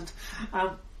elected.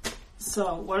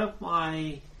 So one of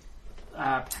my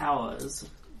powers,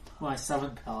 my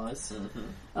summon powers,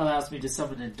 allows me to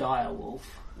summon a dire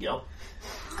wolf. Yep.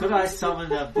 Could I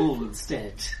summon a bull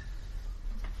instead?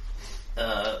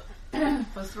 For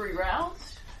 3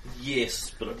 rounds?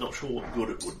 Yes, but I'm not sure what good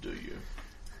it would do you.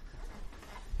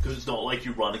 Because it's not like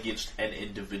you run against an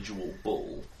individual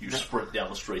bull. You sprint down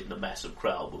the street in a massive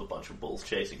crowd with a bunch of bulls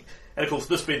chasing you. And of course,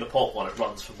 this being the pulp one, it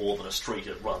runs for more than a street.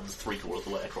 It runs 3/4 of the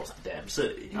way across the damn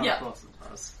city. Yeah. Of course it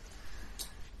does.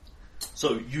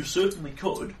 So you certainly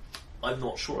could. I'm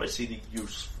not sure I see the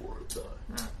use for it, though.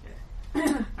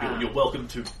 Okay. You're welcome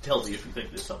to tell me if you think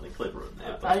there's something clever in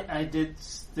there. But I did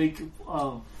think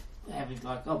of having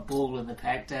like a bull in the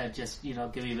pack to just, give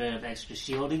me a bit of extra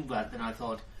shielding, but then I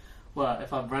thought, well,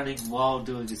 if I'm running while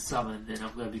doing the summon, then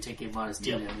I'm going to be taking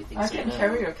 -2 and everything. I so can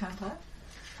carry her, can't I?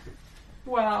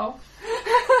 Wow.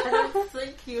 I don't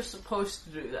think you're supposed to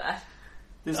do that.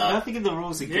 There's nothing in the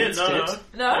rules against it.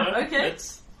 No, okay.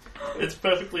 It's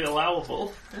perfectly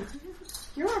allowable.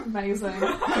 You're amazing.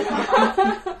 Because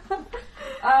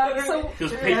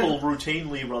people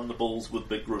routinely run the bulls with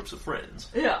big groups of friends.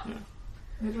 Yeah.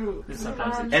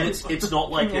 Sometimes And it's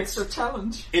not like An extra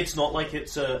challenge. it's not like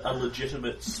it's a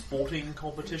legitimate sporting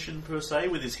competition per se,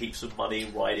 where there's heaps of money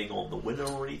riding on the winner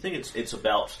or anything. It's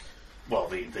about, well,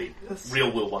 the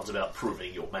real world one's about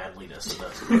proving your manliness and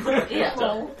that sort of thing.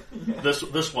 Yeah.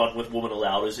 This one with woman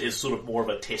allowed is sort of more of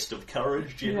a test of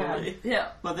courage generally. Yeah.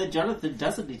 Well, then Jonathan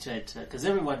doesn't need to enter, because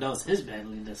everyone knows his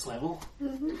manliness level.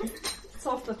 It's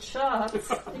off the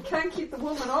charts. You can't keep the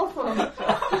woman off him.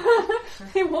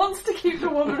 He wants to keep the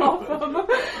woman off him.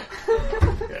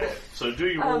 Okay. So do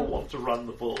you all want to run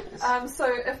the bulls? So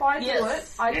if I do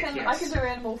Yes. it, I Heck can yes. I can do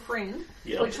Animal Friend,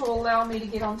 Yeah. which will allow me to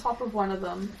get on top of one of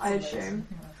them, I assume.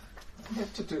 You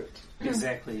have to do it.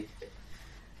 Exactly.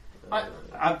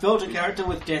 I've built a character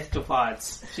with death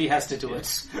defiance. She has to do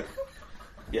it.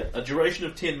 Yeah, a duration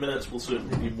of 10 minutes will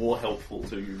certainly be more helpful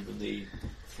to you than the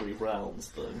 3 rounds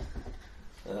thing.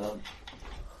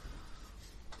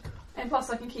 And plus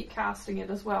I can keep casting it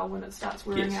as well when it starts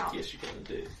wearing out. Yes, you can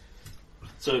indeed.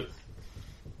 So,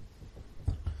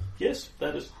 yes,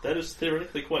 that is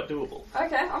theoretically quite doable.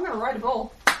 Okay, I'm going to ride a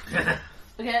bull.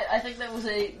 Okay, I think that was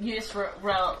a yes for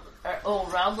round. All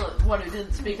round. The one who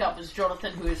didn't speak up was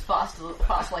Jonathan, who is fast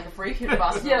like a freak and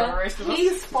faster than the rest of us.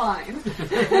 He's fine.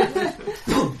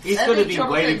 He's going to be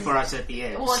waiting for us at the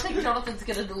end. Well, I think Jonathan's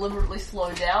going to deliberately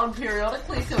slow down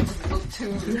periodically so it doesn't look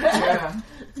too... Yeah.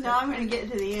 No, I'm going to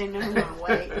get to the end and I'm going to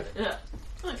wait. Yeah.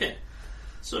 Okay,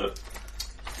 so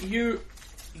you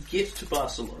get to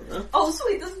Barcelona. Oh,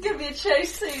 sweet, this is going to be a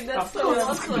chase scene. That's so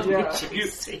awesome. Yeah.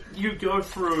 You go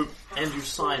through and you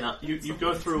sign up. You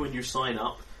go through and you sign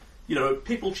up. You know,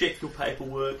 people check your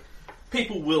paperwork.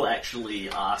 People will actually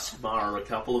ask Mara a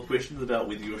couple of questions about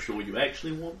whether you're sure you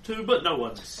actually want to, but no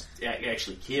one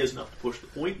actually cares enough to push the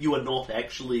point. You are not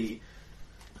actually...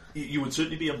 You would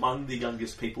certainly be among the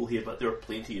youngest people here, but there are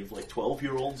plenty of,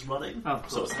 12-year-olds running. Of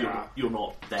course so you're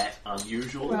not that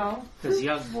unusual. Well, because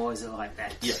young boys are like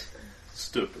that. Yeah.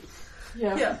 Stupid.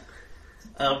 yeah.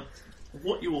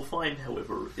 What you will find,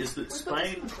 however, is that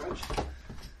Spain...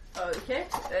 Okay.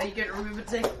 Are you going to remember to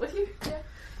take it with you? Yeah.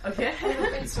 Okay.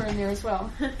 Pizza in there as well.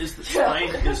 is that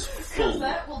Spain is full.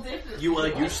 That will definitely You are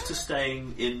used to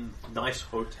staying in nice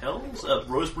hotels.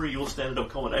 Rosemary, your standard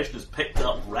accommodation has picked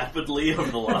up rapidly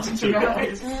over the last 2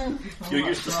 days. You're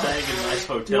used to staying in nice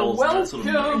hotels. You're and that sort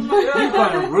of welcome. You've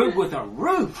got a room with a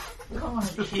roof.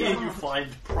 Here you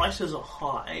find prices are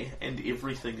high and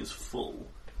everything is full.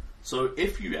 So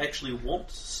if you actually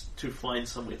want to find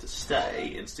somewhere to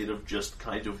stay, instead of just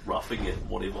kind of roughing it in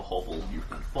whatever hovel you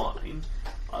can find,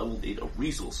 I will need a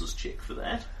resources check for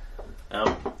that.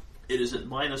 It is at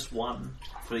 -1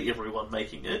 for everyone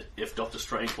making it. If Dr.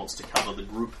 Strange wants to cover the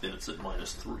group, then it's at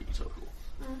 -3 total.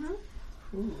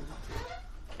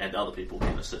 And other people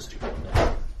can assist you on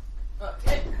that.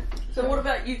 Okay. So what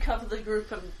about you cover the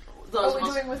group and those Are we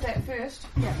doing with that first?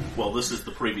 Yeah. Well, this is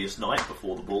the previous night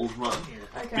before the bulls run.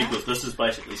 Okay. Because this is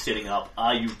basically setting up,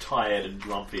 are you tired and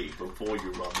grumpy before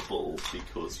you run the bulls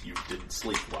because you didn't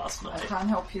sleep last I night? can't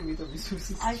help you with the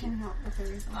resources. I can help with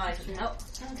everything. I can help.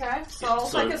 Okay, so I'll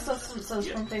So- take assistances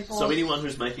Yeah. from people. So anyone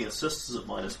who's making assists is at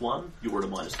 -1, you're at a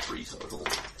 -3 total.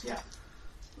 Yeah.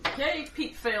 Okay,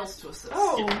 Pete fails to assist.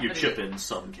 Oh. You chip in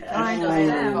some cash. I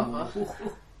know.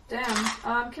 Damn.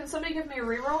 Damn. Can somebody give me a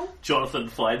reroll? Jonathan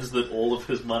finds that all of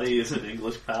his money is in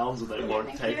English pounds and they won't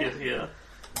Thank take you. it here.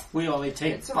 We only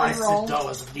take It's a $5 reroll.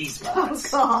 of these Oh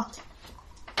parts. god.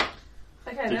 Okay,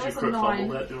 Did that you was a crit 9.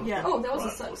 fumble that, Jonathan? Yeah. Oh, that was a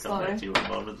Right, 6 we'll come back though. to you in a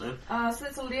moment then. So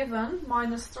that's 11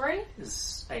 minus 3.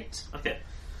 Is 8. Okay.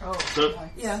 Oh, So- nice.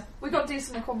 Yeah, we got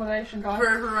decent accommodation, guys. For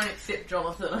everyone except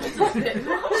Jonathan.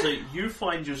 So you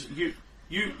find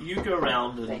you go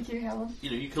around and Thank you, Helen.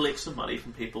 you collect some money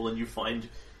from people and you find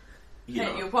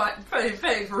Hey, you're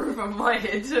paying for room over my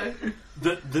head too.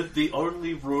 the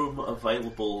only room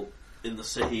available in the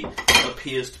city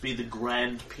appears to be the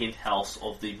grand penthouse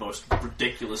of the most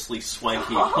ridiculously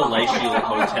swanky palatial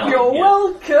hotel. You're here.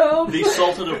 welcome! The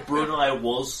Sultan of Brunei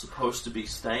was supposed to be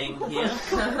staying here.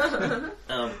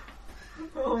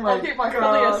 Oh my I'll keep my god.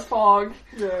 Phileas fog.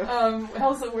 Yeah.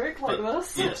 How's it work like But,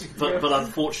 this? yes, but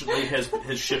unfortunately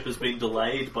his ship has been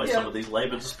delayed by some Yeah. of these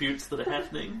labour disputes that are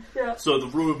happening. Yeah. So the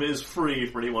room is free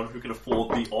for anyone who can afford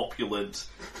the opulent.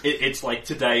 It's like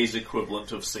today's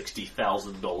equivalent of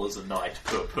 $60,000 a night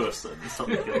per person,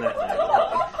 something in that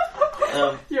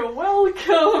neighbourhood. You're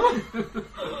welcome!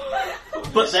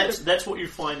 But that's what you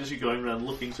find as you're going around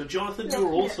looking. So Jonathan,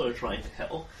 you're also trying to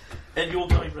help, and you're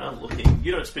going around looking.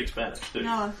 You don't speak Spanish, do you?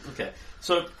 No. Okay.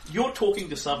 So you're talking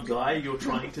to some guy. You're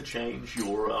trying to change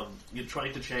your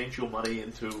money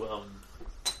into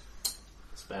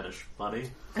Spanish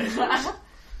money. Pesos.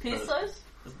 Pesos?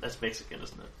 That's Mexican,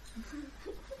 isn't it?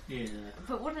 Yeah.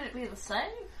 But wouldn't it be the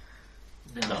same?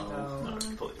 No,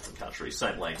 completely different countries.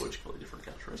 Same language, completely different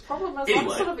countries. Problem is,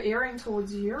 Anyway. I'm sort of erring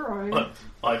towards Euro.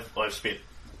 I've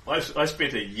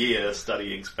spent a year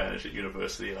studying Spanish at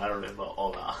university, and I remember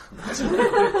hola.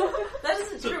 That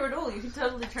isn't true at all. You can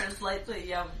totally translate the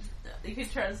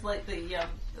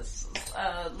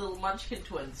little Munchkin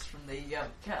twins from the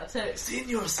cartoon.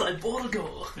 Senor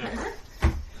Cyborgo.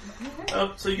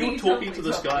 So you're You talking totally to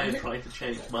this guy and me. trying to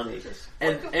change money,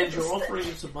 and you're offering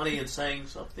him some money and saying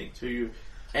something to you,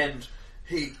 and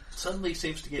he suddenly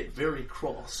seems to get very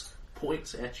cross,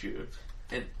 points at you,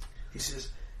 and he says,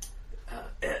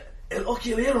 El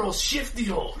oculero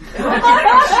shiftió.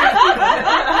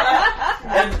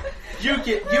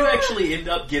 You actually end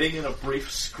up getting in a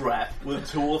brief scrap with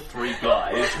 2 or 3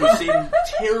 guys who seem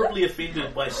terribly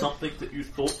offended by something that you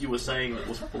thought you were saying that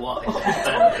was polite in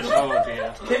Spanish. Oh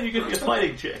dear. Can you give me a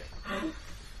fighting check?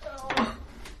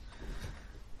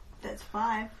 That's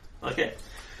 5. Okay.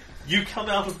 You come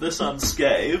out of this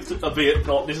unscathed, albeit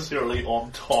not necessarily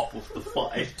on top of the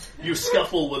fight. You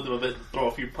scuffle with them a bit, throw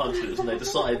a few punches, and they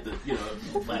decide that,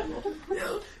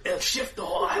 El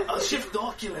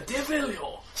shifto que le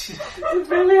develio. El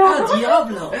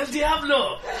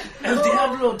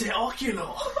diablo de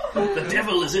oculo. The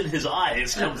devil is in his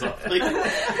eyes, comes up.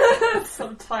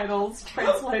 Subtitles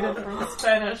translated from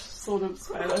Spanish, sort of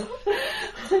Spanish.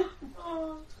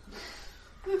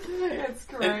 It's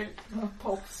great.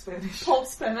 Pulp Spanish. Pulp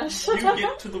Spanish. You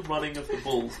get to the running of the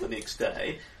bulls the next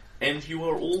day, and you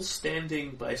are all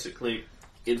standing basically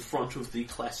in front of the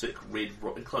classic red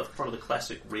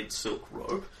silk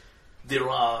rope. There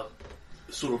are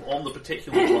sort of on the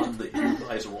particular run that you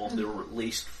guys are on. There are at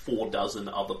least 4 dozen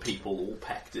other people all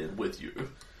packed in with you.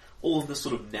 All in this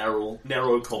sort of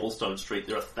narrow cobblestone street.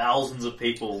 There are thousands of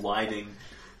people lining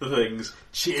the things,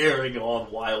 cheering on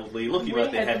wildly, looking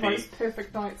like they're had the happy, most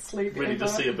perfect night's sleep ready ever.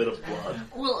 to see a bit of blood.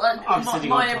 Well,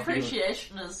 my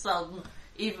appreciation is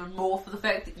even more for the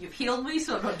fact that you've healed me,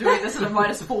 so I'm not doing this at a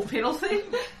 -4 penalty.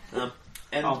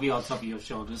 And I'll be on top of your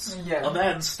shoulders. Yeah. a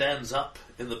man stands up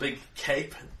in the big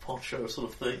cape and poncho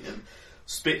sort of thing and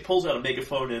pulls out a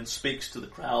megaphone and speaks to the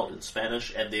crowd in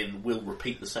Spanish, and then will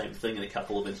repeat the same thing in a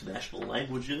couple of international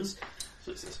languages.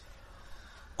 So he says,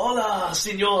 "Hola,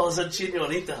 señores and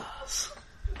señoritas.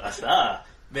 Hasta,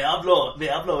 me hablo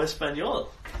español.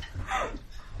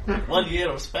 1 year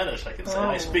of Spanish, I can say.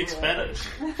 I speak Spanish.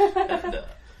 And,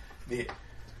 me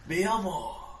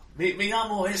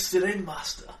llamo este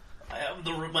ringmaster.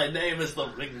 My name is the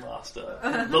ringmaster.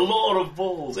 The Lord of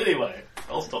Bulls." Anyway,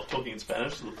 I'll stop talking in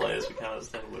Spanish to the players who can't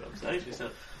understand what I'm saying. She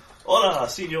said, "Hola,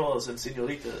 señores and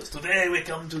señoritas. Today we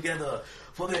come together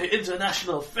for the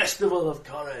International Festival of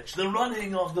Courage, the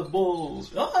running of the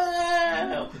bulls. Ole!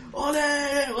 Ole!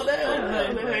 Ole!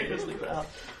 Ole! Goes the crowd.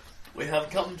 We have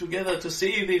come together to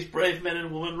see these brave men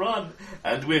and women run,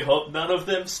 and we hope none of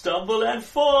them stumble and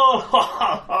fall." Ha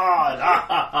ha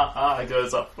ha!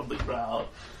 Goes up from the crowd.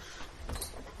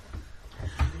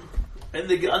 When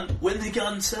the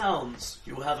gun sounds,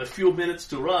 you have a few minutes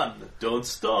to run. Don't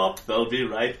stop, they'll be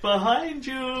right behind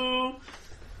you.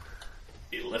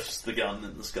 He lifts the gun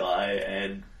in the sky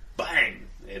and bang!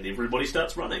 And everybody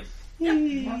starts running.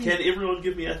 Can everyone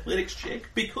give me an athletics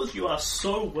check? Because you are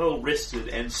so well rested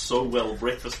and so well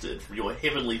breakfasted from your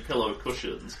heavenly pillow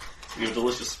cushions, your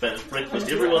delicious Spanish breakfast,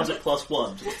 everyone's at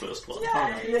 +1 to the first one.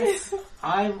 Yes.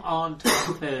 I'm on top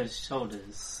of her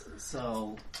shoulders,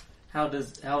 so how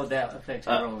would that affect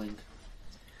her rolling?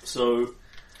 So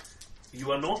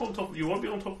you are not on top. You won't be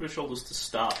on top of your shoulders to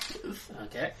start with.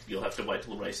 Okay. You'll have to wait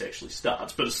till the race actually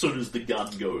starts. But as soon as the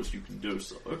gun goes, you can do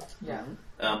so. Yeah.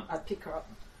 I pick her up.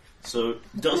 So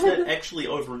does that actually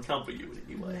over encumber you in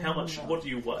any way? How much? No. What do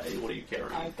you weigh? What are you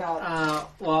carrying? I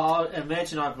got. Well, I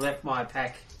imagine I've left my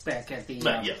pack back at the.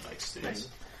 Yeah, makes sense.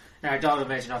 Now I don't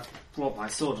imagine I've brought my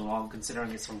sword along,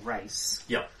 considering it's a race.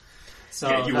 Yep. So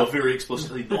yeah, you are very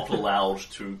explicitly not allowed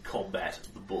to combat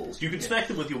the bulls. You can smack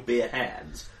them with your bare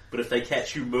hands, but if they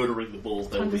catch you murdering the bulls,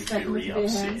 they'll be very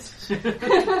upset.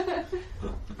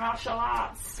 Martial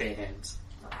arts. Bare hands.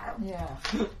 Yeah.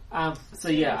 So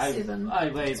yeah, I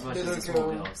weigh as much as a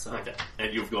small girl. So. Okay,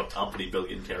 and you've got umpty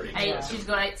billion carrying. 8. She's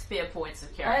got 8 spare points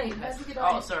of carrying. 8.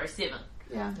 Oh, sorry, 7.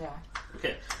 Yeah.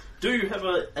 Okay. Do you have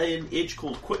an edge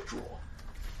called Quick Draw?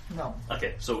 No.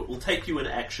 Okay, so it will take you an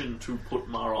action to put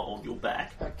Mara on your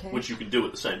back, which you can do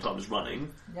at the same time as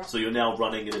running. Yep. So you're now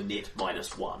running at a net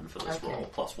 -1 for this roll,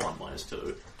 +1,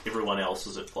 -2. Everyone else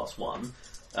is at +1.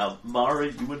 Mara,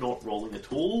 you were not rolling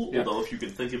at all, although if you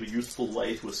can think of a useful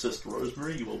way to assist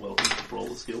Rosemary, you are welcome to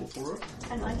roll a skill for her.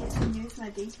 And I get to use my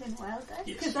D10 wild dice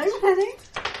Yes. because I'm running.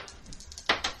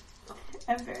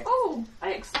 I'm very... Oh,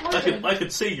 I exploded. I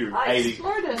could see you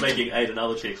making 8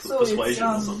 another checks with So persuasion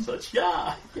it's, or some such.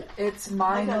 Yeah! It's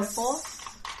minus. I got a 4.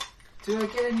 Do I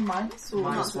get any minus? Or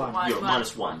 -1. You're at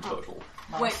 -1 total.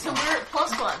 Wait, so we're at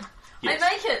 +1. Yes.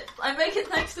 I make it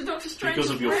thanks to Dr. Strange's Because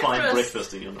of your fine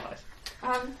breakfast in your night.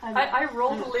 I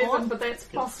rolled 11, but that's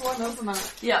 +1, isn't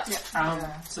it? Yeah.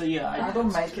 So yeah, I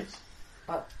don't make it,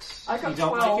 but I got you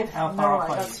don't 12. make it. How no, far I off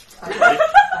are got. you?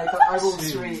 I rolled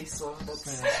 3, so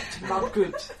that's not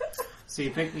good. So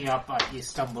you pick me up, but you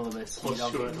stumble a bit. So you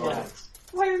don't get Yeah.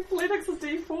 My athletics is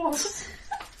D4.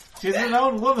 She's an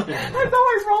old woman. I know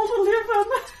I rolled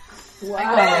 11.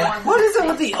 Wow. What is it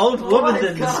with the old woman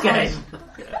in this God. game?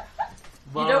 Yeah.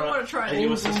 You don't want to try Are you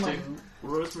and assisting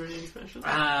Rosemary in any fashion?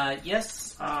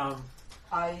 Yes. I'm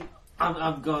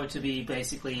going to be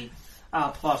basically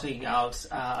plotting out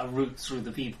a route through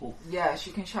the people. Yeah,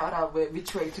 she can shout out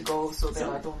which way to go so that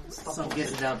I don't stop. So I'm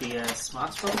guessing that'll be a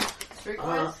smart stroke.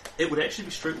 Streetwise? It would actually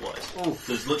be streetwise. Oh,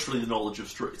 There's literally the knowledge of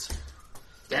streets.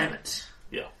 damn it.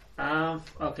 Yeah.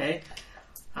 Okay.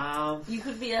 You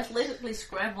could be athletically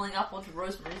scrambling up onto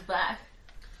Rosemary's back.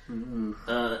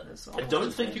 I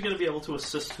don't think you're going to be able to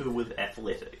assist her with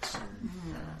athletics.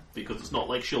 Because it's not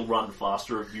like she'll run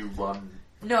faster if you run...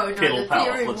 No, Pedal the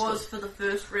power, theory what's was for the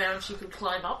first round she could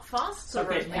climb up fast. So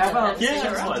Okay, Rosemary how doesn't about- have to Yeah, see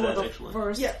that's her fine. up. that, actually.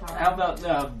 First, How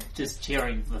about just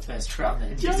cheering the first round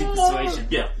and using persuasion?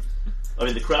 Yeah. I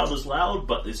mean, the crowd is loud,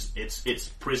 but it's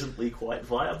presently quite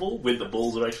viable. When the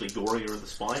bulls are actually goring her in the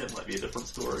spine, it might be a different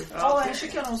story. Oh, and she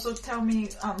can also tell me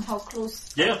how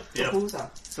close Yeah, the yeah. bulls are.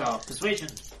 So, persuasion.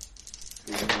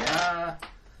 Yeah,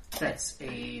 that's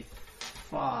a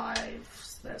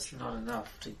 5. That's not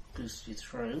enough to boost you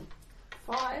through.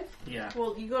 5. Yeah.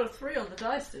 Well, you got a 3 on the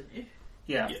dice, didn't you?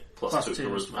 Yeah. Yeah, plus Plus 2 two. to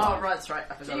Rosemary. Oh, right, that's right.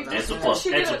 I forgot about Adds a that. plus,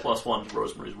 She adds a get a- plus 1 to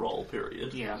Rosemary's roll,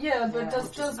 period. Yeah. Yeah, but Yeah,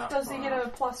 does he get a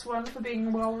 +1 for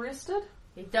being well rested?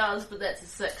 It does, but that's a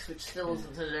 6, which still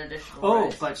isn't an additional Oh,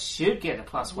 raise. but should get a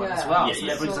 +1 as Yeah. well. Yeah, so yeah.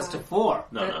 that brings So- us to 4.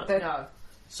 No. No.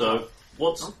 So,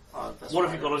 what Oh, that's have you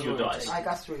right. got on your Sure, dice? I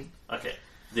got 3. Okay.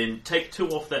 Then take 2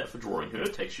 off that for drawing her,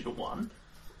 takes you to 1.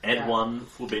 Add Yeah. 1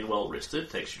 for being well rested,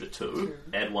 takes you to 2.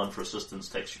 Add 1 for assistance,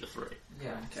 takes you to 3.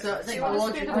 Yeah. So I think You wanna the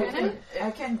spend logical... a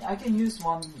penny? I can use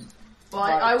one. Well,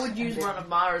 I would and use then- one of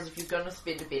Mara's if you're going to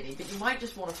spend a penny, but you might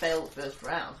just want to fail the first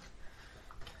round.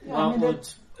 Yeah, Well, I mean,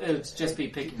 it would just be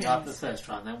picking up the first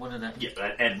round then, wouldn't it?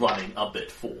 Yeah, and running a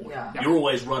bit forward. Yeah. You're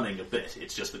always running a bit.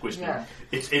 It's just the question. Yeah.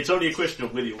 It's only a question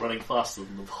of whether you're running faster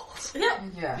than the bulls. Yep.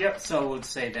 Yeah. Yep, so we'll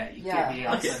say that. You Yeah, get the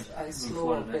I, answer. I Move slow a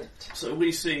forward a bit. So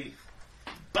we see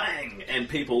bang, and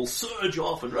people surge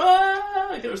off, and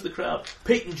goes the crowd.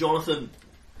 Pete and Jonathan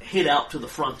head out to the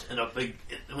front in a big,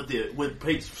 with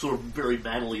Pete's sort of very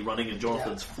manly running and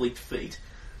Jonathan's fleet feet.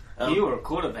 You were a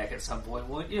quarterback at some point,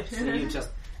 weren't you? So you just...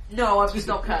 No, I'm just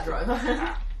not car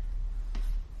driver.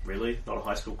 Really? Not a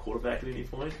high school quarterback at any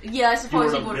point? Yeah, I You're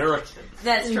suppose an you would. American.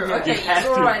 That's true. Yeah. Okay, You have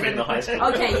you're to right. have been to high school.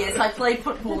 Okay, yes, I played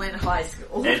football in high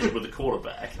school. And you were the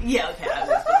quarterback. Yeah, okay, I was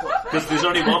the quarterback. Because there's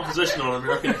only one position on an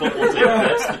American football team, and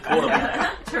that's the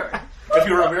quarterback. True. If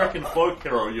you're an American folk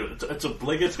hero, it's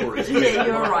obligatory. Yeah,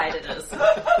 you're right, it is.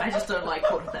 I just don't like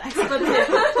quarterbacks. But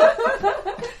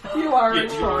yeah. You are You in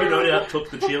charge. no doubt took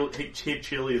the head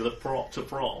cheerleader to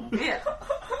prom. Yeah.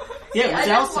 Yeah, it was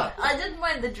Elsa. I didn't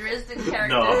mind the Dresden character.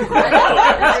 No. I didn't mind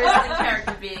the Dresden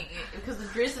character being... Because the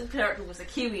Dresden character was a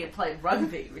Kiwi and played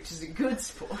rugby, which is a good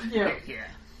sport. Yeah. Yeah.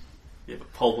 Yeah,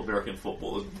 but pulp American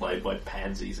football is played by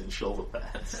pansies in shoulder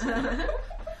pads.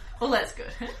 Well, that's good.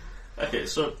 Okay,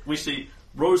 so we see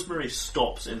Rosemary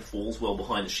stops and falls well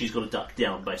behind her. She's got to duck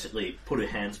down, basically, put her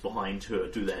hands behind her,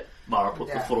 do that. Mara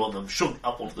puts the Yeah. foot on them, shunk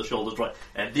up onto the shoulders, right,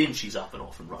 and then she's up and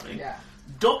off and running. Yeah.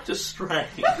 Doctor Strange.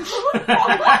 Being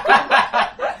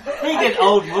an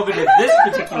old woman in this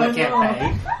particular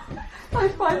campaign. I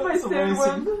find my stand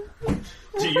amazing. win.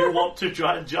 Do you want to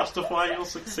try and justify your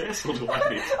success, or do I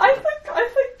need to? I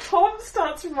think Tom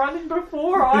starts running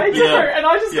before I do, Yeah. and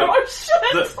I just Yeah. go, oh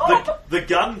shit, Tom! The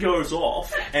gun goes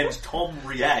off, and Tom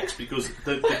reacts because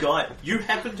the guy... You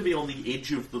happen to be on the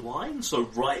edge of the line, so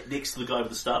right next to the guy with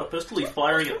the starter pistol. He's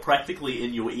firing it practically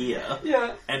in your ear.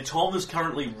 Yeah. And Tom is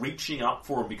currently reaching up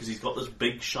for him because he's got this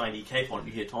big shiny cape on.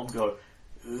 You hear Tom go,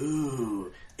 ooh,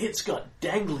 it's got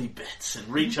dangly bits, and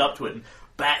reach up to it and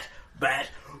bat, bang!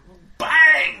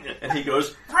 And he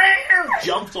goes,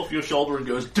 jumps off your shoulder and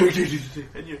goes,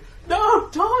 and you, no,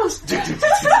 Thomas! And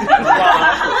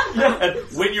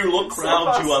when you look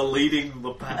round, you are leading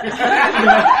the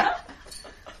pack.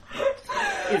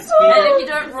 It's And been, if you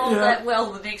don't roll that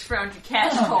well, the next round you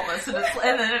catch Thomas,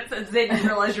 and then you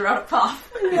realise you're out of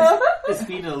puff. it's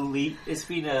been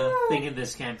a thing in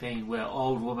this campaign where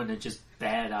old women are just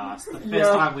badass. The first Yeah.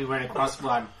 time we ran across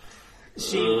one,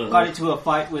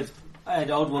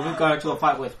 an old woman got into a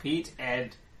fight with Pete,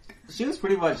 and she was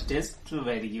pretty much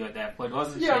decimating you at that point,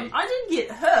 wasn't Yeah, she? I didn't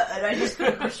get hurt, I just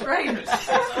couldn't restrain it.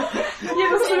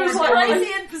 Yeah, as soon It as was I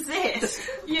crazy and possessed. as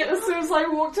soon as I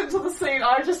walked into the scene,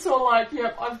 I just saw like,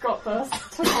 yep, I've got this.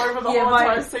 took over the Yeah, whole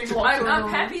entire scene. I'm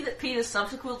happy that Peter's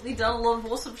subsequently done a lot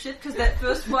of awesome shit, because that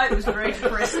first fight was very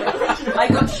depressing. I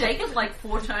got shaken like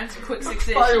 4 times in quick By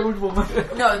succession. old woman.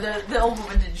 No, the old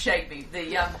woman didn't shake me.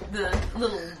 The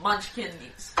little munchkin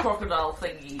crocodile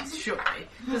thingies shook me,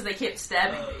 because they kept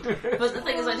stabbing me. But the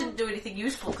thing is, I didn't do anything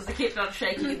useful, because they kept on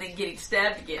shaking and then getting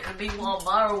stabbed again. And meanwhile,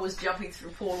 Mara was jumping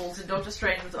through portals, and Doctor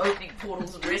Strange was opening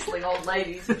portals and wrestling old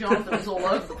ladies, and Jonathan was all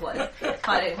over the place,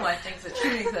 hiding behind things and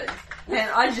shooting things. And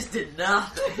I just did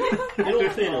nothing. In all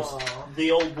fairness,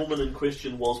 the old woman in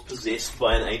question was possessed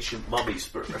by an ancient mummy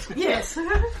spirit. Yes.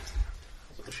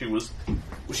 She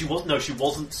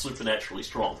wasn't supernaturally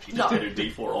strong. She just No. had her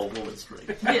D4 old woman streak.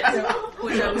 Yes.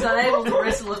 Which I was unable to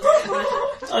wrestle in this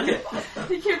position.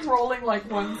 Okay, He kept rolling like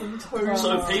 1s and 2s.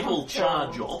 so people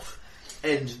charge off,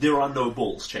 and there are no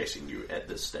bulls chasing you at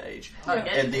this stage.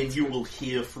 Okay. And then you will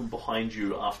hear from behind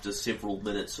you after several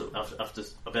minutes, after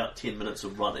about 10 minutes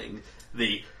of running,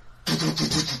 the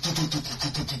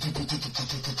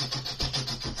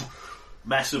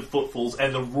massive footfalls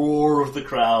and the roar of the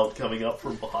crowd coming up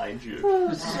from behind you.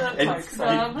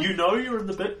 And you know you're in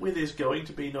the bit where there's going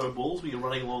to be no bulls, where you're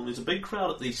running along. There's a big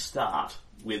crowd at the start,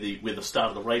 where the start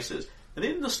of the race is. And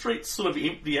then the streets sort of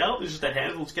empty out, there's just a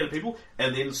handful of scattered people,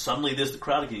 and then suddenly there's the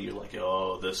crowd again. You're like,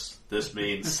 oh, this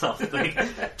means something.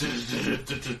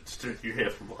 You hear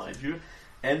from behind you.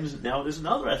 And now there's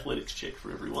another athletics check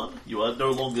for everyone. You are no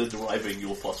longer deriving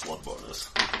your +1 bonus.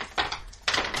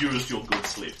 Use your good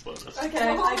sleep bonus. Okay,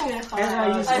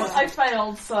 I I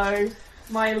failed, so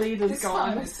my lead is This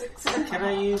gone. time is 6. Can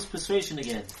I use persuasion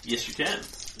again? Yes, you can.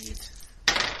 Sweet.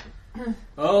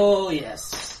 Oh,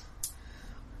 yes.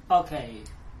 Okay.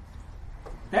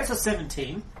 That's a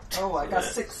 17. Oh, I got Yeah.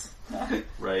 6.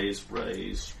 Raise. 4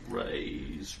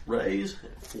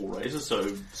 raises,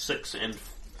 so 6 and...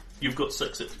 You've got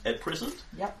 6 at present.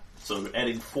 Yep. So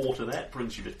adding 4 to that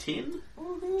brings you to 10,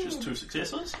 which is 2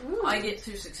 successes. I get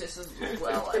 2 successes as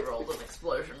well. I rolled an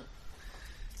explosion.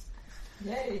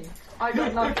 Yay. I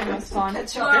got nothing this time.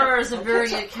 Mara is a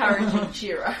very encouraging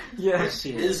cheerer. Yes.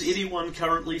 She Is anyone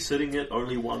currently sitting at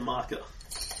only 1 marker?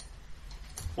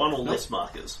 1 or less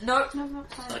markers? Nope. No, not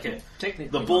quite. Okay.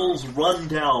 Technically, The bulls run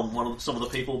down some of the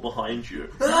people behind you.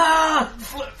 Ah!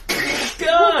 Flip!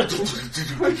 God!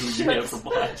 You hear from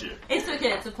behind you. It's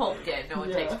okay, it's a pulp game. No one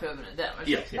Yeah. takes permanent damage.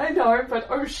 Yeah. I know, but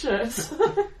oh shit.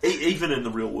 Even in the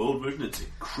real world version, it's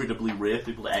incredibly rare for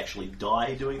people to actually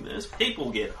die doing this.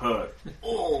 People get hurt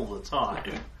all the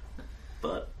time.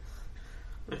 But,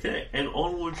 okay, and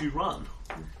onward you run.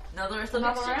 Another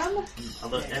Another round?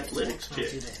 Other athletics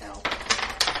Can't do check. the hell.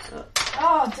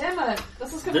 Oh, damn it.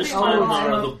 This is going to This be time, hard.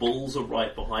 Mara, the bulls are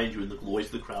right behind you and the noise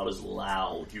of the crowd is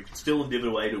loud. You can still endeavour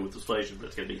to aid it with persuasion, but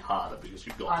it's going to be harder because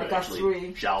you've got I to got actually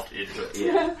 3. shout into her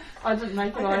ear. I didn't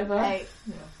make it either. Hey,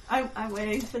 Yeah. I'm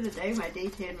waiting for the day my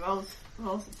D10 rolls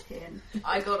a 10.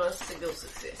 I got a single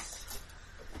success.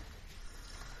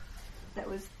 That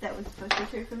was supposed to be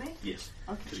true for me? Yes,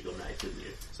 Okay. because you got an 8, didn't you?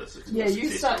 So that's a Yeah, you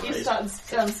success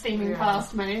start raise. steaming Yeah.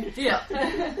 past me. Yeah.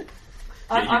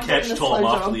 I'm You doing catch the Tom slow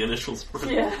after job. the initial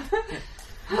sprint.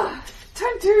 Yeah.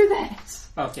 Don't do that.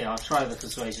 Okay, I'll try the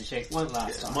persuasion check one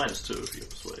last Yeah, time. -2 for your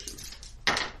persuasion.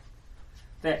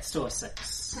 That's still a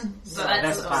 6. So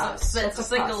that's a pass. That's a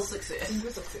single pass. success.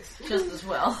 Single success. Just as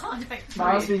well. I think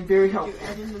Mara's 3. being very Did you helpful.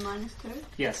 add in the -2?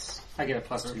 Yes, I get a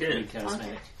 +2 for Okay. being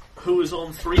charismatic. Who is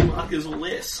on 3 markers or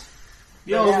less?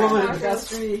 The old Yeah, woman. I got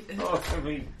 3. Oh, for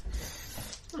me.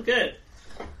 Okay,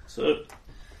 so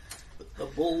the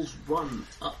bulls run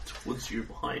up towards you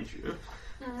behind you,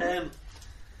 and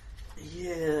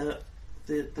yeah,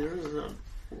 there is an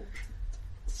unfortunate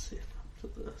setup to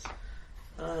this.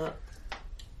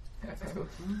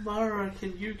 Mara,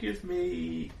 can you give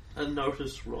me a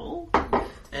notice roll?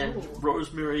 And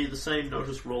Rosemary, the same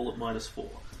notice roll at -4.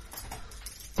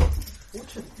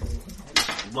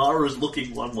 Mara is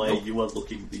looking one way, you are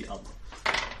looking the other.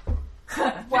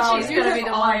 Wow, she's you gonna have be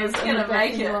the one eyes that's in gonna the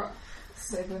back make of it. your-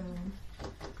 7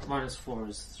 -4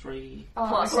 is 3.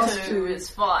 Plus plus 2 is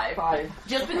 5. 5.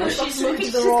 Just because Stop she's looking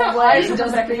looking, the she's wrong got way, eyes it that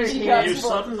doesn't doesn't mean mean she she can't You can't.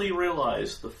 suddenly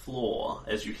realise the floor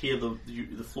as you hear the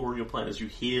floor in your plane, as you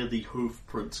hear the hoof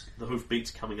prints, the hoof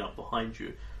beats coming up behind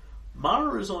you.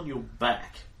 Mara is on your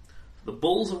back. The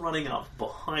bulls are running up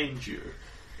behind you.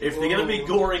 If they're going to be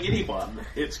goring anyone,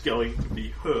 it's going to be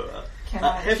her. Can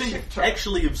I Having shift her?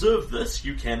 actually observed this,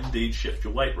 you can indeed shift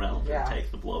your weight round Yeah. and take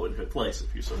the blow in her place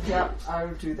if you so choose. Yeah, I'll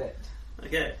do that.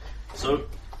 Okay, so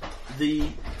the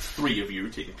 3 of you,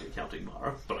 technically counting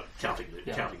Mara, but counting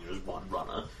you as one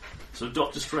runner. So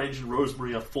Doctor Strange and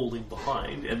Rosemary are falling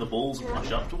behind, and the bulls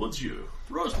rush up towards you.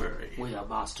 Rosemary, We are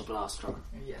Master Blaster.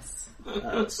 Yes.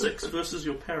 6 versus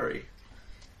your parry.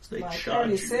 So they My charge parry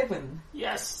you. is 7,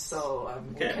 Yes. so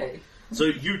I'm Okay. okay. So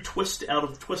you twist out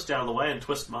of the way and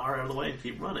twist Mara out of the way and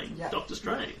keep running. Yeah. Doctor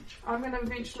Strange. I'm going to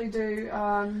eventually do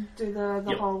the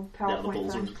Yep. whole Now the PowerPoint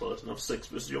balls thing. are close enough. 6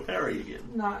 versus your parry again.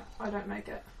 No, I don't make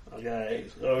it. Okay,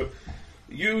 so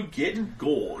you get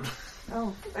gored.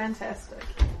 Oh, fantastic.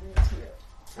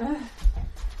 Of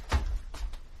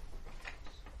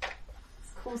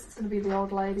course it's going to be the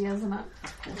old lady, isn't it?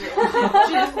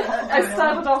 I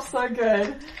started off so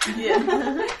good.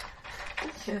 Yeah.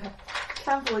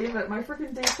 Can't believe it. My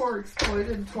freaking D4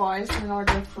 exploded twice and then I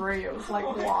got 3. It was like,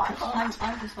 what? I'm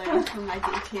just waiting for my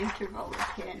D10 to roll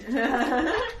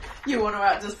again. You want to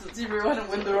outdistance everyone and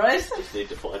win the race? Just need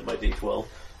to find my D12.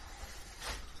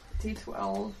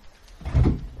 D12.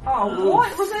 Oh,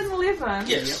 what? Was that an 11?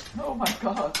 Yes. Oh my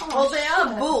god. Well, they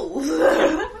are bulls.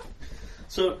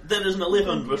 So that is an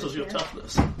 11 versus your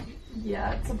toughness.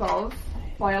 Yeah, it's above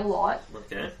by a lot.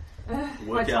 Okay. My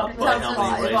Work out toughness by is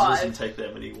how many 5. raises and take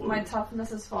that many wounds. My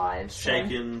toughness is 5. so-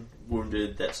 Shaken,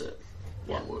 wounded, that's it.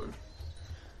 One wound.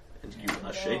 And you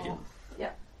are shaken.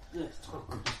 Yeah.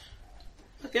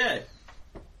 Okay.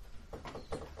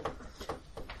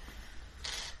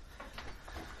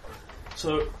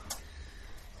 So,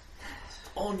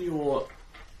 on your...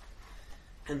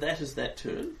 And that is that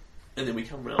turn. And then we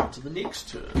come round to the next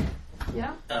turn.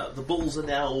 Yeah. The bulls are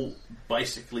now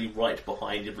basically right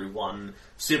behind everyone.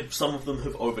 Some of them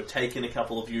have overtaken a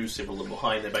couple of you, several of them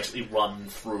behind. They basically run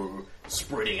through,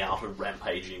 spreading out and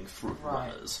rampaging through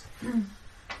runners.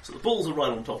 So the bulls are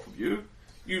right on top of you.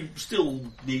 You still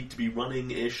need to be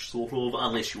running-ish, sort of,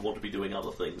 unless you want to be doing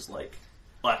other things like...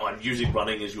 I'm using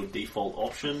running as your default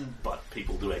option, but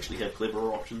people do actually have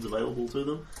cleverer options available to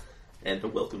them, and are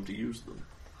welcome to use them.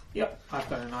 Yep, I've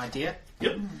got an idea.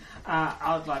 Yep.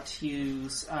 I would like to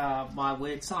use my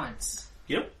weird science.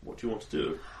 Yep. What do you want to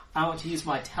do? I want to use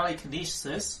my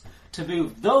telekinesis to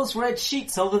move those red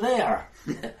sheets over there.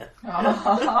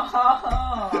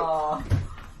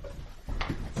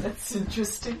 That's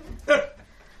interesting. That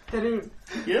it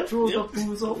Yep. draws yep. up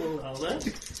booze off. We'll allow that.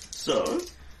 So,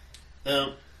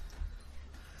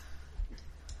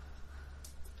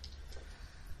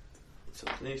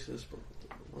 telekinesis. Blah,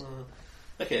 blah, blah,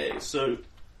 blah. Okay, so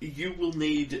you will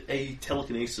need a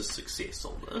telekinesis success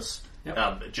on this.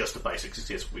 Yep. Just a basic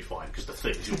success will be fine because the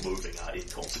things you're moving are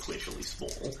inconsequentially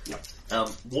small. Yep.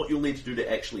 What you'll need to do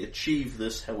to actually achieve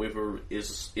this, however,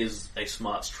 is a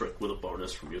smarts trick with a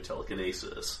bonus from your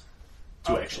telekinesis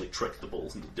to actually trick the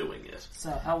bulls into doing it.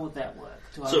 So how would that work?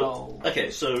 Do I So, roll?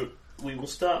 okay, so we will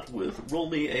start with roll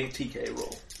me a TK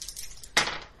roll.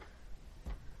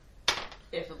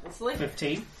 Effortlessly.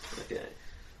 15. Okay,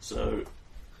 so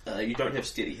you don't have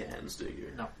steady hands, do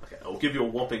you? No. Okay, I'll give you a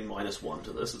whopping -1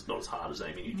 to this. It's not as hard as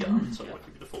aiming a gun, so I won't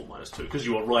give you the full -2 because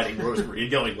you are riding Rosemary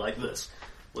and going like this.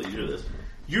 Well, you do this.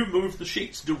 You move the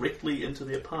sheets directly into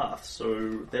their path, so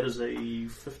that is a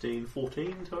 15,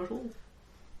 14 total.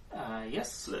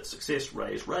 Yes. So that's success,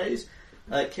 raise, raise.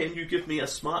 Can you give me a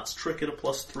smarts trick at a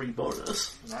 +3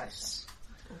 bonus Nice.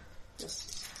 Yes.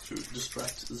 to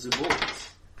distract the bulls?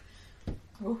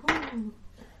 Woohoo.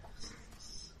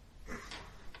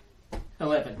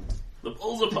 11. The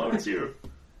bulls oppose you.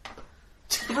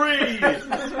 3!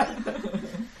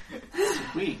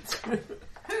 Sweet.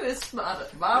 Who is smarter?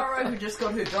 Mara, who just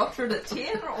got her doctorate at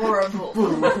 10, or a bull?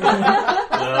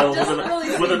 Well, Doesn't really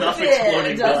with seem enough fair,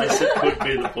 exploding does dice, it could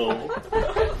be the bull.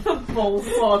 The bull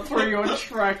saw through your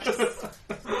tricks.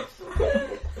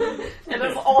 It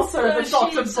is also the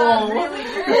Dr. Bull. Really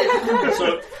red.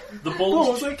 So the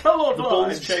bulls, are colourblind. the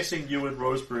bulls chasing you and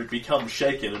Rosemary become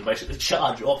shaken and basically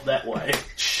charge off that way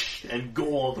and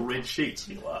gore the red sheets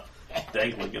you are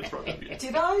dangling in front of you.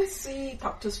 Did I see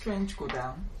Doctor Strange go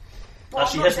down? Well,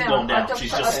 She not hasn't gone down. I've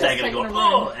She's I've just staggered and taken gone, them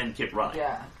in. oh, and kept running.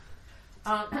 Yeah.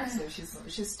 So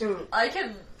she's still. I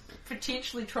can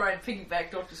potentially try and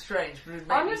piggyback Doctor Strange, but it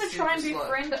may I'm be going to try and super slow.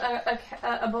 befriend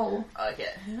a bull.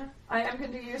 Okay. I am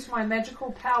going to use my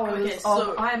magical powers Okay, of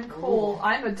so- I'm cool,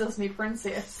 I'm a Disney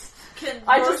princess. Can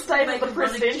I just Rosemary stayed at make the a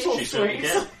running presidential check? She certainly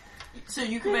suite. can. So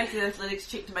you can make an athletics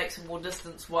check to make some more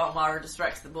distance while Mara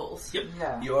distracts the bulls. Yep.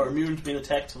 Yeah. You are immune to being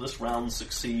attacked for this round,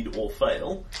 succeed or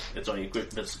fail. It's only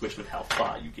it's a question of how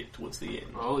far you get towards the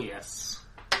end. Oh, yes.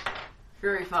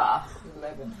 Very far.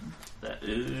 11. That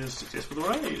is success with a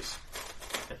raise.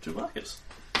 Have 2 markers.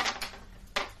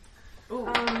 Ooh.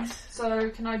 So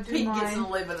can I do Pete gets an my...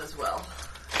 11 as well.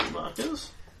 2 markers.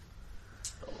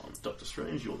 Hold on, Doctor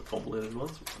Strange, you're the complicated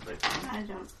ones. We'll come back to you. I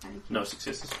don't. No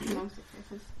successes for you. No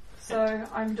successes. So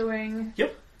I'm doing...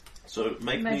 Yep. So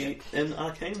make Magic. me an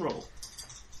arcane roll.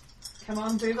 Come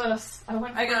on, do this. I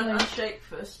went I got an friendly. unshake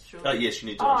first, sure. Yes, you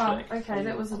need to Oh, unshake. okay,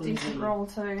 that was a decent roll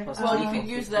too. Well, you can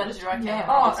use that as your arcane. Yeah.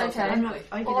 Oh, It's okay. automatically.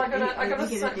 I Well, I got a get a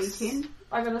 6. D10.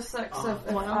 I got a 6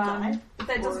 if One on die. but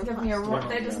that doesn't give me a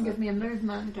that doesn't give me a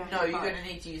movement. No, you're going to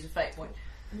need to use a fate point.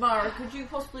 Mara, could you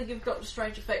possibly give Doctor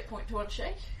Strange a fate point to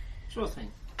unshake? Sure thing.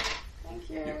 Thank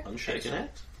you. You unshake an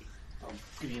act, I'll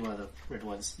give you one of the red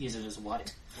ones. Use it as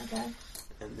white. Okay.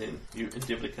 and then you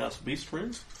endeavour to cast Beast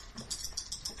Friends.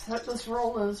 Let's hope this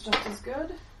roll is just as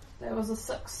good. There was a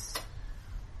 6.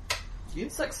 Yeah.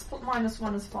 6 minus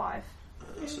 1 is 5.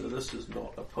 So this is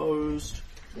not opposed.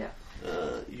 Yeah.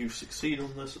 You succeed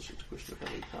on this. It's just a question of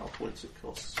how many power points it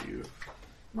costs you.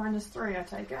 Minus 3, I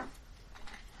take it.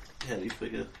 How do you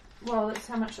figure? Well, that's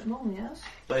how much it normally is.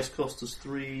 Base cost is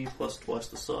 3 plus twice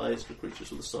the size for creatures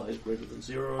with a size greater than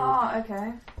 0. Oh,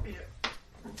 okay.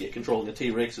 Yeah, controlling a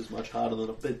T-Rex is much harder than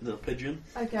a pigeon.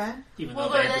 Okay. Even Well,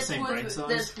 though they have the that's same brain worth, size.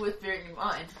 that's worth bearing in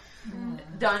mind.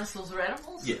 Dinosaurs are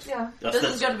animals? Yes. Yeah. This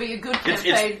is going to be a good It's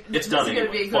campaign. it's done This is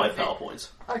gonna be anyway. a good 5 event. power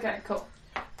points. Okay, cool.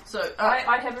 So,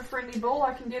 I have a friendly ball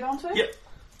I can get onto? Yep.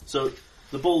 So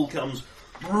the ball comes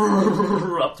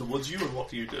up towards you, and what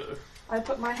do you do? I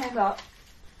put my hand up.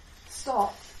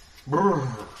 Stop.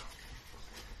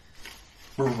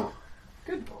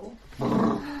 Good ball.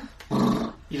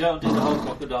 You don't do the whole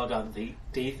Crocodile Dundee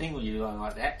thing when you go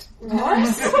like that.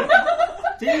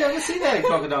 What? Did you ever see that in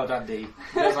Crocodile Dundee?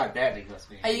 It goes like that, it goes.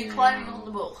 are you climbing on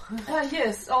the ball?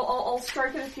 Yes, I'll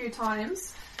stroke it a few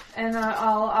times, and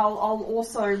I'll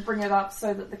also bring it up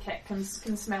so that the cat can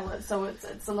smell it. So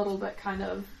it's a little bit kind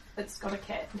of it's got a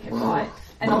cat nearby,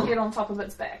 and I'll get on top of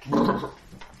its back.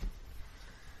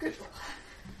 Good.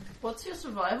 What's your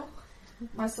survival?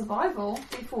 My survival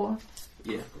D4.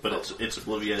 Yeah, but it's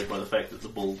obliviated by the fact that the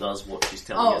bull does what she's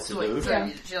telling Oh, it to sweet. do. So Yeah.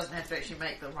 she doesn't have to actually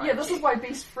make them, right? Yeah, this is why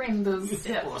Beast Friend is.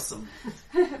 Yeah. Awesome.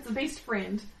 It's a Beast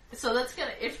Friend. So that's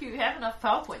gonna, if you have enough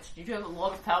power points, you do have a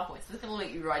lot of power points, that's gonna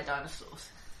let you ride dinosaurs.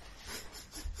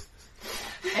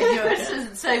 And your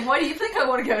assistant saying, why do you think I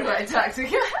want to go to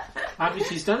Antarctica? I mean,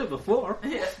 she's done it before.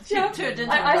 Yeah, she Yeah, turned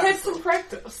into I a had dinosaur. some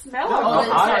practice. Now No, I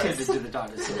that's I right. turned into the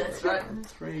dinosaur. That's right.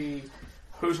 3.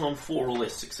 Who's on 4 or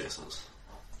less successes?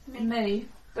 Me,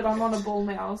 but I'm on a ball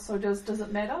now, so does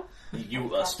it matter?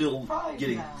 You are still 5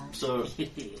 getting now. so.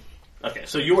 Okay,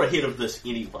 so you're ahead of this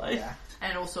anyway. Yeah.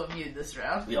 And also immune this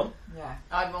round. Yep. Yeah.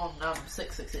 I'm on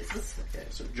 6 successes. Okay,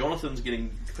 so Jonathan's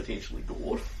getting potentially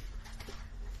gored.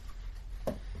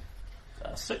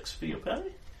 6 for your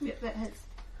parry. Yep, that hits.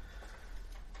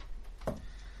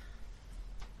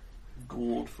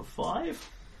 Gored for 5.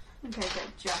 Okay,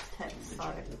 that just hits,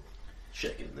 so.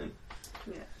 Shaking then.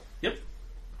 Yeah. Yep.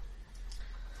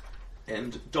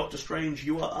 And Doctor Strange,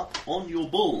 you are up on your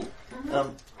bull.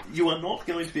 You are not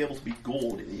going to be able to be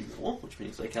gored anymore, which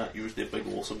means they can't use their big,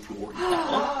 awesome goring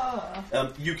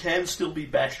power. You can still be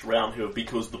bashed around her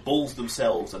because the bulls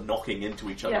themselves are knocking into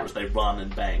each other Yeah. as they run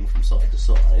and bang from side to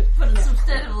side. But it's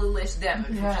substantially less damage,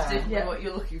 which is Yeah. definitely Yeah. what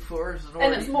you're looking for. Is an And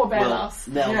already... it's more badass.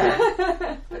 Now,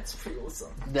 Yeah. That's pretty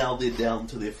awesome. now they're down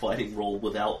to their fighting roll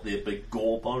without their big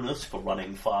gore bonus for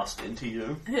running fast into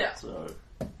you. Yeah. So,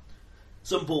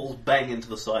 some balls bang into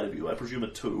the side of you. I presume a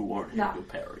 2 won't hit No. your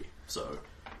parry. So,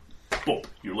 boop,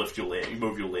 you lift your leg, you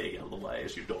move your leg out of the way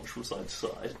as you dodge from side to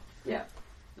side. Yeah.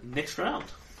 Next round.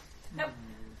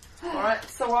 Alright.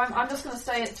 So I'm just going to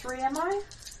stay at 3, am I?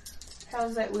 How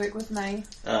does that work with me?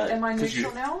 Am I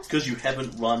neutral now? Because you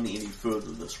haven't run any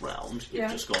further this round. You've Yeah.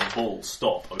 just gone bull,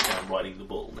 stop. Okay, I'm riding the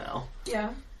bull now.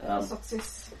 Yeah. Um,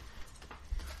 Success.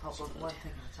 I'll do one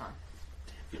thing at a time.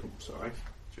 Yeah, sorry. Do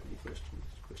you have any questions?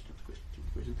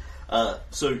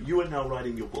 So you are now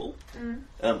riding your bull.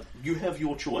 You have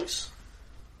your choice.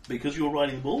 Because you're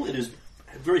riding the bull, it is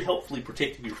very helpfully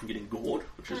protecting you from getting gored,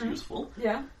 which is useful.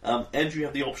 Yeah. And you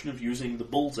have the option of using the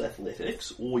bull's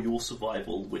athletics or your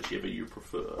survival, whichever you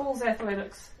prefer. Ball's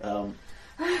athletics.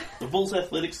 The bull's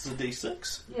athletics is a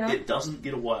d6. Yeah. It doesn't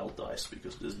get a wild dice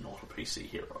because it is not a PC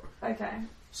hero. Okay.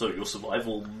 So your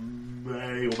survival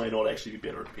may or may not actually be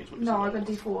better. It depends what your No, I survival got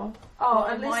is. D4. Oh, Well,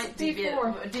 it unless might be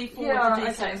D4. better. D4 Yeah, to D6.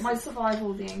 okay. My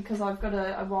survival then, because I've got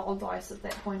a wild dice at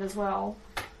that point as well.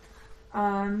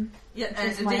 Yeah, Which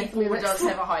and is the my D4 athletics. does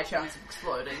have a high chance of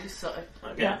exploding, so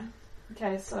Okay. Yeah.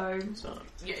 Okay, so So,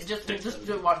 yeah, just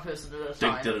do one person at a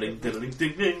ding, time. ding, ding, ding,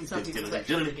 ding, ding, Some ding, people's ding,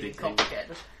 actually ding, getting ding, ding.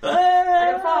 complicated.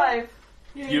 I got a 5.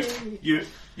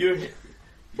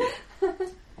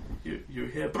 You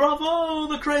hear, bravo,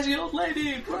 the crazy old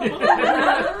lady, bravo.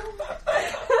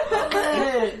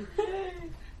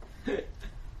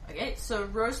 Okay, so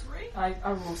Rosemary, I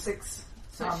roll 6.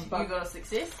 so but you got a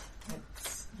success,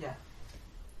 it's, yeah.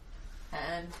 and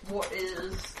And what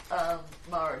is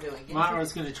Mara doing?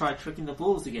 Mara's going to try tricking the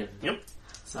bulls again. Yep.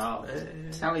 So,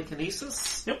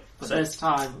 telekinesis. Yep. But this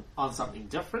time on something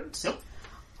different. Yep.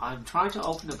 I'm trying to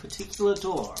open a particular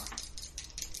door.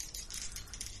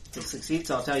 If it succeeds,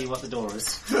 I'll tell you what the door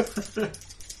is.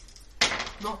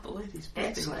 Not the lady's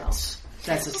Excellent.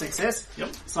 That's a success. Yep.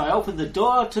 So I open the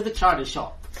door to the China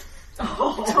shop.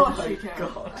 Oh my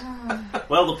god.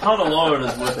 Well, the pun alone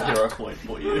is worth a hero point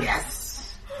for you.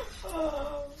 Yes!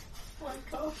 Oh my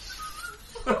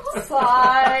gosh.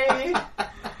 Sigh.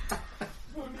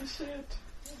 Holy shit.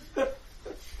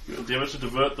 You endeavour to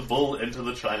divert the bull into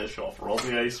the China shop. Roll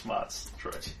me a smarts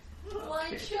trick.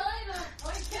 My China!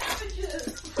 My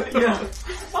cabbages! Yeah.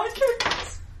 My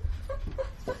goodness.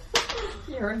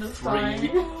 You're in the sign.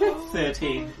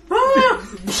 13.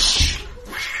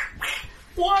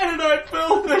 Why did I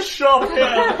build this shop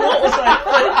here? What was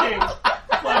I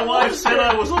thinking? My wife said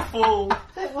I was a fool.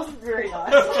 That wasn't very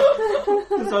nice.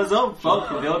 Because I was on boat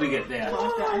for building it there. I've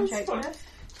got uncheck first.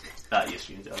 Yes,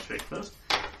 you need to uncheck first.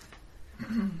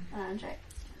 Uncheck.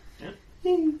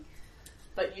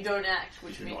 But you don't act,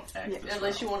 which You do means not act this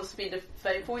unless you round. want to spend a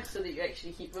fate point so that you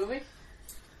actually keep moving.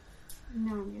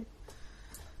 No, I'm good.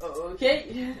 Okay.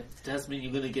 It does mean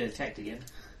you're going to get attacked again.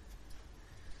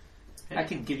 I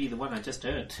can give you the one I just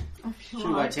earned. I'm sure.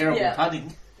 Through my terrible Yeah.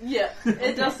 punning. Yeah,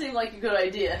 it does seem like a good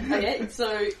idea. Okay,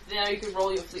 so now you can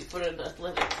roll your fleet-footed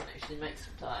athletics and actually make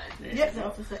some time. Yep, that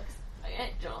was a 6. Okay,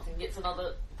 Jonathan gets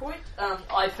another point.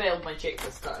 I failed my check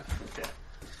this time. Okay.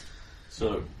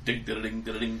 So, ding, ding, ding,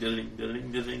 ding, ding, ding,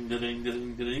 ding, ding, ding,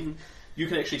 ding, ding. You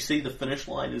can actually see the finish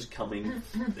line is coming.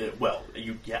 Well,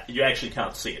 you actually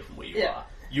can't see it from where you are.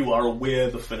 You are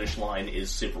aware the finish line is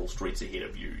several streets ahead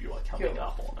of you. You are coming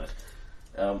up on it.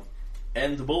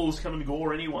 And the bulls come and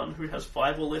gore anyone who has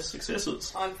 5 or less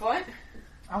successes. I'm fine.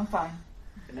 I'm fine.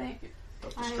 Thank you.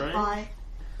 Dr. I'm Strange, fine.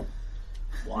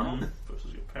 1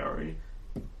 versus your parry.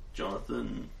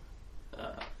 Jonathan,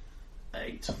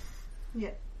 8.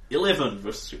 Yep. 11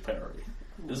 versus your parry.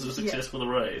 This is a success for the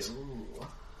raise. Ooh.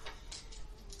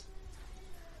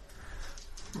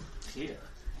 Here.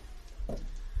 9,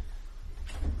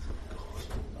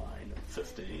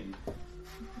 15, Oh,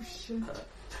 shit.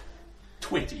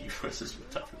 20 versus your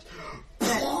toughness.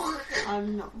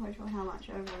 I'm not quite sure how much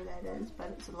over that is,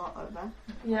 but it's a lot over.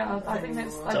 Yeah, I think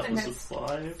that's. I think Toughness of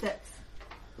that's. 5. 6.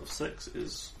 Of 6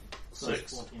 is So that's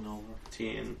 6, 14 over.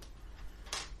 10,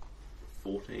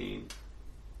 14,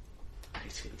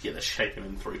 18. Yeah, they're shaken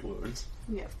in 3 wounds.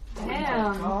 Yep.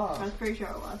 Damn. I was pretty sure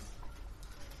it was.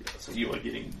 Yeah, so you are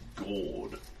getting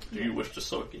gored. Do you wish to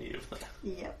soak any of that?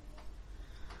 Yep.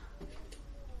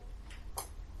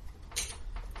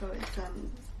 So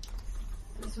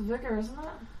It's vigor, isn't it?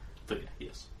 Vigor,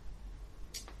 yes.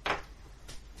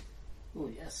 Oh,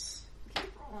 yes.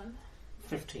 Keep rolling.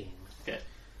 15. Okay.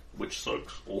 Which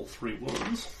soaks all 3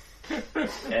 wounds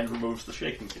and removes the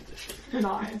shaking condition.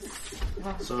 Nice.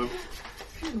 So,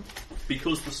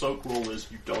 because the soak roll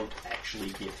is you don't actually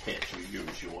get hit, you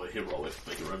use your heroic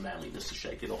vigor and manliness to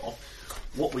shake it off.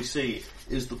 What we see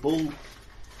is the bull,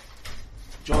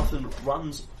 Jonathan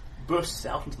bursts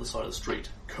out into the side of the street,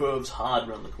 curves hard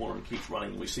around the corner and keeps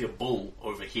running. We see a bull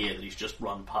over here that he's just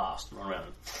run past and run around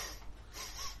and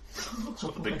it's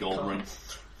got the big gold ring.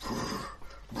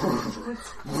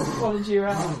 What did you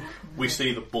have? We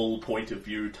see the bull point of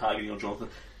view targeting on Jonathan.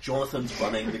 Jonathan's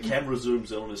running, the camera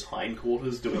zooms in on his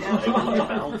hindquarters doing an able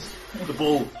bounce. The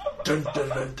bull dun, dun,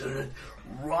 dun, dun,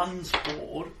 runs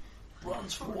forward,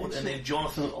 and then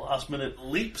Jonathan at the last minute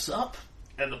leaps up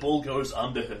and the bull goes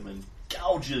under him and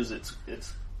gouges its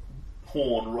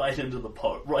horn right into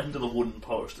the wooden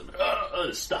post and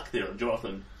it's stuck there, and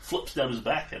Jonathan flips down his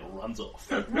back and runs off.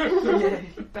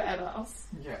 Badass.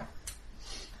 Yeah.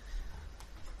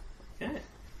 Okay.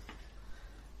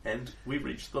 And we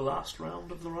reached the last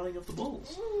round of the running of the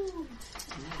bulls.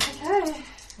 Okay.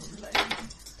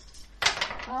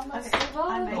 I I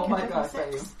survived. made Oh it my over god, I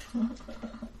 6. failed.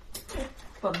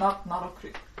 But not a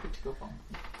critical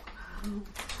bomb.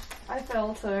 I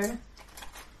fell too.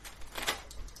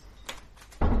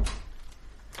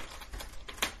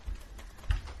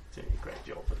 Doing a great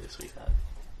job with this, sweetheart.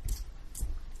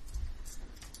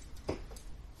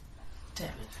 Damn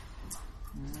it.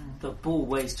 The bull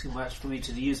weighs too much for me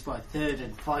to use my third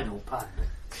and final pun.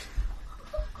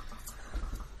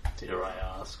 Dare I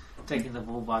ask? Taking the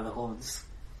bull by the horns.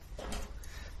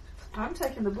 I'm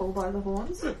taking the bull by the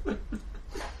horns.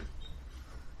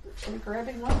 Literally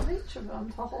grabbing one of each of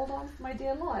them to hold on for my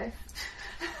dear life.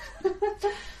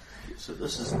 So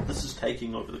this is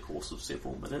taking over the course of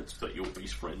several minutes, but your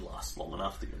beast friend lasts long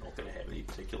enough that you're not going to have any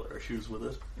particular issues with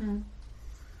it.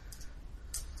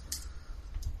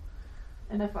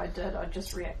 And if I did, I'd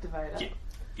just reactivate it. Yeah.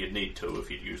 You'd need to if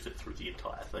you'd used it through the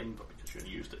entire thing, but because you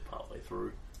only used it partway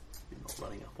through, you're not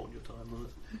running up on your time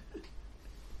limit.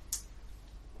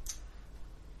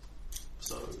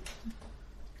 So,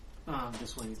 I'm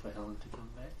just waiting for Helen to come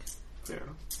back. fair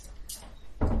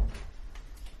enough.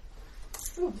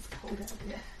 Ooh, it's cold out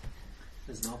here.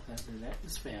 There's no pleasant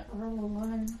atmosphere. We're all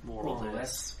alone. More or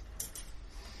less.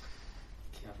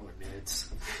 Cowboy nerds.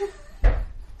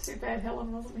 Too bad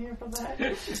Helen wasn't here for that.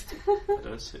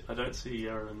 I don't see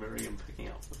Yara and Miriam picking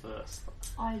up the first.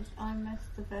 I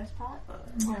missed the first part. I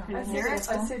I couldn't hear it.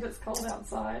 said it's cold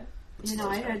outside. You know,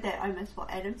 I heard that. I missed what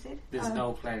Adam said. There's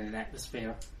no planet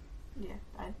atmosphere. Yeah,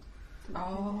 I.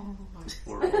 Oh,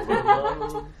 We're all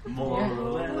alone, more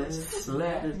or less.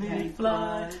 Let me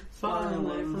fly far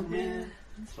away from here.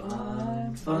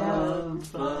 Fun, fun,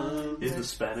 fun. In the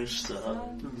Spanish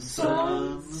sun,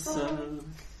 sun.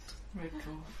 Red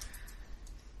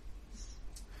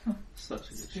Dwarf. Such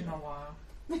a good It's been a show. while.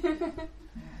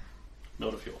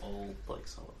 Not if you're old like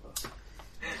some of us.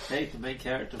 Hey, the main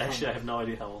character. Actually, I have no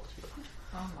idea how old you are.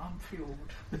 I'm pretty old.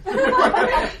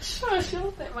 Sure, she's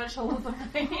not that much older than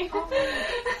me.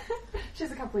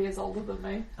 She's a couple of years older than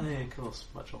me. Oh, yeah, of course,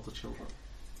 much older children.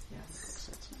 Yes. Makes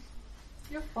sense.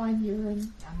 You're fine,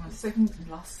 Urine. I'm a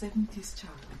last 70s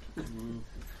child.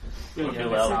 You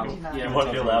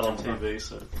won't be allowed on TV,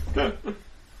 so.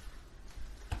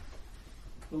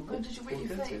 Oh, did you wet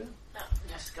your feet? No,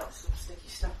 just got some sticky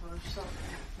stuff on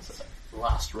myself.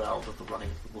 Last round of the running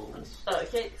of the bulls.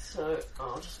 Okay, so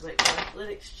I'll just make my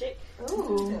athletics check.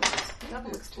 Ooh,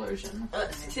 double explosion.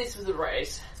 Success with a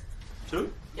raise.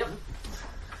 2? Yep.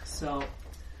 So,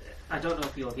 I don't know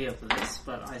if you're here for this,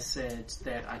 but I said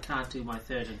that I can't do my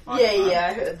third and final Yeah, one.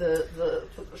 I heard the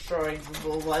throwing the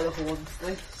ball by the horns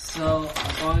thing. So,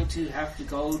 I'm going to have to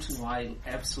go to my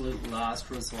absolute last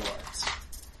resort.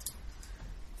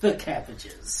 The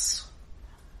cabbages.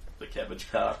 The cabbage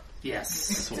cart. Yes.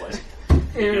 That's the way.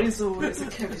 There is always a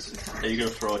cabbage cart. Are you going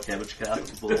to throw a cabbage cart at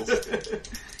the bulls?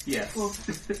 Yes.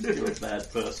 You're a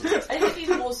bad person. I think he's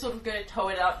more sort of going to tow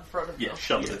it out in front of Yeah, him.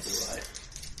 shove it Yes.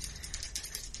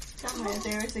 in Somewhere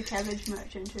there is a cabbage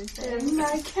merchant who says, There's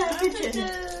 "My cabbages."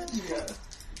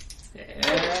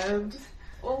 Yeah. And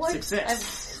All I,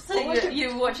 success. So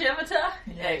you watch Avatar?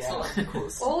 Yeah, Excellent. of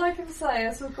course. all I can say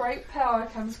is with great power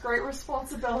comes great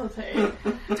responsibility.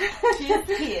 She's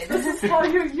This dead. is how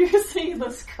you're using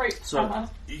this great So, power.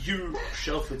 you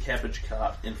shove the cabbage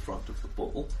cart in front of the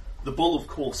bull. The bull, of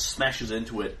course, smashes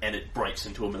into it and it breaks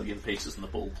into a million pieces and the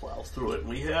bull plows through it. And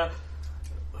we hear...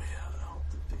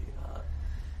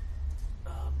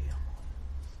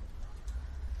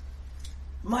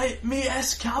 Me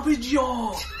es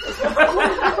cabello!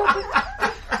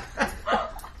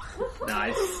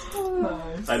 Nice.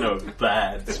 Nice. I know,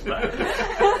 bad Spanish.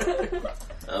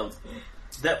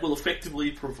 That will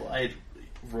effectively provide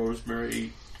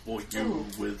Rosemary or you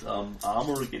with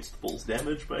armor against the bull's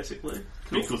damage, basically.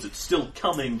 Because it's still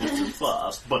coming just as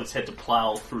fast, but it's had to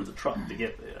plow through the truck to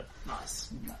get there.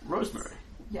 Nice. Rosemary,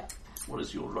 Yeah. what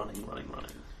is your running?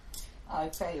 I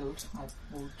failed. I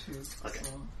rolled 2. Okay.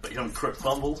 So But you haven't crit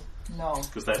fumbled, no.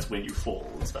 because that's when you fall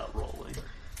and start rolling.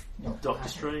 No. Doctor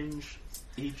Strange,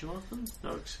 E. Jonathan?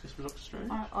 No, excuse me, Doctor Strange?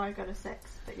 I got a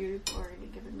 6, but you've already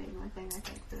given me my thing, I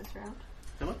think, for this round.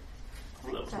 Am I? I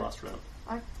think That was so. last round.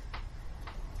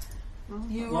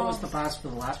 What was the pass for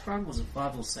the last round? Was it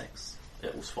 5 or 6?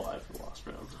 It was 5 for the last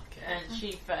round. Okay. And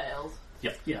she failed.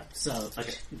 Yeah, so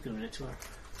Okay. you've given it to her.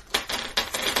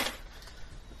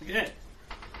 Okay.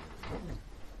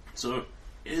 So,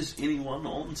 is anyone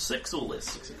on 6 or less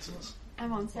successes?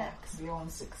 I'm on 6. Yeah, we're on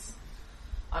 6.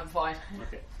 I'm fine.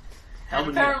 Okay. And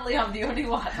apparently I'm the only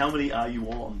one. How many are you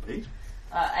on, Pete?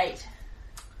 8.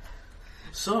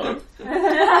 So,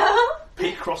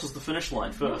 Pete crosses the finish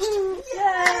line first.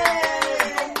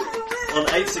 Yay! On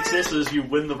 8 successes, you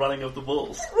win the running of the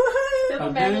bulls. They're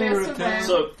the manliest of men.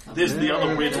 So, there's the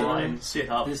other red line set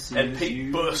up, This and is Pete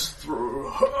you. bursts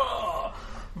through,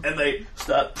 and they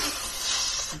start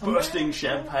bursting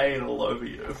champagne all over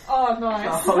you. Oh,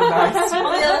 nice. Oh, nice. On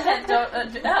the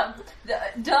other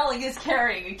hand, Darling is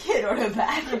carrying a kid on her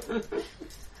back.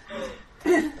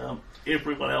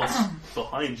 Everyone else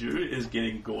behind you is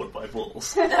getting gored by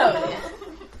bulls. Oh, yeah.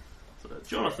 So,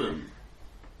 Jonathan,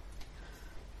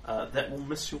 that will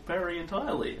miss your parry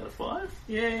entirely out of 5.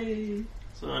 Yay!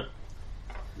 So,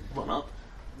 run up,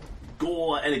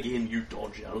 gore, and again you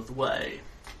dodge out of the way.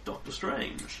 Doctor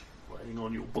Strange, laying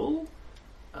on your bull.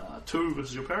 2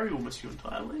 versus your parry will miss you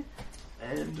entirely.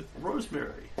 And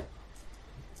Rosemary,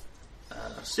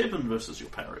 7 versus your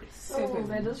parry. Oh,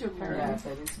 that is your parry. Yeah,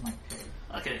 that is my parry.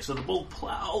 Okay, so the bull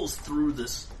plows through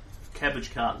this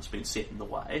cabbage cart that's been set in the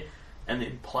way, and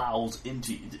then plows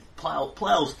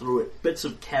through it. Bits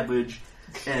of cabbage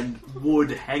and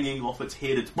wood hanging off its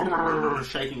head. It's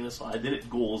shaking it aside. Then it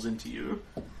gores into you.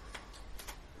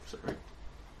 Sorry.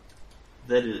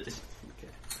 That is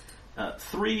okay.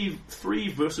 3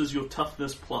 versus your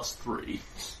toughness plus 3.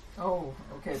 Oh,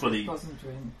 okay. For that doesn't do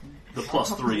anything. The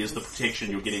plus 3 is the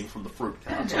protection you're getting from the fruit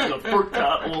cart. So you've got fruit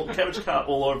cart, cabbage cart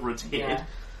all over its head. Yeah.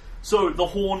 So the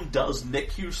horn does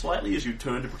nick you slightly as you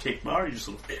turn to protect Mara. You just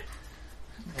sort of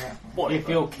Yeah. whatever. You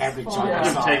feel cabbage on Yeah. the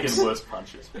You've sides. taken worse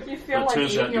punches. You feel It like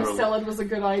turns out eating your you're salad was a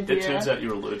good idea. It turns out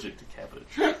you're allergic to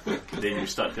cabbage. Then you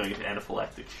start going into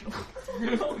anaphylactic shock.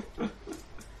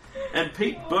 And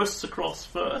Pete bursts across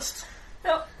first.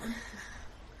 Yep.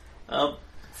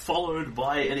 Followed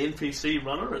by an NPC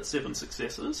runner at 7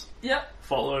 successes. Yep.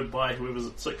 Followed by whoever's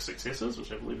at 6 successes,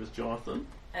 which I believe is Jonathan.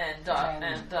 And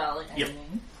Darling. Yep.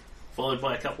 Followed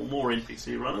by a couple more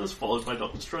NPC runners. Followed by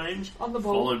Doctor Strange. On the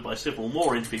ball. Followed by several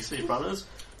more NPC runners.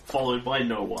 Followed by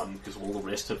no one, because all the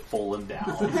rest have fallen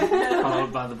down.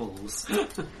 Followed by the bulls.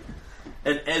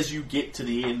 And as you get to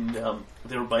the end,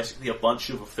 there are basically a bunch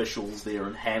of officials there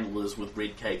and handlers with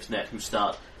red capes and that who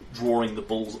start drawing the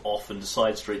bulls off into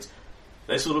side streets.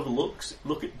 They sort of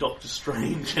look at Doctor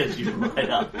Strange as you ride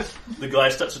up. The guy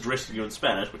starts addressing you in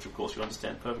Spanish, which of course you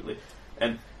understand perfectly,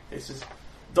 and he says,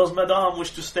 Does Madame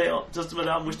wish to stay on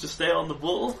the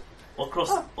bull? Or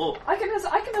cross... I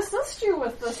can assist you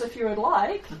with this if you would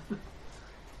like.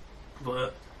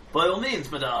 By all means,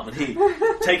 Madame. And he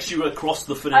takes you across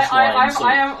the finish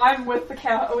line. I'm with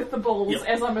the bulls Yep.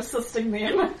 as I'm assisting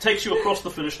them. Takes you across the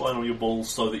finish line on your bulls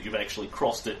so that you've actually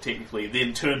crossed it technically,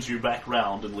 then turns you back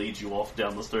round and leads you off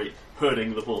down the street,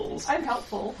 herding the bulls. I'm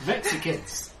helpful.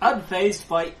 Mexicans, unfazed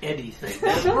by anything.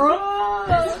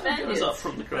 Goes up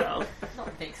from the crowd.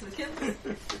 Not Mexicans.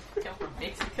 Come from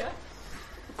Mexico.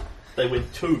 They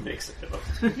went to Mexico.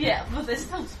 Yeah, but they're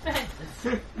still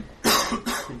Spanish.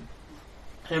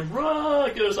 And Ra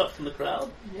goes up from the crowd.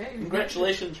 Yay.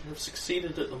 Congratulations, you have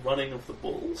succeeded at the running of the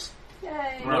bulls.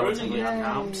 Yay. Relatively Yay.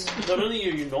 unarmed. Not only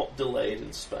are you not delayed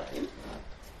in Spain,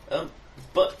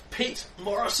 but Pete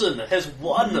Morrison has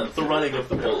won the running of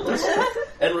the bulls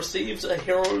and receives a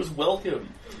hero's welcome.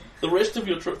 The rest of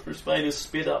your trip through Spain is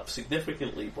sped up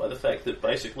significantly by the fact that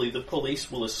basically the police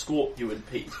will escort you and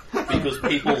Pete because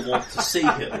people want to see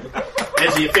him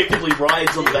as he effectively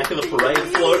rides on the back of the parade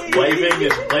float,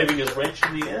 waving his wrench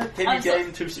in the air. Can you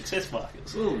gain 2 success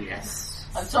markers? Oh, yes.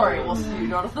 I'm sorry, it wasn't you,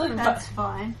 Jonathan. That's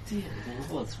fine. Dear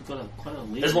Lord, we've got quite a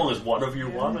lead. As long as one of you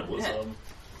won, it was...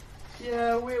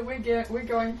 Yeah, we're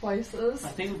going places. I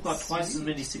think we've got twice as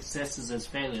many successes as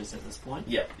failures at this point.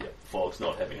 Yep. Fog's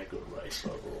not having a good race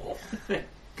overall.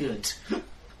 Good.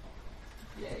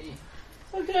 Yay.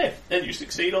 Okay, and you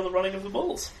succeed on the running of the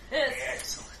bulls. Yes.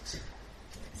 Excellent.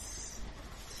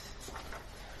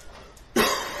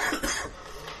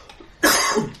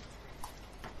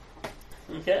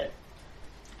 Okay.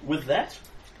 With that,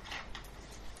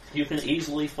 you can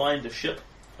easily find a ship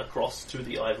across to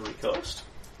the Ivory Coast.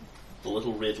 The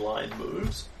little red line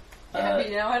moves. You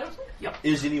happy now, Adam? Yep.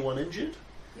 Is anyone injured?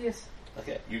 Yes.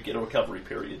 Okay, you get a recovery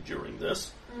period during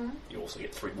this. Mm-hmm. You also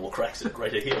get 3 more cracks at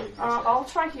greater healing. I'll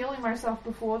try healing myself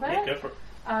before that. Yeah, go for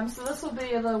it. So this will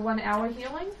be the 1 hour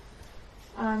healing.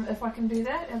 If I can do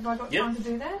that. Have I got time to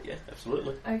do that? Yeah,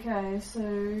 absolutely. Okay, so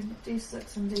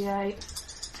D6 and D8.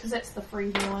 Because that's the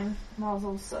free healing. Might as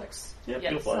well 6. Yep,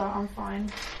 Yep, you're So fine. I'm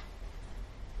fine.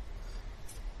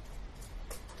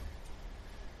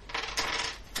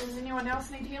 Does anyone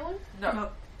else need healing? No.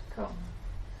 Cool.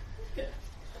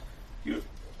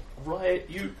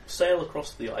 You sail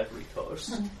across the Ivory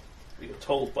Coast. You're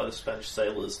told by the Spanish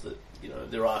sailors that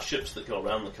there are ships that go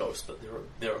around the coast, but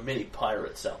there are many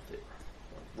pirates out there.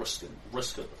 Risk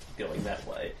of going that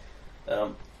way.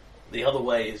 The other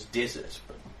way is desert,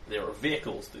 but there are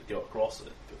vehicles that go across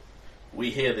it. But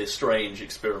we hear they're strange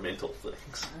experimental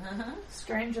things.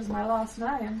 Strange is my last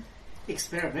name.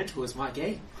 Experimental is my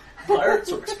game.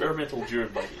 Pirates or experimental dune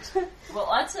buggies? Well,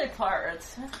 I'd say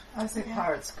pirates. I say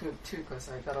pirates good too because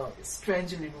I got a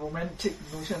strangely romantic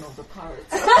notion of the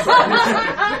pirates.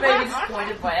 You may be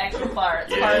disappointed by actual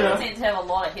pirates. Yeah. Pirates tend to have a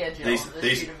lot of hair gel in this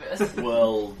These- universe.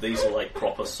 Well, these are like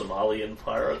proper Somalian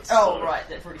pirates. Oh, so right,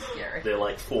 they're pretty scary. They're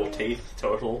like 4 teeth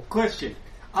total. Question.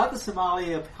 Are the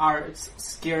Somalia pirates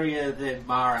scarier than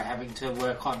Mara having to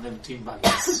work on them dune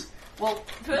buggies? Well,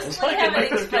 It's personally, like it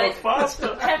makes them go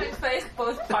faster. having faced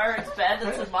both pirates,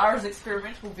 bandits, and Mara's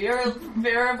experimental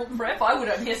variable prep, I would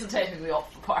unhesitatingly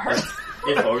opt for pirates.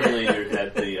 If only you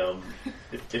had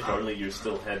If only you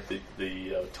still had the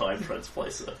time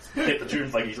transplacer. Get the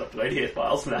dune buggies up to 88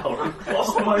 miles an hour and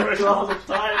cross the threshold of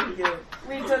time again.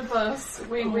 We did this.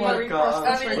 We my God.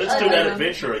 crossed the Let's do that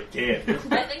adventure again.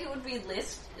 I think it would be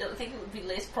less. I think it would be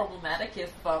less problematic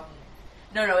if.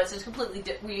 No, it's just completely.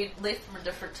 We left from a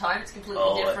different time. It's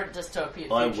completely different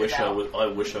dystopian. I future wish now. I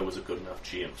wish I was a good enough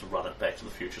GM to run it Back to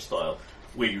the Future style,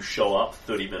 where you show up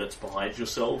 30 minutes behind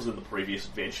yourselves in the previous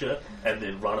adventure, and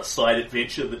then run a side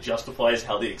adventure that justifies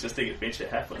how the existing adventure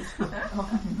happened.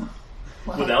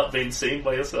 Wow. Without being seen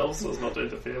by yourselves, so as not to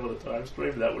interfere with the time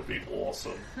stream. That would be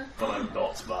awesome. But I'm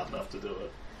not smart enough to do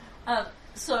it.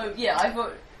 So yeah, I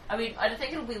vote. I mean, I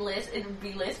think it would be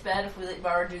less bad if we let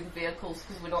Mara do the vehicles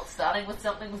because we're not starting with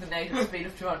something with a native speed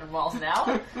of 200 miles an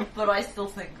hour. But I still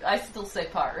say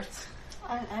pirates.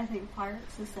 I think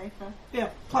pirates are safer. Yeah,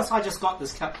 plus I just got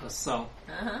this cutlass, so...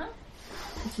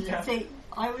 Yeah. See,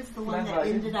 I was the one Land that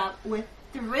Dragon. ended up with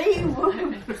 3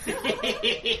 wounds.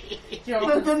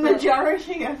 But the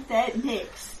majority of that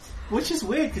next. Which is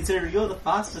weird considering you're the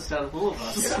fastest out of all of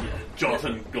us. Yeah,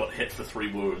 Jonathan got hit for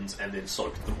 3 wounds and then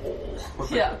soaked them all.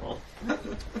 Yeah.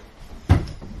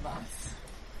 Nice.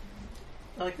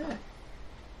 Okay.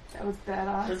 That was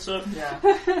badass. And so Yeah.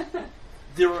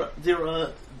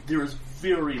 there is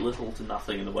very little to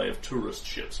nothing in the way of tourist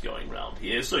ships going around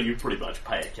here, so you pretty much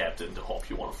pay a captain to hop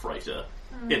you on a freighter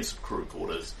in some crew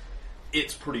quarters.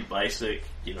 It's pretty basic,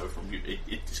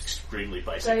 it's extremely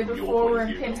basic Day from your before point we're of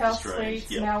in view. Not penthouse strange.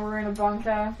 suites, Yep. now we're in a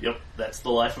bunker. Yep, that's the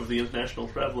life of the international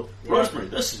traveller. Rosemary,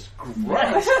 this is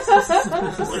great. This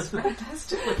is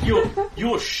fantastic.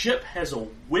 Your ship has a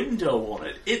window on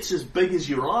it. It's as big as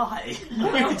your eye. You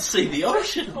can see the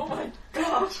ocean. Oh my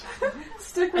gosh.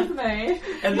 Stick with me.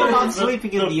 And You're the- not the-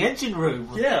 sleeping in the engine room.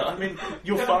 Yeah, I mean,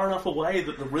 you're far enough away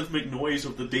that the rhythmic noise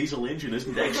of the diesel engine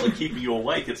isn't actually keeping you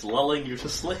awake, it's lulling you to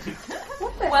sleep.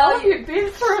 What the Well, hell have you been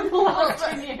through in the last Well,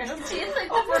 10 years? Do you think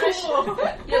the British?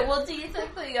 Yeah. Well, do you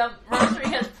think the Rosemary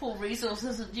has poor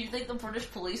resources? And do you think the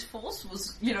British police force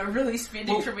was, really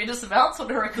spending Well, tremendous amounts on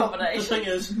her The accommodation? thing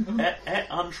is, at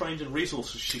untrained in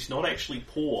resources, she's not actually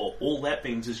poor. All that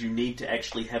means is you need to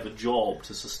actually have a job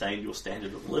to sustain your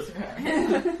standard of living.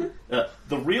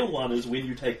 The real one is when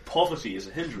you take poverty as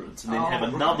a hindrance and then have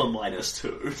another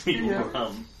 -2 to your,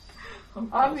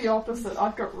 I'm the opposite.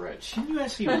 I've got rich. Can you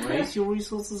actually raise your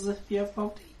resources if you have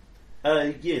poverty?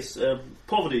 Yes,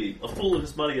 poverty. A fool and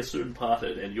his money are soon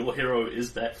parted, and your hero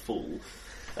is that fool.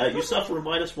 You suffer a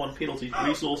 -1 penalty to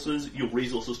resources. Your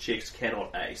resources checks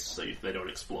cannot ace, so they don't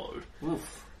explode.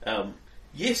 Oof.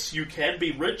 Yes, you can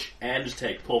be rich and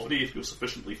take poverty if you're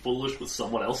sufficiently foolish with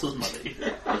someone else's money.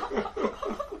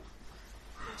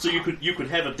 So you could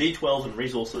have a D12 in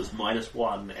resources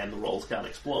 -1, and the rolls can't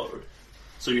explode.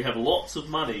 So you have lots of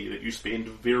money that you spend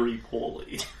very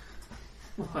poorly.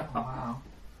 Wow.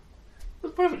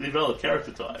 It's a perfectly valid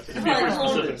character type. It's a Like very Lord-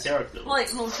 specific character.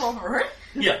 Like Lord Pomeroy?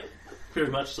 Yeah, very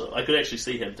much so. I could actually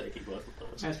see him taking both of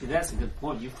those. Actually, that's a good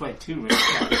point. You've played 2 rich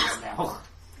characters now.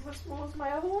 What was my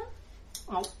other one?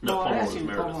 Oh, No, Pomeroy was actually,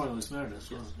 Meredith. Pomeroy was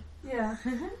Meredith, wasn't it? Yeah.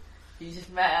 You're just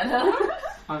mad, huh?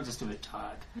 I'm just a bit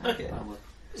tired. Okay. I will-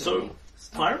 So,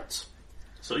 pirates.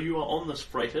 So you are on this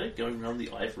freighter going around the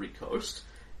Ivory Coast,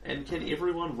 and can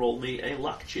everyone roll me a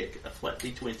luck check, a flat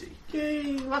D20?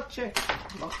 Yay, luck check.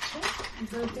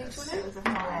 Is it a D20? It was a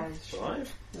 5.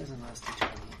 5. There's a nice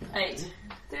D20. 8.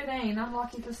 13.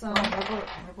 Unlucky for some. I never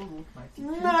rolled my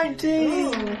D20.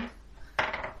 19!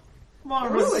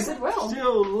 Marvelous. Ooh, I did well.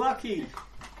 Still lucky.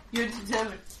 You're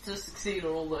determined to succeed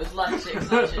on all those luck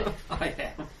checks, aren't you? I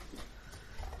am.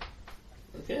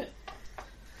 Okay.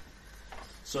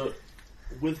 So,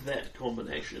 with that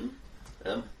combination,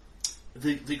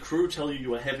 the crew tell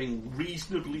you are having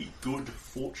reasonably good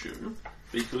fortune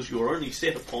because you're only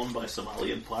set upon by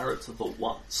Somalian pirates the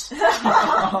once.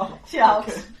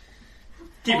 Shouts.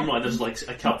 Keep in mind, there's like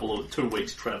a couple of 2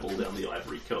 weeks travel down the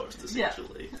Ivory Coast,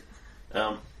 essentially.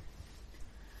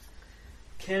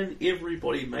 Can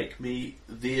everybody make me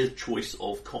their choice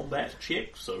of combat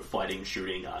check? So fighting,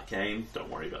 shooting, arcane. Don't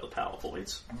worry about the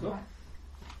PowerPoints.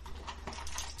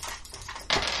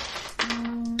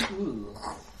 Ooh.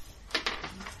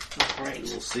 Not great.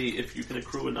 We'll see if you can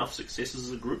accrue enough successes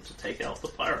as a group to take out the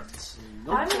pirates.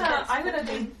 I'm gonna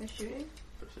be. For shooting.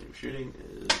 First thing shooting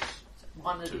is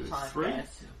 1 at a 2, time, 3.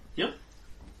 guys. Yep.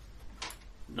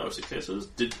 No successes.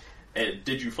 Did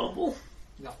you fumble?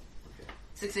 No.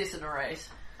 Success in a race.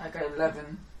 I got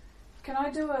 11. Can I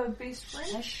do a beast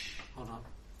ring? Hold on.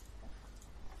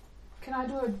 Can I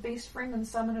do a beast ring and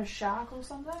summon a shark or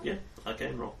something? Yeah,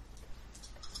 arcane roll.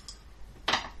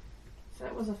 So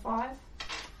that was a 5.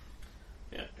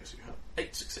 Yeah, so you have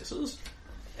 8 successes.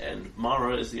 and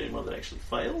Mara is the only one that actually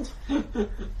failed.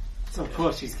 So of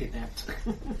course she's kidnapped.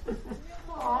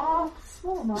 Aww,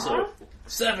 small Mara. So,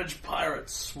 savage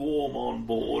pirates swarm on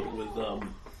board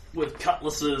with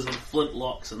cutlasses and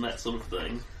flintlocks and that sort of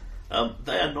thing.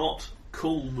 They are not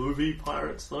cool movie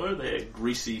pirates, though. They are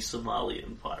greasy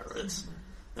Somalian pirates.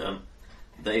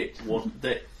 They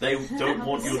don't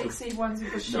want you to. Sexy ones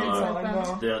with the shades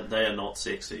No, open. they are not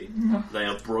sexy. They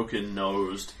are broken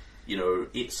nosed. You know,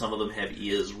 some of them have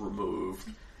ears removed.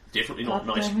 Definitely not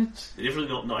nice. They're definitely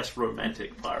not nice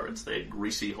romantic pirates. They're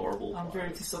greasy, horrible. I'm very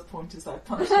pirates. disappointed I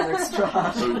punched you extra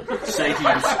hard. Who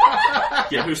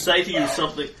say to you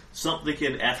something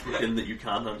in African that you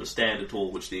can't understand at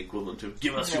all, which the equivalent of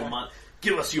 "Give us your money."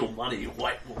 Give us your money,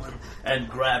 white woman, and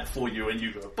grab for you, and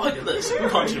you go, bugger this, and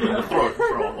punch him in the throat and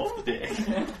throw him off the deck.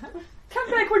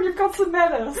 Come back when you've got some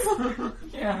manners.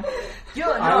 Yeah.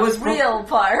 You're not a real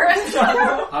pirate.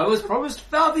 I was promised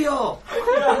Fabio!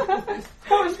 I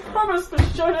was promised the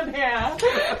shonen hair.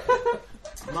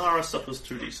 Mara suffers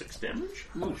 2d6 damage.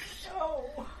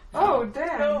 Oh,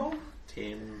 damn.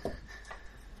 10,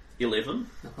 11.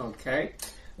 Okay.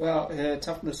 Well, her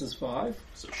toughness is 5.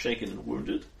 So shaken and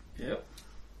wounded. Yep.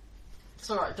 It's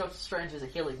alright, Doctor Strange is a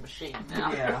healing machine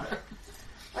now. Yeah.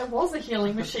 I was a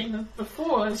healing machine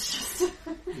before, it's just...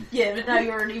 Yeah, but now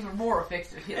you're an even more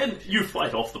effective healer. And you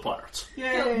fight off the pirates.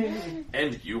 Yay!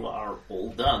 And you are all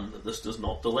done. This does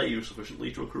not delay you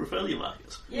sufficiently to accrue failure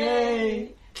markers.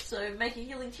 Yay! So make a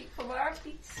healing check for Mara,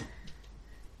 please.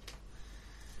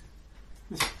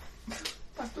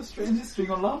 Dr. Strange is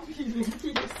doing a lot of healing.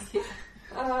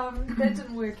 That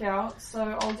didn't work out,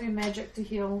 so I'll do magic to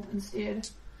heal instead.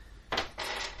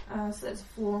 So that's a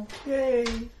 4. Yay!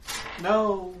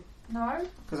 No! No?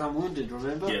 Because I'm wounded,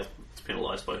 remember? Yeah, it's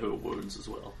penalised by her wounds as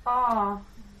well. Ah.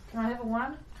 Can I have a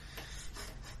 1?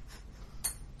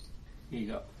 Here you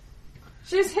go.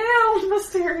 She's healed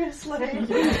mysteriously.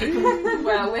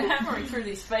 Wow, we're hammering through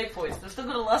these fate points. They're still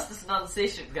going to last us another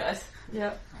session, guys.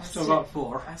 Yep. I still got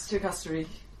 4. I still got 3.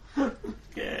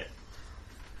 Yeah.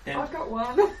 And I've got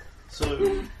 1. so,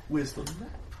 where's the map?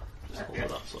 Just hold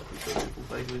it up so I can show people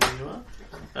vaguely where you are.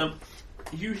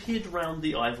 You head round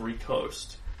the Ivory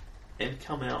Coast and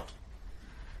come out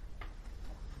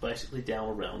basically down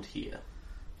around here.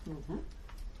 So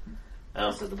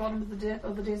at the bottom of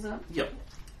the desert. Yep.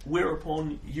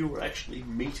 Whereupon you are actually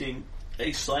meeting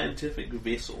a scientific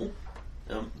vessel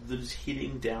that is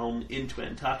heading down into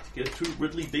Antarctica to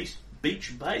Ridley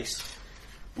Beach Base,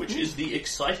 which is the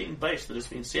exciting base that has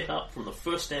been set up from the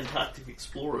first Antarctic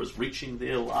explorers reaching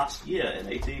there last year in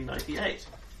 1898.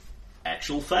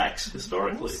 Actual facts,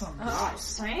 historically. Awesome.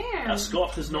 Sam.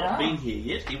 Scott has not been here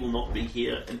yet. He will not be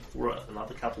here for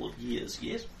another couple of years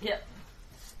yet. Yep.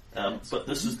 But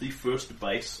this is the first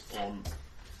base on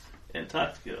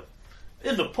Antarctica.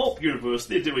 In the pulp universe,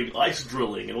 they're doing ice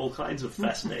drilling and all kinds of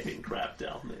fascinating crap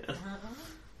down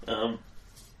there.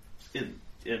 In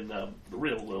the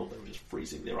real world, they were just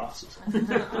freezing their asses.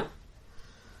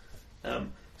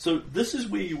 So this is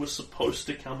where you were supposed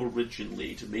to come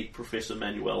originally to meet Professor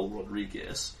Manuel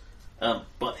Rodriguez,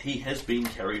 but he has been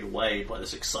carried away by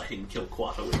this exciting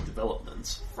Kilquatoic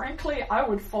developments. Frankly, I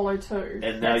would follow too.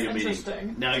 And now That's you're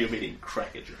meeting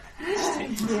Crackerjack.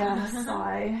 Yes,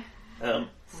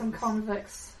 some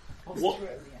convicts.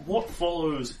 What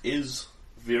follows is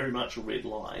very much a red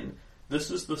line.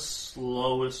 This is the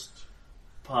slowest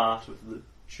part of the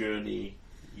journey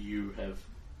you have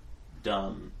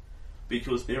done,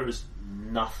 because there is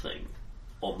nothing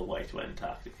on the way to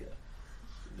Antarctica.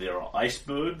 There are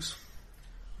icebergs.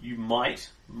 You might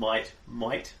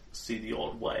see the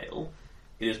odd whale.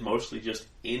 It is mostly just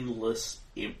endless,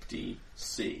 empty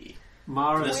sea.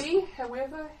 We,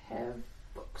 however, have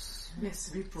books.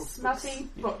 Yes, we brought Smutty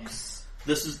books.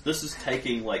 This is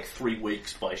taking like 3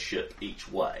 weeks by ship each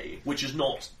way, which is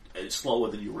not slower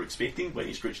than you were expecting by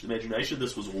any stretch of the imagination.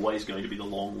 This was always going to be the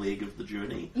long leg of the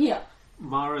journey. Yeah.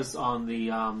 Mara's on the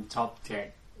top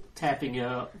deck, tapping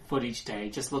her foot each day,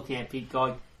 just looking at Pete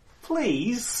going,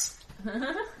 please?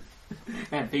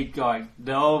 And Pete going,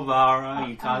 no, Mara,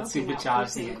 you can't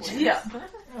supercharge the engine. Yeah.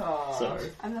 So,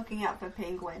 I'm looking out for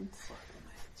penguins.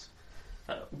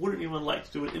 would anyone like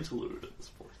to do an interlude at this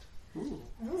point?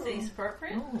 Seems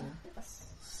appropriate.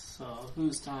 So,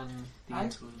 who's done the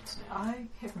interludes now? I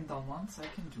haven't done one, so I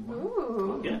can do one.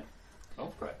 Ooh. Yeah.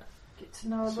 Oh, great. Get to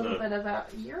know a little bit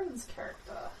about Euron's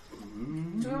character.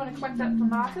 Do we want to collect that for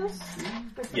markers?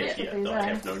 Yeah, I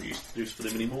have no use for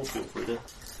them anymore. Feel free to.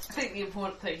 I think the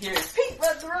important thing here is Pete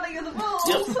runs the running of the bulls.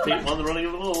 Yep, Pete won the running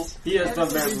of the bulls. He has done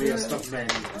that, we have stopped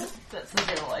manning. That's the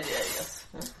general idea, yes.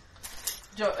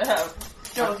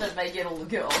 Jonathan may get all the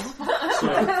girls. So,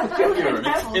 Karen,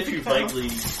 if you vaguely, you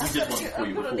did one before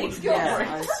you recorded.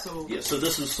 I saw. Yeah, so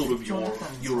this is sort of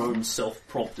your own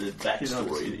self-prompted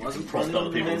backstory that you can prompt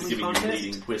other people with giving you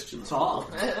leading questions.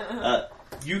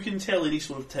 You can tell any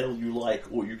sort of tale you like,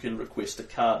 or you can request a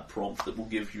card prompt that will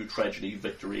give you tragedy,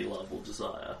 victory, love, or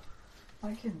desire.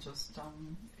 I can just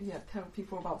tell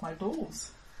people about my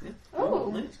dolls. Yeah.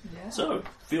 Oh. Yeah. So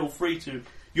feel free to.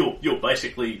 You're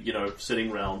basically sitting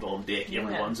round on deck.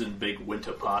 Everyone's in big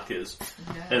winter parkas.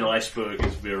 Yeah. An iceberg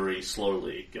is very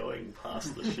slowly going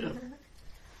past the ship.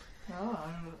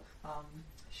 I'll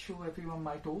show everyone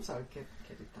my dolls. I'll get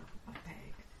it out of my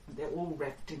bag. They're all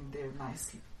wrapped in their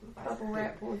nice Bubble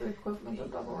wrap or the equivalent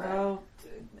of bubble wrap. Well,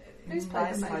 Newspaper,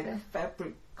 nice maybe. like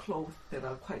fabric cloth that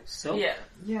are quite Silk? Yeah.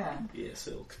 yeah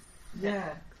Silk.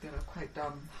 that are quite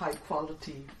high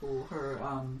quality for her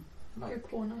Your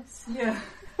corners. yeah.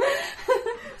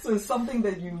 So it's something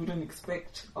that you wouldn't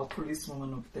expect a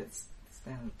policewoman of that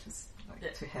standard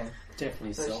to have.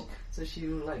 Definitely So silk. she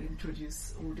will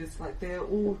introduce all this they're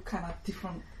all kind of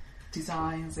different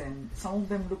designs, and some of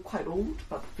them look quite old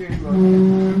but very well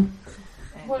made.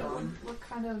 And, What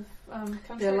kind of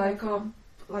country? they're are they from?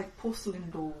 like porcelain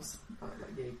dolls,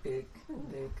 big.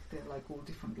 They're all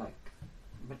different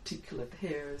meticulous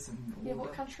hairs and all Yeah,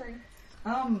 what country?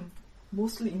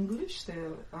 mostly English.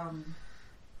 They're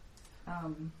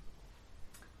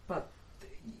but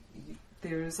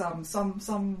there's some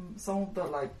of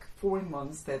the foreign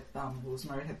ones that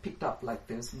Rosemary had picked up.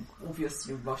 There's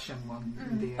obviously Russian one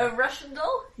in there. A Russian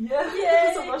doll? Yeah, Yay!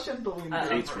 there's a Russian doll in there.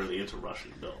 Kate's really into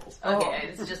Russian dolls. Okay,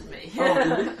 it's just me. Oh,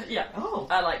 really? Yeah. Oh,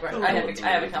 I like Russian. I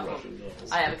have a couple. Russian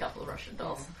dolls. I have a couple of Russian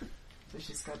dolls. so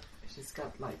she's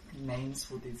got names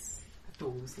for these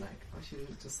dolls. She'll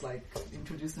just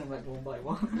introduce them one by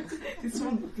one. this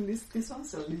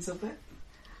one's Elizabeth,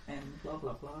 and blah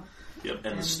blah blah. Yep,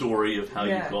 and the story of how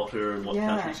you got her and what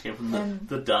country she came from.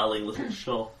 The darling little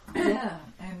shop. Yeah,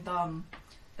 and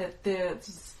they're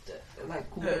just go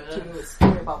back to the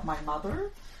story about my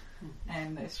mother,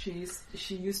 and she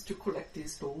used to collect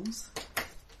these dolls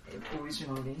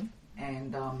originally,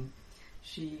 and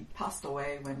she passed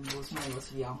away when Rosemary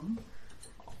was young,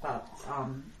 but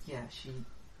she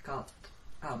got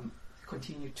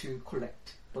continued to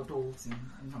collect the dolls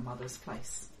in her mother's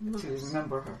place to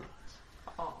remember her.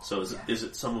 So is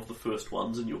it some of the first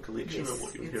ones in your collection, or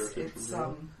what your heritage was?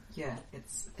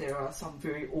 There are some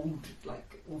very old,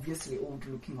 obviously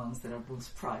old-looking ones that are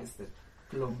most prized that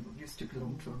used to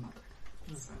belong to her mother.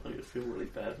 So. I feel really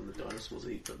bad when the dinosaurs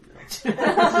eat them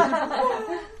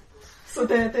now. So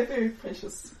they're very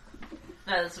precious.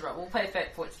 No, that's right. We'll pay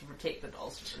fat points to protect the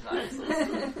dolls from the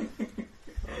dinosaurs.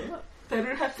 That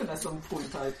will happen at some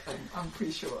point, I'm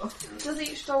pretty sure. Does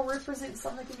each doll represent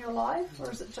something in your life,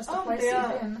 or is it just a place they you've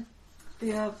are- been?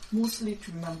 They are mostly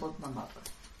to remember my mother.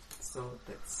 So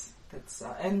that's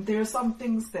and there are some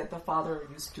things that the father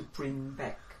used to bring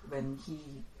back when he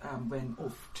went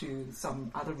off to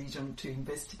some other region to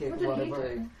investigate What did whatever.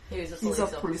 he do? He was a He's a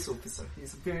police police officer.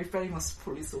 He's a very famous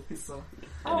police officer.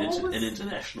 An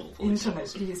international police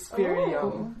officer. He's very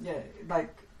Oh.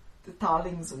 the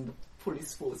darlings and the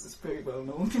police force is very well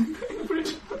known in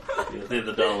Britain. Yeah, they're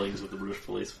the darlings of the British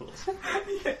police force.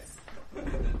 Yes.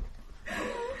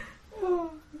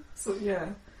 So yeah,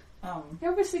 He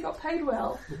obviously got paid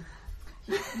well.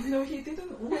 he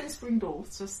didn't always bring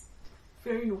dolls, just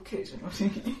very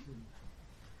occasionally.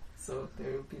 So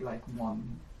there would be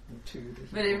one or two. That he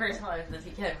But every time that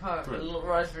he came home, the little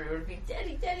Rosemary would be,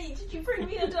 Daddy, did you bring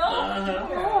me a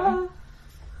doll?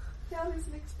 Yeah, there's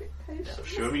an expectation. So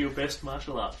show me your best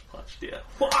martial arts punch, dear.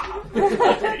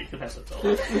 Okay, you can have the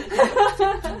doll.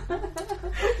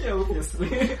 Yeah,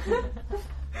 obviously.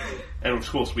 And of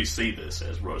course we see this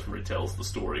as Rosemary tells the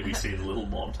story. We see the little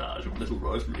montage of little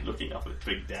Rosemary looking up at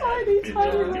Big Dad. Tiny, Big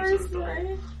tiny Dad gives her a doll.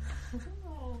 Rosemary.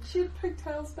 She had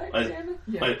pigtails back then.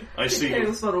 Yeah. I see.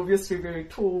 Tails, but obviously very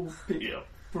tall, big, Yeah.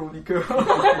 brawny girl.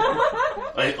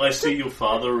 I see your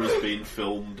father has been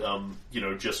filmed,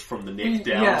 just from the neck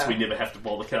down, Yeah. so we never have to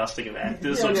bother casting an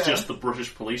actor, so Yeah, it's yeah. just the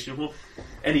British police uniform.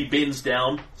 And he bends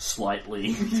down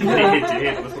slightly to be head to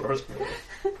head with Rosemary.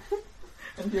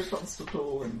 And here comes the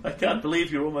doll. And I can't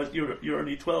believe you're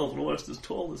only 12 and almost as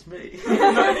tall as me.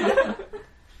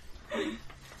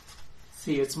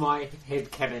 See, it's my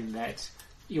headcanon that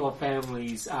your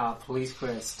family's police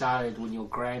career started when your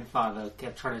grandfather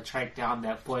kept trying to track down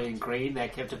that boy in green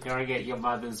that kept appearing at your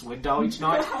mother's window each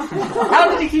night. How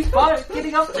did he keep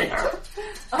getting up there?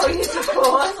 Oh, yes, of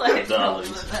course. I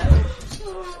Darlings.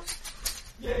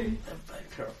 yay! And bag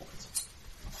points.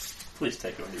 Please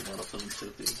take only one of them instead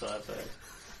of the entire bag.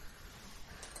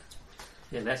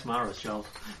 Yeah, that's Mara's job.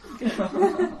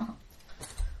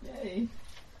 Yay.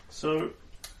 So,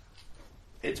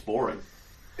 it's boring.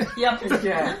 Yep.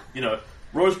 Yeah. You know,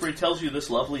 Roseberry tells you this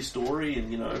lovely story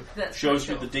and, you know, That's shows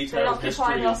you cool. the They detailed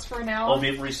occupied history us for an hour. of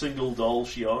every single doll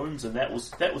she owns, and that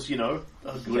was you know,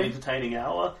 a good entertaining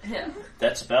hour. Yeah.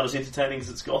 That's about as entertaining as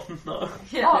it's gotten, though.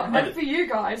 Yeah. Oh, And but it- for you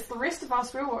guys, the rest of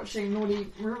us, we're reading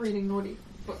naughty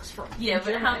books from. Yeah,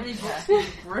 but how many books did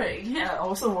you bring? Yeah,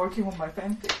 also working on my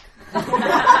fanfic.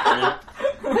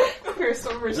 First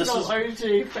original This is-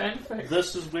 OG fanfic.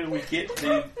 This is where we get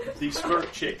the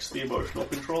spirit checks, the emotional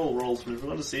control rolls. We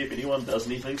want to see if anyone does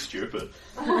anything stupid.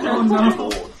 Oh no.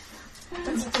 Bored.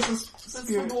 This is It's the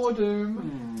spirit. more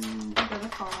doom. I got a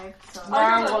 5, so...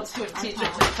 Mara wants to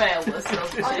intentionally fail this. I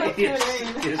got doesn't she?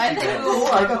 13. I think we all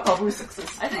Oh, I got double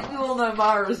success. I think we all know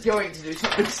Mara is going to do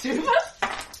something stupid. I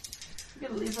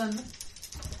got 11.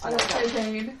 I got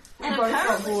 13. We And both got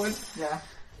apparently- bored. Yeah.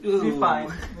 Ooh. We're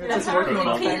fine. We're Yeah, just working on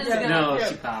our apparently Peter's fanfic. gonna- No,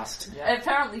 she passed. Yeah.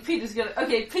 Apparently Peter's gonna...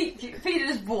 Okay,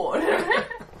 Peter's bored.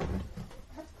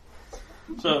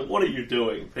 So, what are you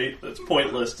doing, Pete? That's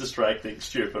pointless, distracting,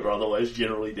 stupid, or otherwise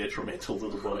generally detrimental to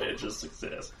the voyage's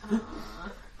success.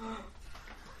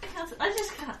 I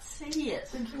just can't see it.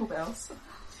 Thinking of Elsa.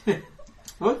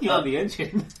 Working on the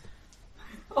engine.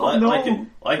 Oh no.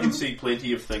 I can see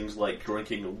plenty of things like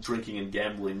drinking and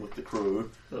gambling with the crew.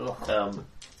 Ugh.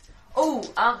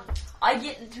 I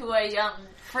get into a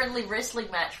friendly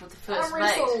wrestling match with the first Arm mate.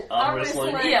 wrestle. Arm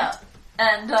wrestling. Yeah,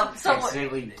 and someone.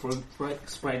 Accidentally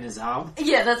sprained his arm.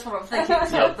 Yeah, that's what I'm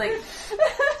thinking.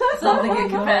 Something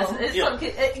incapacitated.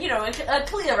 no. A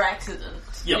clear accident.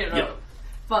 Yep, you know. yep.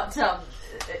 But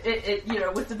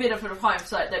with the benefit of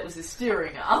hindsight, that was his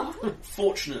steering arm.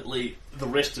 Fortunately, the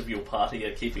rest of your party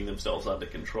are keeping themselves under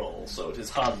control, so it is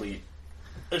hardly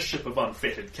a ship of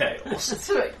unfettered chaos.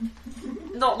 Sweet.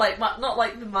 Not like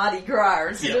the Mardi Gras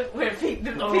incident where Pete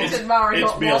and Mara it's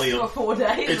got lost merely for 4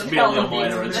 days. It's and merely a held on the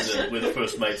minor expedition. incident where the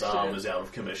first mate's arm is out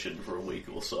of commission for a week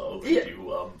or so. Yeah.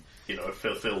 You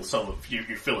fill some of you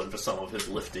fill in for some of his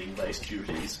lifting-based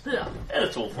duties, Yeah. and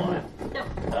it's all fine.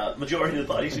 Yep. Majority of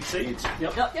the party succeeds.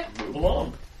 Yep. Move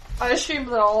along. I assume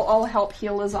that I'll help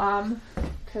heal his arm,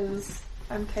 because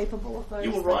I'm capable of those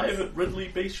You arrive things. at Ridley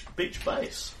Beach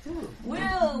Base.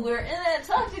 Well, we're in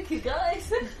Antarctica,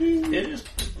 guys. It is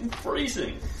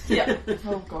freezing. Yeah.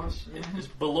 Oh gosh. It is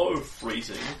below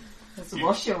freezing. It's You-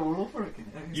 Russia all over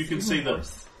again. You can It's see even that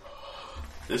worse.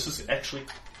 this is actually,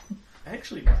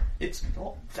 it's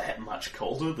not that much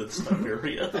colder than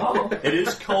Siberia. It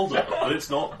is colder, but it's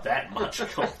not that much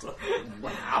colder.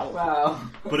 Wow.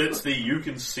 But you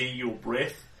can see your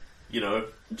breath.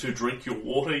 To drink your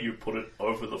water, you put it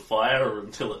over the fire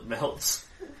until it melts.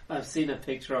 I've seen a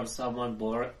picture of someone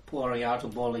pouring out a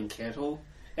boiling kettle,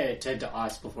 and it turned to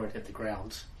ice before it hit the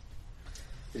ground.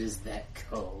 It is that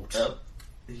cold.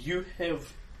 You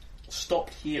have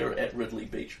stopped here at Ridley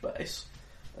Beach Base,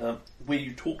 where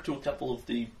you talk to a couple of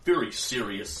the very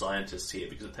serious scientists here,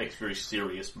 because it takes very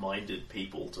serious-minded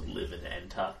people to live in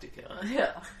Antarctica.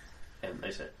 Yeah. And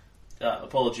they say,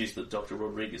 apologies that Dr.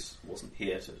 Rodriguez wasn't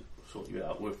here to sort you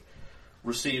out. We've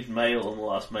received mail on the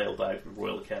last mailbag from the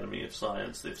Royal Academy of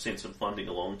Science. They've sent some funding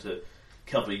along to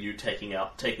cover you taking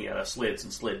out our sleds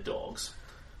and sled dogs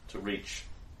to reach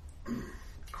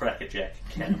Crackerjack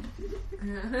Camp.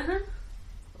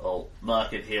 I'll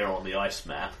mark it here on the ice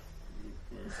map.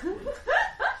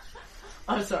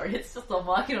 I'm sorry, it's just a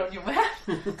marking on your map.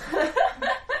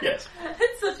 Yes.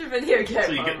 It's such a video game.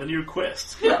 So you get the new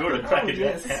quest. Go to Crackerjack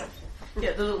yes. Camp.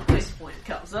 Yeah, the little quest point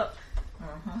comes up.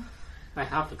 I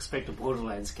half expect a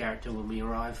Borderlands character when we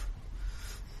arrive.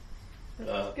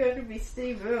 Uh, Going to be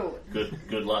Steve Irwin.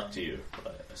 good luck to you,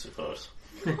 I suppose.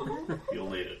 You'll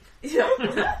need it. Yeah.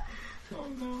 Oh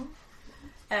no.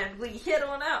 And we head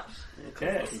on out.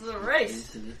 Okay. This is a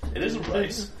race. It is a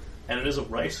race. And it is a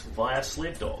race via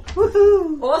sled dog.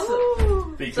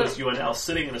 Awesome. Because you are now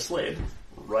sitting in a sled,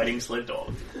 riding sled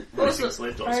dog. Racing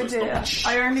sled dog. So Oh it's dear. not...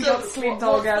 I only got sled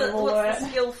dog out of all what's the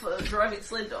that. skill for driving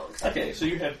sled dogs? Okay, so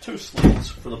you have 2 sleds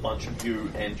for the bunch of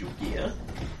you and your gear.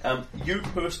 You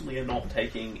personally are not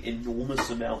taking enormous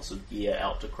amounts of gear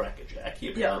out to Crackerjack. He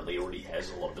apparently already has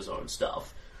a lot of his own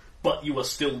stuff. But you are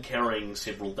still carrying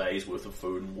several days' worth of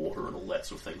food and water and all that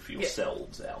sort of thing for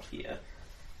yourselves out here.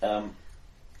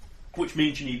 Which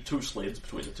means you need 2 sleds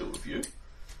between the 2 of you.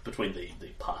 Between the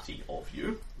party of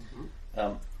you.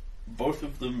 Both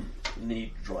of them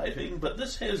need driving, but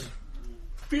this has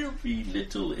very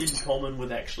little in common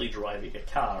with actually driving a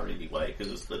car anyway,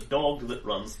 because it's the dog that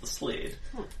runs the sled.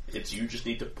 It's you just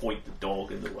need to point the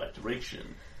dog in the right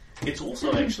direction. It's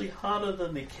also actually harder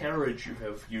than the carriage you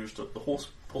have used, the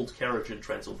horse-pulled carriage in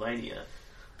Transylvania,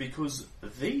 because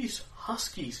these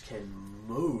huskies can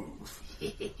move.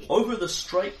 Over the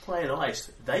straight plain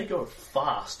ice, they go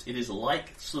fast. It is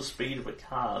like the speed of a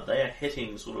car. They are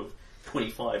hitting sort of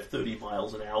 25, 30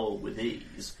 miles an hour with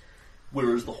ease,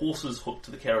 whereas the horses hooked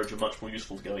to the carriage are much more used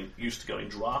to going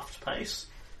draft pace.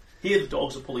 Here the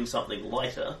dogs are pulling something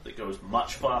lighter that goes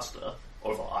much faster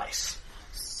over ice.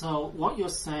 So what you're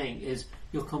saying is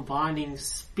you're combining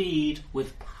speed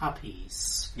with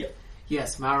puppies. Yep.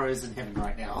 Yes, Mara is in heaven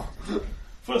right now.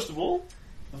 First of all,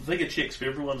 vigor checks for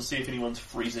everyone to see if anyone's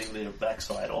freezing their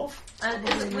backside off. And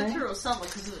is it winter or summer?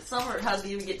 Because if it's summer, it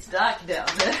hardly even gets dark down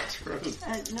there. True.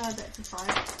 No, that's a 5.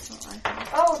 That's what I think.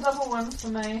 Oh, double ones for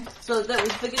me. So that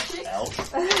was bigger chicks? Ouch.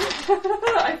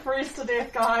 I freeze to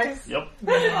death, guys.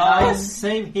 Yep.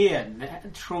 Same here.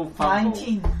 Natural fumble.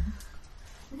 19.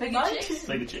 Bigger chicks?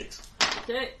 Vigor checks.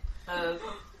 Okay.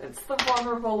 It's the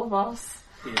vulnerable of us.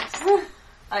 Yes.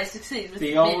 I succeed with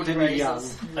The many old and the young.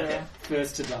 raises. Okay.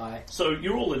 First to die. So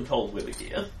you're all in cold weather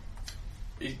gear.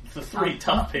 The three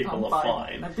tough people I'm are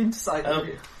fine. I've been to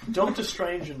Siberia. Doctor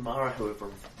Strange and Mara, however,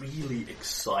 are really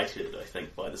excited, I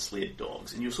think, by the sled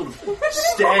dogs. And you're sort of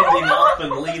standing up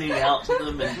and leaning out to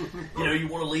them, and you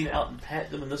want to lean out and pat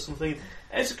them and this sort of thing.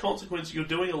 As a consequence, you're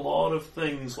doing a lot of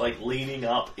things like leaning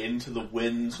up into the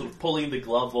wind, sort of pulling the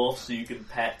glove off so you can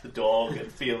pat the dog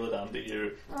and feel it under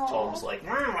you. Tom's like,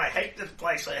 I hate this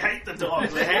place, I hate the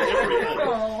dogs, I hate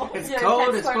everything. It's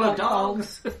cold, it's full of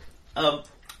dogs.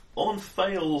 On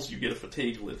fails, you get a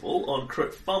fatigue level. On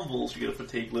crit fumbles, you get a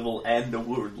fatigue level and a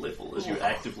wound level as you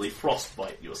actively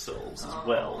frostbite yourselves as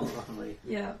well. Lovely.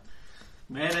 Yeah.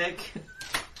 Medic.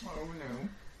 Oh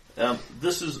no.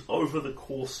 This is over the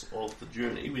course of the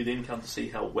journey. We then come to see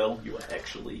how well you are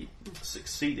actually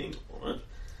succeeding on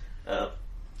it.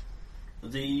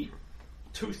 The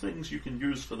two things you can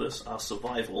use for this are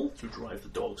survival, to drive the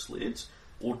dog sleds,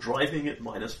 or driving at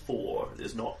 -4.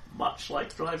 There's not much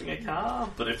like driving a car,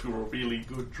 but if you're a really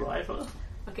good driver...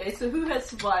 Okay, so who has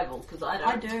survival? Because I don't.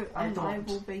 I do, I and I don't.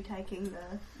 will be taking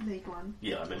the lead one.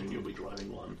 Yeah, I imagine you'll be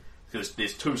driving one. Because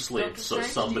there's two sleds, Dr. so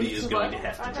Strange, somebody do you is have going to survival?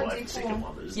 have to I have drive the D4. second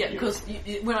one. Isn't Yeah, you? because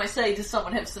when I say does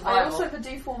someone have I survival... also have a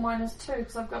D4 -2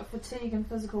 because I've got fatigue and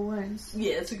physical wounds.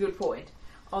 Yeah, that's a good point.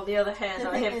 On the other hand, The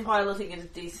I thing have is- piloting at a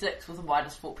D6 with a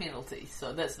 -4 penalty,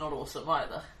 so that's not awesome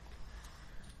either.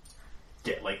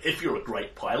 Yeah, like, if you're a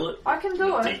great pilot... I can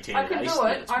do with it. D10 I can and ace, do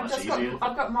then it. it's I've much just easier. got.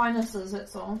 I've got minuses.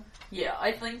 That's all. Yeah,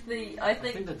 I think I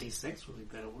think the D6 would be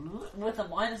better, wouldn't it? with a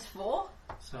 -4,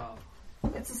 So,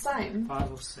 It's the same.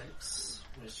 5 or 6,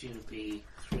 whereas she would be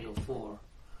 3 or 4.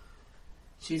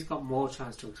 She's got more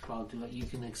chance to explode to it. You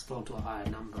can explode to a higher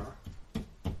number.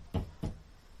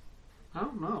 I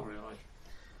don't know,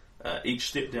 really. Each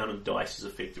step down in dice is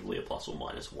effectively a plus or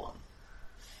 -1.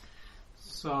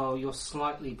 So, you're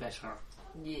slightly better.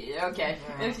 yeah, okay.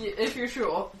 If you're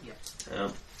sure.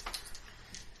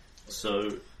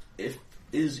 So,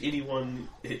 is anyone...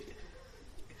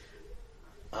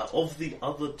 of the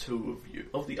other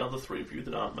three of you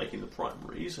that aren't making the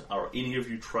primaries, are any of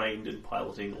you trained in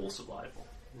piloting or survival?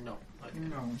 No. Okay.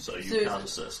 No. So you Susan. can't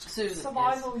assist. Susan,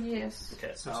 Survival, yes.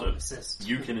 Okay, So, so assist.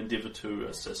 you can endeavour to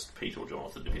assist Pete or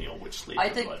Jonathan depending on which sled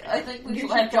yes. you're driving. I think we You should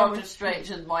should have go Doctor with- Strange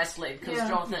in my sled, because Yeah.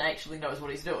 Jonathan actually knows what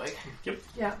he's doing.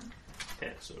 Yeah.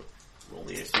 Okay, so roll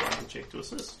the survival check to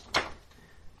assist.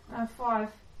 5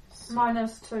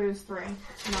 -2 is 3.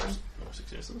 No. No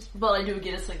successes. But I do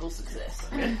get a single success.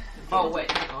 Okay. Oh, wait,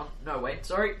 hang on. No, wait,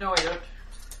 sorry. No, I don't.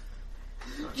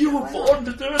 You were born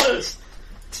to do this!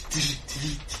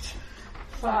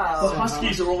 The Wow.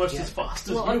 Huskies are almost as fast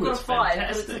as Well, you. I've got a It's 5,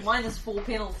 fantastic. but it's a -4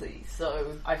 penalty,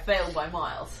 so I failed by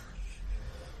miles.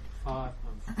 5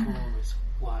 and 4 is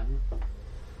 1.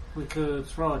 We could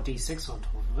throw a D6 on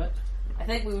top of it. I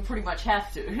think we would pretty much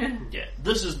have to. Yeah,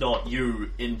 this is not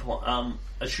you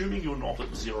assuming you're not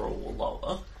at 0 or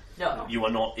lower. No. You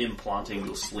are not implanting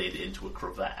your sled into a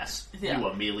crevasse. Yeah. You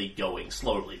are merely going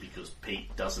slowly because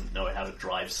Pete doesn't know how to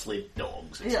drive sled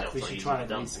dogs. It's Yeah. not We so should easy try to at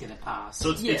dump least them. get a pass.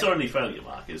 So it's Yeah. only failure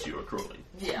markers you're accruing.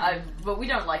 Yeah, but we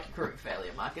don't like accruing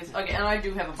failure markers. Okay, and I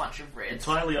do have a bunch of reds.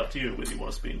 Entirely up to you whether you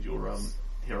want to spend your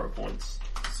hero points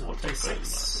So or take failure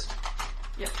D6. markers.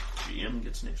 Yep. GM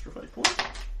gets an extra fate point.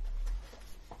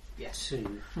 Yeah.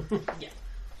 2.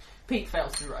 Pete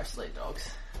fails to drive sled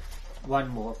dogs. 1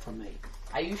 more from me.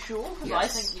 Are you sure? Because Yes. I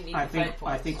think you need I the think, fate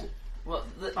points. I think Well,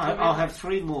 I'll have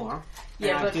 3 more. Yeah,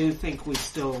 and I but- do think we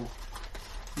still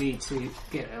need to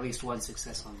get at least 1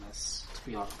 success on this, to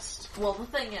be honest. Well, the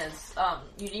thing is,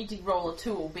 you need to roll a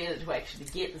 2 or better to actually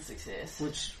get the success.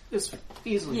 Which is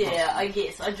easily Yeah, possible. I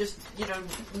guess. I just,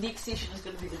 next session is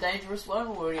going to be the dangerous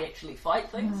one where we actually fight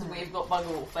things, and we've got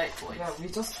bugger all fate points. Yeah, we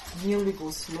just nearly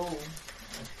go slow.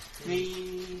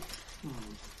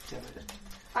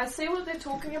 I see what they're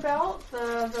talking about.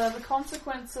 The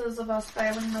consequences of us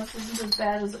failing this isn't as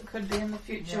bad as it could be in the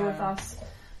future with us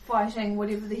fighting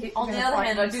whatever the heck. On we're the gonna other fight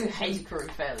hand, I next do session. hate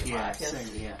accrued failure markers. Same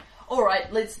here.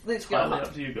 Alright, let's go. Entirely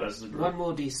up to you guys as a group. One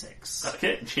more d6.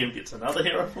 Okay, Jim gets another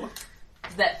hero point.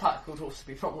 That part could also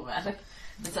be problematic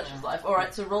in such as life.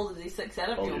 Alright, so roll the d6 out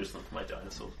of I'll your... use them for my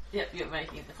dinosaurs. Yep, you're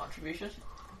making the contribution.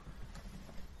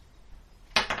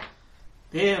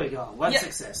 There we go. One Yep.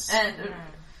 success. And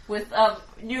with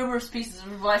numerous pieces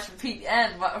of advice from Pete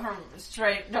and from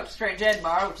Dr. Strange and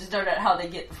Mara, which is no doubt how they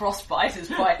get frostbite, is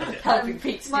by helping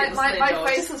Pete steer the My sledge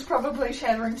face is probably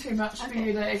shattering too much for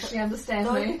you to actually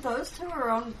understand me. Those two are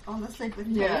on the sled with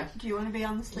me. Yeah. Do you want to be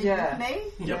on the sled Yeah. with me?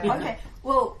 Yep. Yeah. Okay.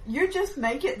 Well, you just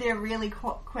make it there really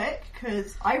quick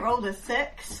because I rolled a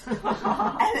 6 and then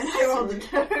I rolled a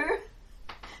 2.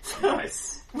 So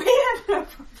Nice. we have no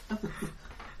problem.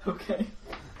 Okay.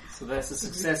 So that's a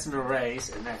success and a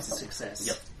raise, and that's a success.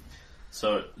 Yep.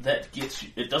 So that gets you...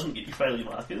 It doesn't get you failure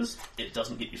markers. It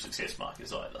doesn't get you success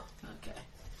markers either. Okay.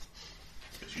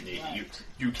 Because you need...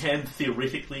 You can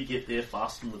theoretically get there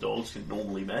faster than the dogs can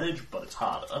normally manage, but it's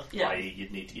harder. Yeah. I.e.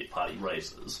 you'd need to get party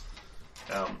races.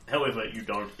 However, you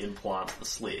don't implant the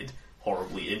sled,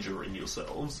 horribly injuring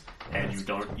yourselves, and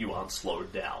you aren't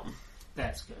slowed down.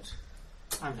 That's good.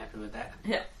 I'm happy with that.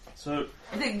 Yeah. So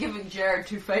I think giving Jared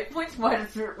 2 fate points might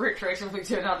have retroactively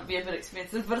turned out to be a bit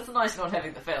expensive, but it's nice not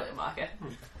having the failure marker.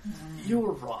 you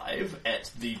arrive at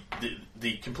the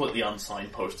completely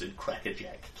unsignposted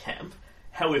Crackerjack camp.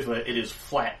 However, it is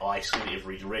flat ice in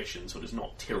every direction, so it is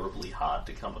not terribly hard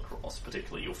to come across,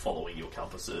 particularly you're following your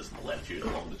compasses and the latitude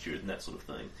and longitude and that sort of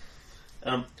thing.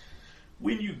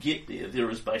 When you get there, there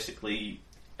is basically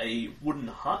a wooden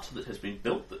hut that has been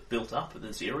built up in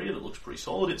this area that looks pretty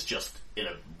solid. It's just in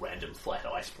a random flat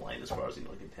ice plain as far as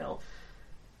anyone can tell.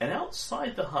 And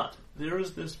outside the hut, there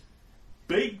is this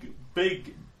big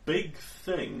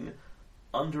thing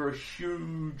under a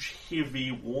huge,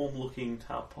 heavy, warm-looking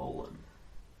tarpaulin.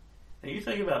 And you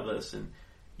think about this, and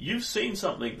you've seen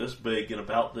something this big and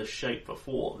about this shape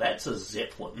before. That's a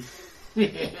Zeppelin.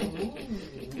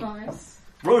 Nice.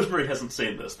 Rosemary hasn't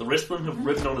seen this. The rest of them have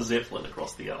ridden on a Zeppelin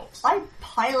across the Alps. I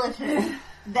piloted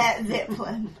that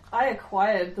Zeppelin. I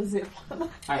acquired the Zeppelin.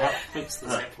 I helped fix the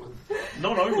Zeppelin.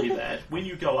 Not only that, when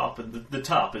you go up, and the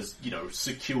tarp is,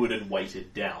 secured and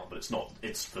weighted down, but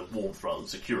it's for warmth rather than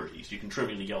security, so you can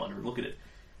trivially go under and look at it.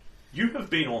 You have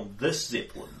been on this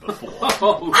Zeppelin before.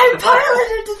 I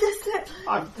piloted this Zeppelin.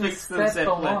 I fixed the That's the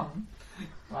Zeppelin. one.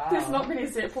 Wow. There's not many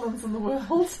Zeppelins in the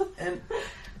world. And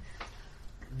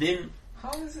then,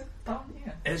 How is it down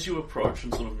here? as you approach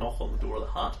and sort of knock on the door of the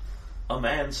hut, a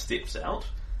man steps out,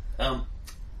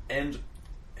 and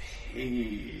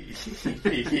he...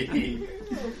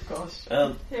 Oh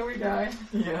gosh. Here we go.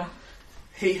 Yeah.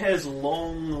 He has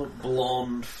long,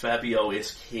 blonde,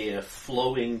 Fabio-esque hair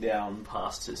flowing down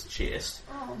past his chest.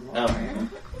 Oh, no.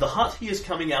 The hut he is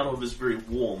coming out of is very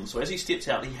warm, so as he steps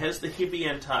out, he has the heavy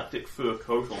Antarctic fur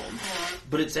coat on,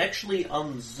 but it's actually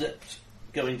unzipped,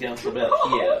 going down to about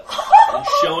here, and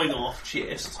showing off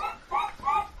chest.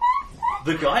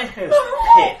 The guy has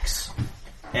pecs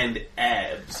and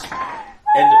abs,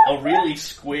 and a really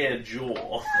square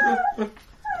jaw.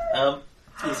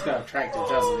 He's got attractive,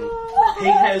 doesn't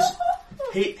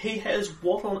He has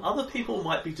what on other people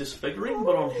might be disfiguring,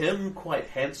 but on him quite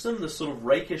handsome. This sort of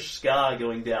rakish scar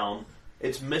going down.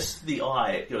 It's missed the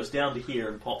eye. It goes down to here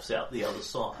and pops out the other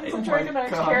side. It's a Dragon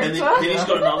Age God. character. And then he's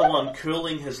got another one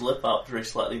curling his lip up very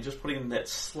slightly, just putting in that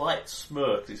slight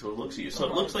smirk as he sort of looks at you. So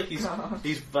it looks like he's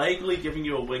vaguely giving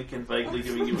you a wink and vaguely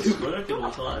giving you a smirk at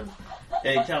all times.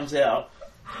 And he comes out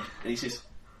and he says,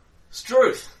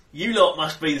 "Struth, you lot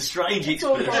must be the strange It's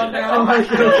all expedition." gone now. Oh my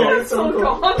god. It's all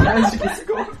gone. It's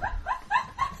gone.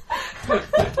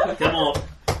 Come on,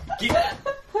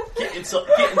 get inside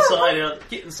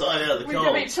out of the We cold.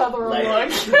 give each other a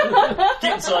ladies. look.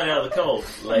 Get inside out of the cold,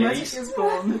 Magic ladies. is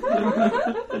gone.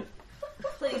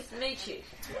 Pleased to meet you.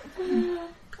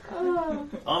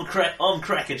 I'm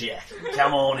Crackerjack.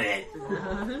 Come on in.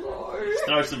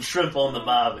 Throw some shrimp on the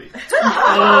barbie. Okay,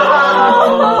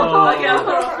 I'm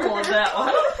going to applaud that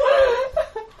one.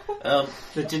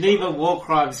 The Geneva War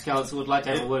Crimes Council would like to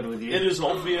have a word with you. It is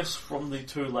obvious from the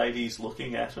two ladies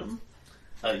looking at him.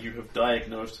 You have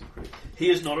diagnosed him correctly.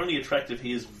 He is not only attractive,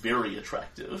 he is very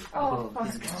attractive. Oh,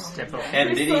 He's fuck. going to step up. And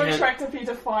He's then so he has, attractive he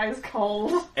defies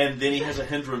cold. and then he has a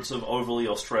hindrance of overly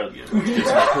Australian, which gives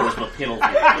him a charisma penalty.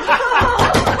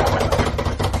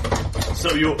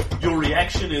 So your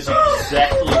reaction is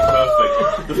exactly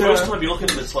perfect. The first time you look at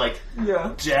him, it's like,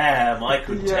 Yeah. damn, I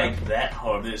could Yeah. take that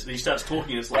home. Then he starts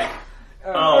talking, it's like,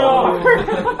 Oh.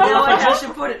 Now I have to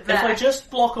put it If I back. just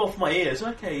block off my ears,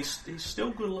 okay, he's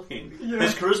still good looking.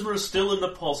 His charisma is still in the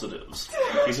positives.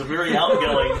 He's a very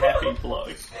outgoing, happy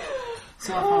bloke.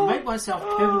 So if I make myself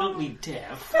permanently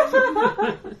deaf,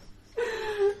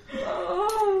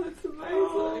 Oh, that's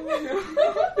amazing.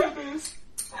 It is.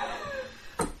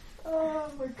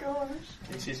 Oh my gosh.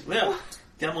 He says, well,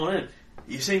 come on in.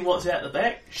 You seen what's out the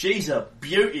back? She's a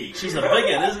beauty. She's a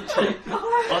biggin, isn't she?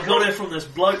 I got her from this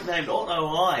bloke named Otto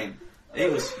Hein. He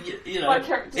was, you know, My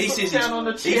character he sits says, down on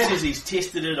a he chair. says he's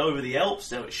tested it over the Alps,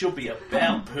 so it should be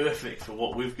about perfect for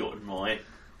what we've got in mind.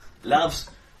 Loves,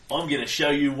 I'm going to show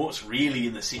you what's really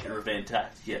in the centre of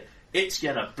Antarctica. It's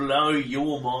going to blow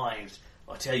your mind.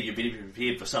 I tell you, you better be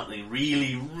prepared for something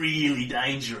really, really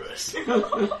dangerous.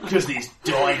 Because there's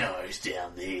dinos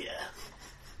down there.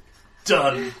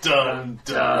 Dun, dun,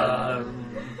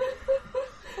 dun.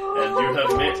 And you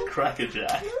have met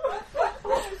Crackerjack,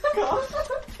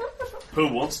 who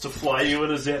wants to fly you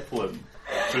in a zeppelin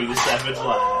through the savage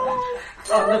land.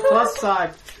 on the plus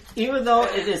side, even though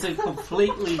it is a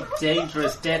completely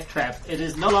dangerous death trap, it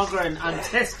is no longer an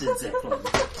untested zeppelin.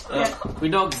 We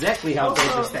know exactly how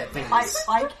dangerous that thing is.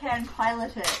 I can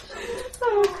pilot it.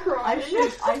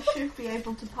 I should be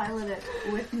able to pilot it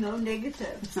with no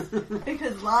negatives.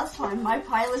 Because last time my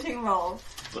piloting roll,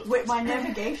 with my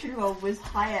navigation roll was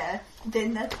higher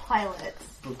than the pilot's.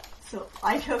 So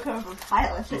I took over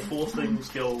piloting. Before things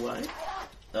go away,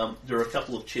 there are a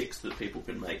couple of checks that people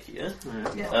can make here.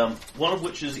 Yeah. One of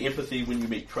which is empathy when you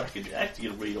meet Crackerjack to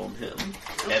get a read on him,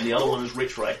 and the other one is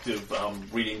retroactive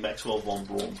reading Maxwell von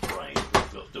Braun's brain.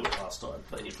 We got to do it last time,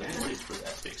 but empathy reads through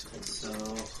aspects of him.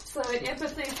 So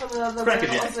empathy for the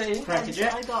Crackerjack. Aussie.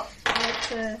 Crackerjack. I got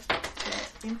the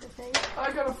empathy.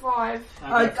 I got a 5.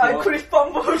 I could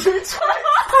fumble 2 times.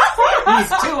 He's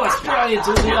too Australian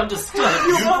to be understood.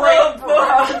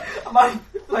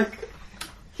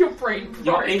 Your brain.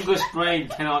 Your English brain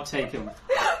cannot take him.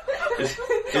 Is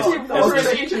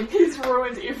He's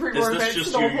ruined every this romance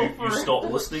just novel you for stop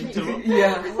listening to him?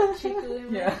 Yeah. What check are they?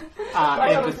 Yeah.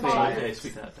 Empathy. Okay,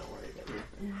 sweetheart, don't worry about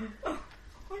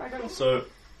it. I got a So,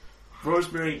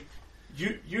 Rosemary,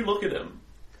 you look at him,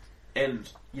 and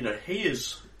you know he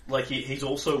is like he's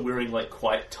also wearing like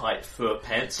quite tight fur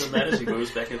pants and that as he moves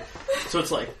back in. So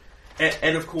it's like,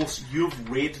 and of course you've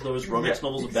read those romance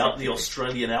novels about the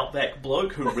Australian outback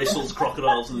bloke who wrestles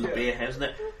crocodiles with his bare hands and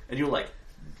that, and you're like,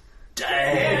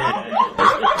 damn.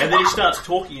 And then he starts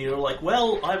talking, and you're like,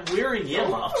 well, I'm wearing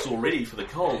earmuffs already for the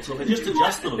cold, so if I just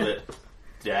adjust them a bit.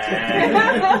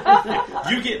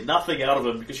 Damn. You get nothing out of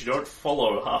him because you don't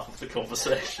follow half of the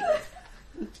conversation.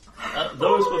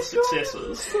 Those with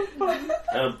successes.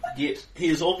 Yet he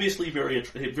is obviously very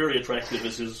attractive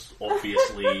as his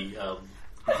obviously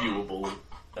viewable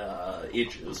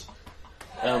edges.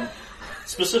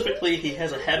 Specifically, he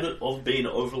has a habit of being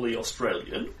overly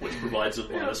Australian, which provides a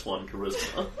 -1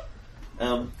 charisma.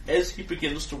 As he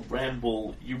begins to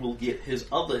ramble, you will get his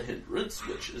other hindrance,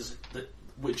 which is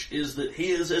that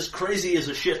he is as crazy as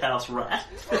a shithouse rat,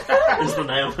 is the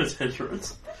name of his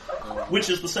hindrance. Which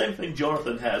is the same thing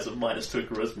Jonathan has of -2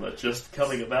 charisma, just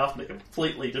coming about in a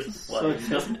completely different So way. it's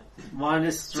just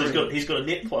 -3. So he's got a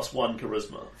net +1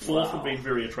 charisma. 4 for being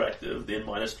very attractive, then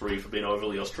 -3 for being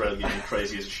overly Australian and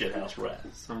crazy as a shithouse rat.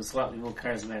 So I'm slightly more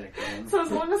charismatic than him. So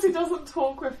as long as he doesn't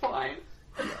talk, we're fine.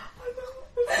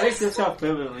 Make yourself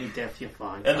permanently deaf, you're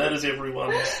fine. And that is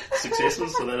everyone's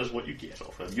successes, so that is what you get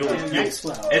off him. You'll,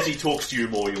 Maxwell. as he talks to you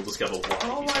more, you'll discover why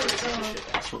Oh he's my crazy as a God.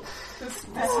 shithouse rat. This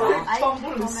I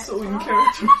Fumble can is so comment. in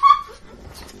character.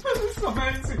 This is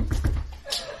amazing.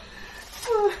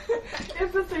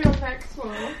 empathy on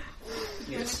Maxwell.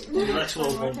 Yes,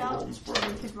 Maxwell von Work out. Braun's So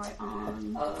brain. we could write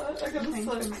on I got things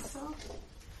for a 6. myself.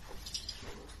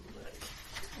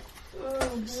 Oh,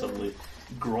 boy. Suddenly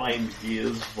grind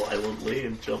gears violently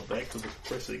and jump back to the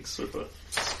depressing super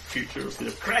future instead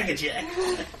of Crackerjack.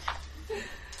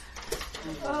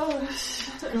 Oh,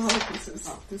 God,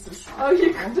 this is. oh,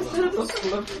 you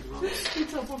critted. You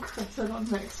double critted on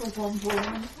Maxwell von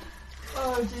Braun.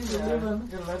 Oh, geez, 11.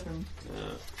 11. Yeah.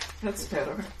 That's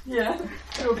better. Yeah,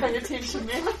 you were paying attention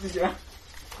then. Yeah.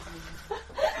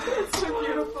 It's so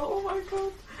beautiful. Oh my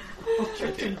god.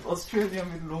 Okay.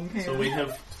 Australian with long hair. So we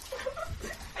have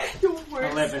Your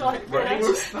worst 11. nightmare. Right.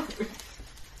 Worst nothing.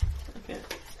 okay.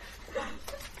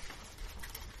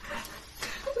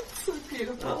 So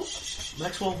beautiful.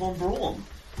 Maxwell von Braun.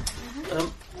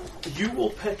 You will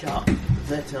pick up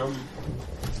that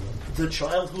the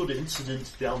childhood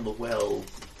incident down the well,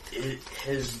 it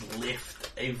has left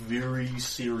a very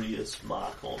serious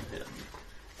mark on him.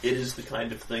 It is the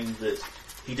kind of thing that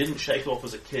he didn't shake off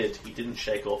as a kid, he didn't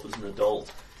shake off as an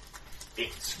adult.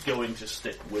 it's going to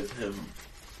stick with him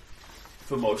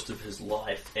for most of his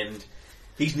life, and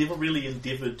he's never really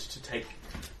endeavoured to take...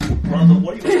 Rather,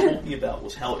 what he was talking about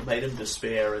was how it made him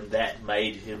despair, and that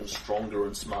made him stronger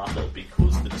and smarter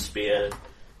because the despair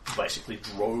basically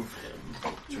drove him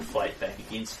to fight back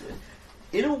against it.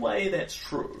 In a way, that's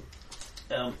true.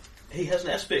 He has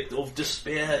an aspect of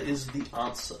despair is the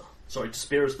answer. Sorry,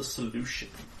 despair is the solution.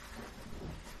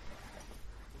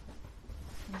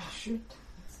 Oh, shoot.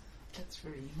 That's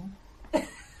very emo.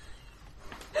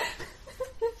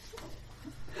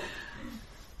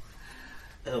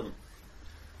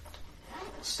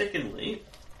 Secondly,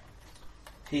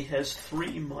 he has 4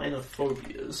 minor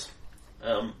phobias,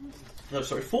 one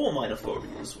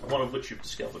of which you've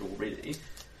discovered already.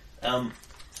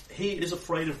 He is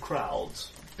afraid of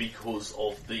crowds because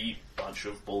of the bunch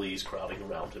of bullies crowding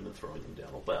around him and throwing him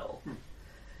down a well.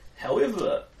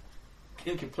 However,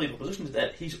 in complete opposition to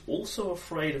that, he's also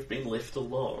afraid of being left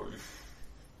alone.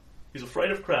 He's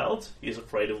afraid of crowds, he is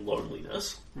afraid of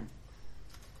loneliness,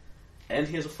 and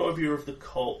he has a phobia of the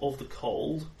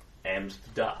cold and the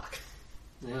dark.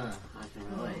 Yeah, I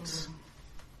can relate.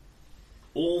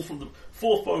 All from the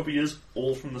 4 phobias,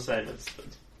 all from the same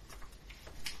incident.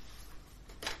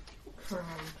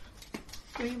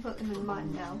 We can put them in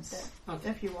mine now,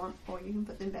 if you want, or you can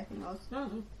put them back in yours. No,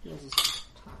 yours is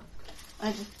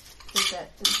I just did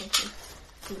that in case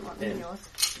you didn't want them in yours.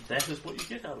 That is what you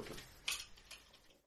get out of it.